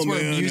where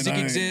music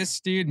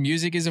exists, dude.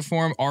 Music is a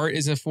form. Art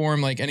is a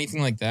form. Like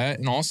anything like that.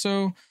 And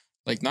also,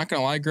 like, not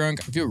gonna lie, Grunk,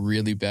 I feel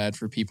really bad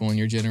for people in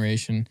your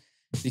generation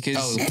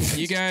because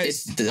you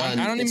guys. I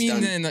don't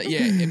mean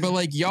that. But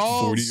like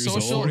y'all,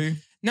 social.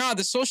 No,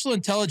 the social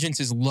intelligence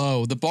is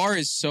low. The bar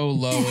is so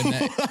low in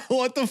that.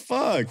 What the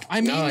fuck?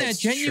 I mean that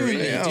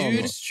genuinely,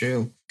 dude. It's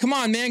true. Come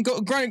on, man. Go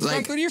go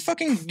to your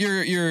fucking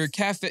your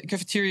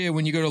cafeteria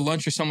when you go to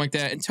lunch or something like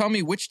that, and tell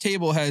me which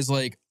table has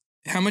like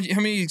how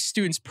many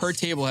students per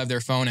table have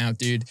their phone out,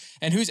 dude,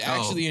 and who's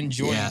actually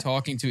enjoying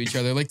talking to each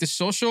other. Like the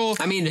social,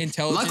 intelligence.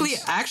 Luckily,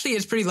 actually,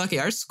 it's pretty lucky.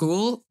 Our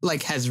school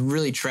like has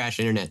really trash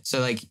internet, so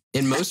like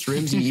in most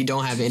rooms you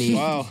don't have any.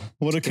 Wow,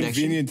 what a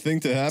convenient thing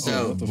to happen.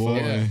 So, what the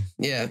fuck?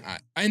 Yeah,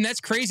 and that's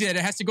crazy that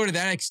it has to go to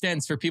that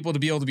extent for people to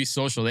be able to be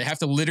social. They have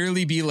to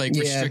literally be like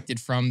restricted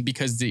from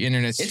because the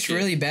internet's. It's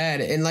really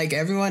bad, and like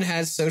everyone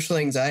has social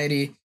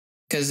anxiety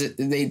because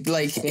they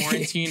like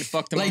quarantine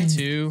fucked them up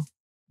too.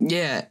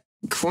 Yeah.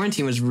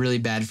 Quarantine was really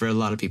bad for a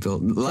lot of people.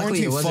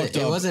 Luckily, it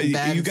wasn't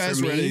bad. You guys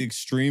for were me,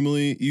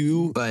 extremely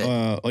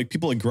but like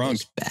people like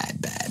Grunk.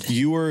 Bad.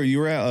 You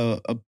were at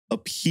a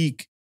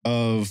peak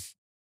of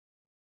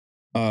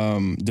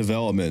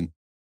development,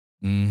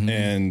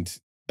 and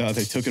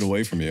they took it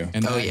away from you.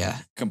 And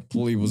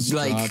completely was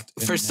like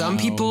dropped, for and some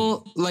now-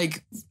 people,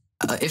 like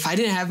if I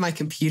didn't have my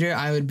computer,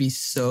 I would be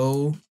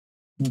so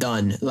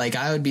done. Like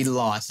I would be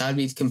lost. I would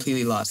be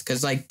completely lost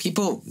because like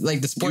people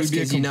like the sports be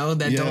a kids,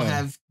 that don't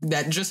have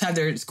that just have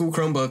their school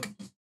Chromebook.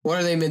 What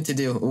are they meant to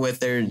do with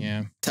their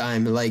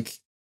time? Like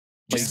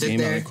just sit game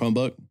there. on a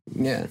Chromebook.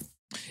 Yeah.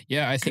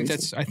 Yeah, I think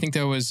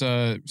that was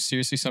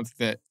seriously something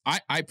that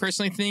I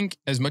personally think,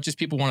 as much as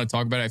people want to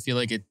talk about it, I feel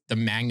like the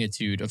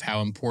magnitude of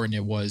how important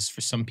it was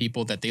for some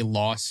people that they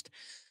lost.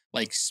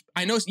 Like,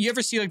 I know you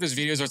ever see like those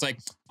videos where it's like,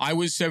 I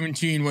was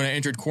 17 when I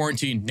entered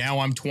quarantine. Now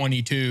I'm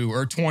 22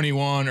 or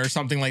 21 or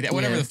something like that.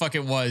 Whatever the fuck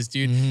it was,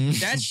 dude.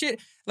 That shit,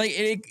 like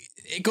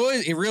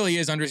it really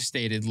is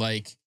understated.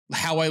 Like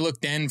how I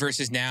look then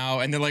versus now,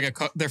 and they're like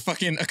they're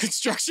fucking a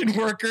construction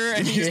worker,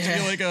 and he used to be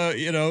like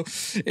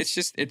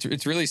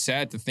it's really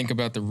sad to think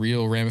about the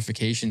real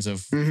ramifications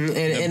of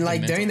and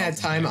like during that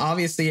time,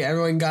 obviously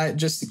everyone got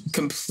just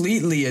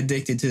completely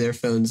addicted to their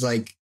phones,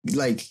 like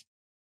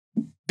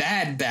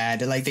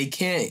bad. Like they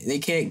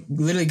can't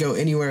literally go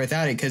anywhere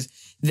without it because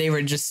they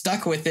were just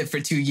stuck with it for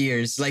 2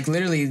 years. Like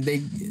literally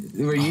they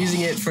were using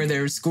it for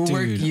their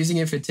schoolwork, using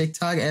it for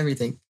TikTok,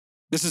 everything.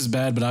 This is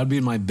bad, but I'd be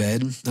in my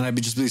bed and I'd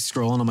be just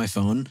scrolling on my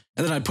phone,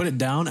 and then I'd put it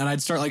down and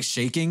I'd start like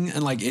shaking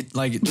and like it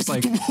just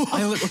like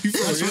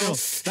that's real.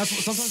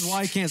 That's sometimes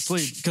why I can't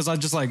sleep, because I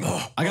just like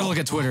I gotta look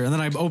at Twitter, and then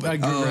I grab my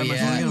phone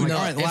again and I'm like, all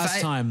right,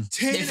 last time.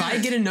 If I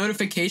get a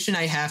notification,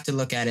 I have to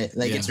look at it.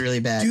 Like it's really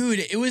bad, dude.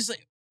 It was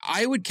like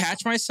I would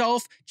catch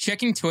myself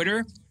checking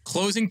Twitter,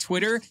 closing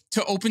Twitter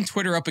to open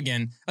Twitter up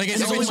again. Like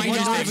it's always one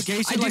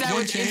notification. I did that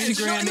with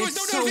Instagram. There was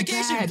no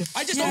notification.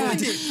 I just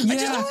opened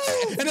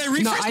it. And I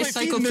refreshed my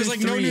feed, and there's like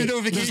no new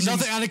notifications. There's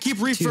nothing. And I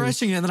keep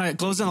refreshing it, and then I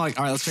close it. I'm like,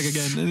 all right, let's check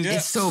again.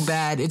 It's so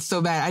bad. It's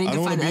so bad. I need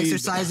to find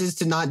exercises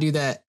to not do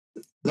that.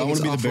 I want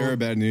to be the bearer of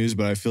bad news,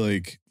 but I feel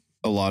like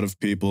a lot of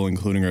people,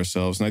 including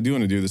ourselves, and I do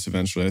want to do this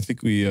eventually. I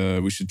think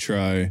we should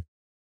try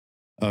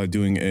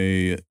doing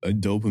a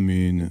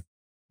dopamine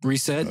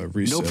reset.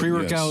 No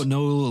pre-workout,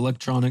 no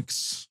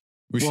electronics.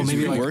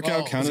 Maybe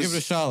workout count. Let's give it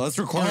a shot. Let's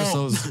record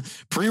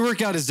ourselves.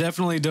 Pre-workout is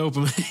definitely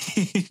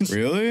dopamine.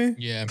 Really?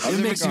 Yeah. It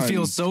makes you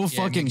feel so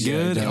fucking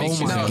good. Oh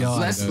my god.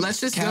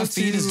 Let's just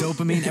caffeine is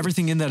dopamine.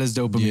 Everything in that is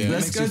dopamine.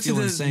 Let's go to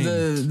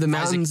the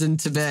mountains in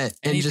Tibet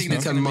and just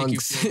become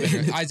monks.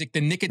 Isaac,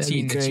 the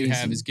nicotine that you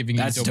have is giving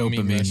you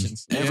dopamine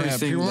rushes.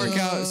 Everything.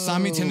 Pre-workout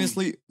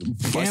simultaneously.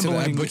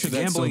 Gambling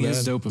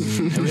is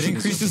dopamine. It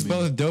increases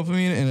both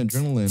dopamine and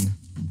adrenaline.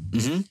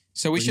 Mm-hmm.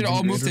 So we should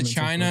all move to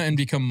China and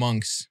become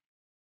monks.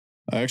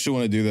 I actually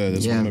want to do that.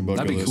 That's one of my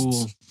bucket lists. That'd be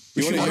cool.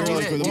 You want to hear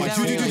like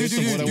my list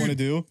of what I want to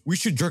do? We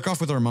should jerk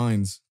off with our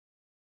minds.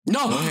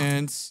 No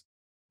hands.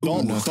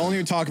 Don't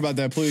even talk about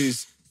that,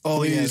 please.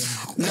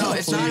 Please. No,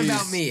 it's not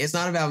about me. It's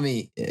not about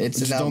me.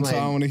 It's about my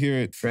I want to hear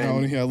it. friend. I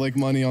want to hear. I like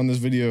money on this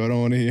video. I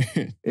don't want to hear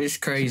it. It's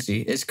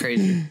crazy. It's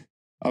crazy.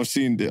 I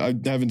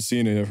haven't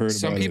seen it. I've heard about it.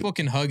 Some people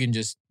can hug and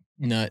just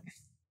nut.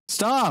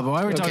 Stop.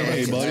 Why are we talking about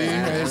Hey, buddy.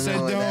 I said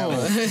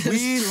don't.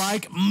 We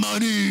like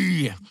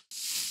money.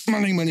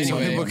 Money. Some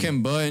people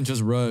can butt and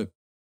just rut.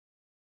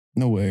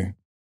 No way.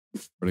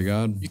 Pretty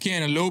God. You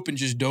can't elope and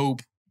just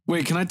dope.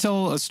 Wait, can I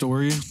tell a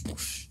story?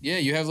 Yeah,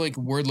 you have like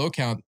word low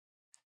count.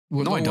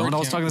 No, I don't. I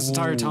was talking this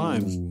entire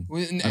time.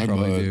 I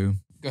probably do.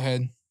 Go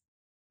ahead.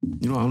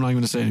 You know what? I'm not even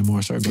going to say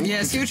anymore. Sorry. But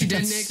Yeah, see what you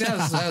did, Nick? That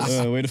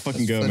was Way to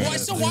fucking go, man.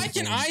 Why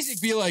can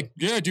Isaac be like,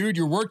 yeah, dude,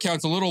 your word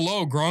count's a little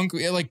low, Grunk,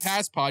 like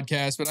past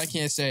podcast, but I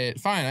can't say it.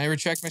 Fine, I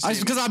retract my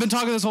statement. Because I've been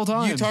talking this whole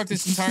time. You talked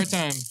this entire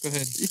time. Go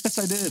ahead. Yes,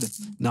 I did.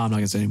 No, I'm not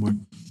going to say anymore.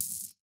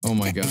 Oh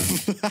my God.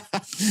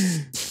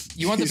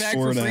 You want the bag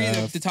for 4.5.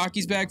 free? The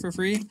Takis bag for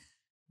free?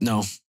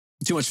 No.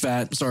 Too much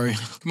fat. Sorry.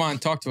 Come on,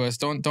 talk to us.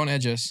 Don't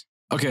edge us.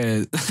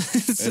 Okay.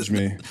 Edge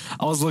me.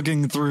 I was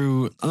looking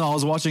through, I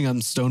was watching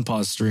on Stone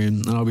Paw's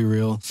stream, and I'll be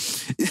real.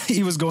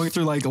 He was going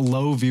through like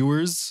low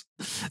viewers,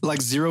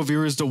 like 0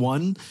 viewers to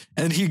 1.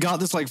 And he got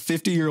this like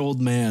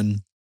 50-year-old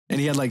man, and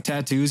he had like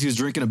tattoos. He was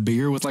drinking a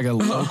beer with like a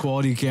low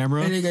quality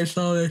camera. I think I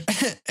saw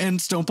it. And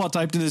Stone Paw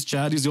typed in his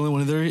chat. He's the only one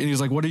in there. And he was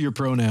like, what are your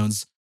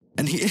pronouns?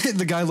 And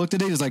the guy looked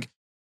at it. He was like,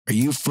 are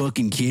you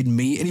fucking kidding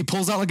me? And he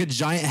pulls out like a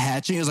giant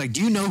hatchet. He was like,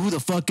 do you know who the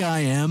fuck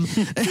I am?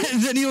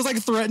 And then he was like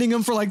threatening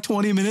him for like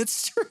 20 minutes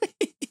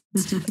straight.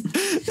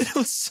 It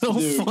was so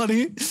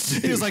funny.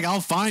 He was like,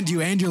 I'll find you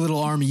and your little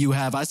army you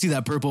have. I see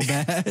that purple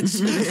badge.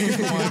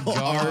 Oh my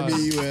God.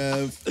 Army you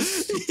have.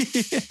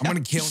 I'm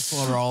going to kill and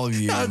slaughter all of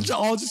you.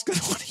 All just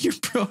because one of your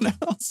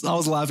pronouns. I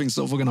was laughing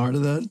so fucking hard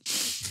at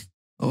that.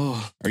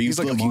 Oh, Are you he's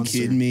like a fucking monster.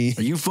 kidding me?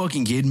 Are you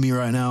fucking kidding me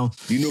right now?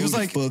 You know he was who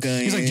like, the fuck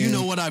I he's like, am? do you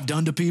know what I've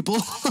done to people?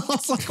 I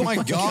was like, Oh my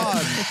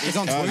God. He's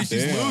on God Twitch.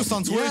 He's damn. loose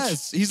on Twitch.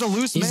 Yes, he's a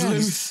loose He's man.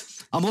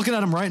 loose. I'm looking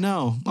at him right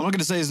now. I'm not going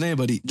to say his name,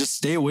 but just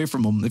stay away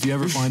from him if you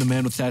ever find a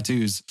man with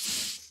tattoos.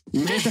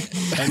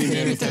 Any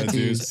man with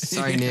tattoos.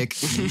 Sorry, Nick.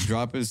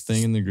 Drop his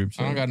thing in the group I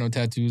chat. don't got no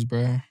tattoos,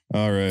 bro.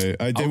 All right.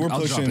 We're We're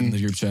drop it in the pushing.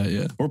 group chat,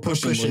 yeah. We're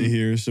pushing late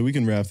here, so we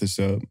can wrap this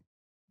up.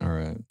 All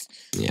right.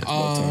 Yeah.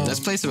 Um, Let's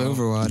play some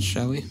Overwatch,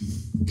 shall we?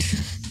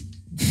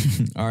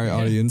 All right,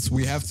 audience,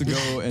 we have to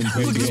go and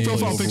play Look at his gameplay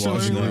profile picture.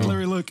 Overwatch now.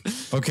 Larry, look.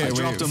 Okay, I wait.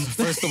 dropped him.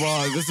 First of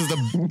all, this is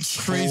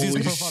the craziest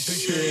Holy profile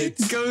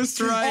picture. Ghost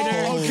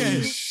Rider. Oh,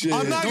 okay. shit.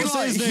 I'm not Don't gonna say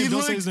lie. his He name. Don't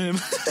looked. say his name.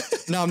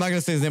 No, I'm not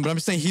gonna say his name, but I'm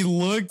just saying he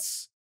looked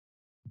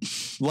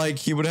like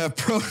he would have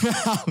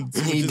pronouns.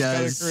 which He is kinda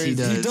does. crazy. He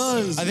does. He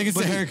does. I think it's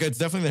the haircut. It's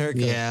definitely the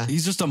haircut. Yeah.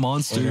 He's just a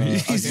monster. Oh,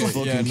 He's okay.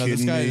 like, Yeah, no,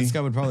 kidding me? this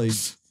guy would probably.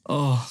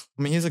 oh,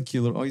 I mean, he's a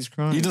cute little. Oh, he's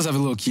crying. he does have a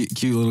little cute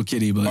little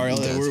kitty, but All right,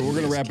 we're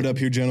gonna wrap it up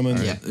here, gentlemen.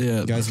 Yeah.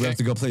 yeah. Guys, we have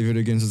to go play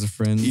video games as a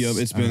friend. Yep,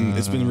 it's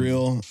been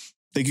real.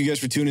 Thank you guys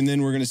for tuning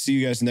in. We're gonna see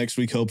you guys next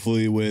week,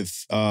 hopefully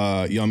with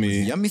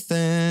Yummy. Yummy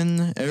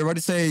thin.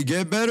 Everybody say,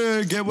 get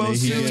better, get well May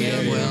he soon.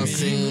 get Get well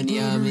soon,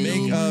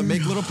 Yummy.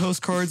 Make little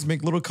postcards,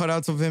 make little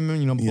cutouts of him,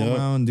 and pull Yep.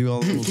 them out and do all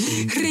the little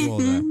things, do all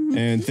that.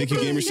 And thank you,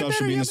 Gamershops,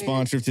 for being the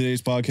sponsor of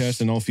today's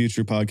podcast and all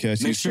future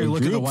podcasts. Make Use sure you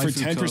code look at the group for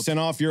Waifu 10%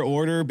 off your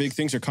order. Big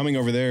things are coming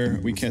over there.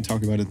 We can't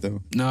talk about it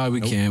though. No,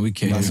 we can't. We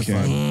can't.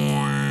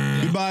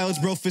 Okay. Goodbye. Let's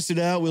bro fist it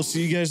out. We'll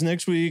see you guys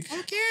next week.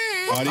 Okay.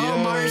 Adios. Oh,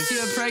 Marcia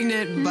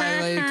pregnant. By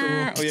the way,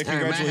 cool. Oh yeah,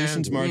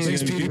 congratulations, All right, Marcia.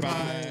 Thanks, Peter.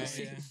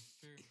 Goodbye.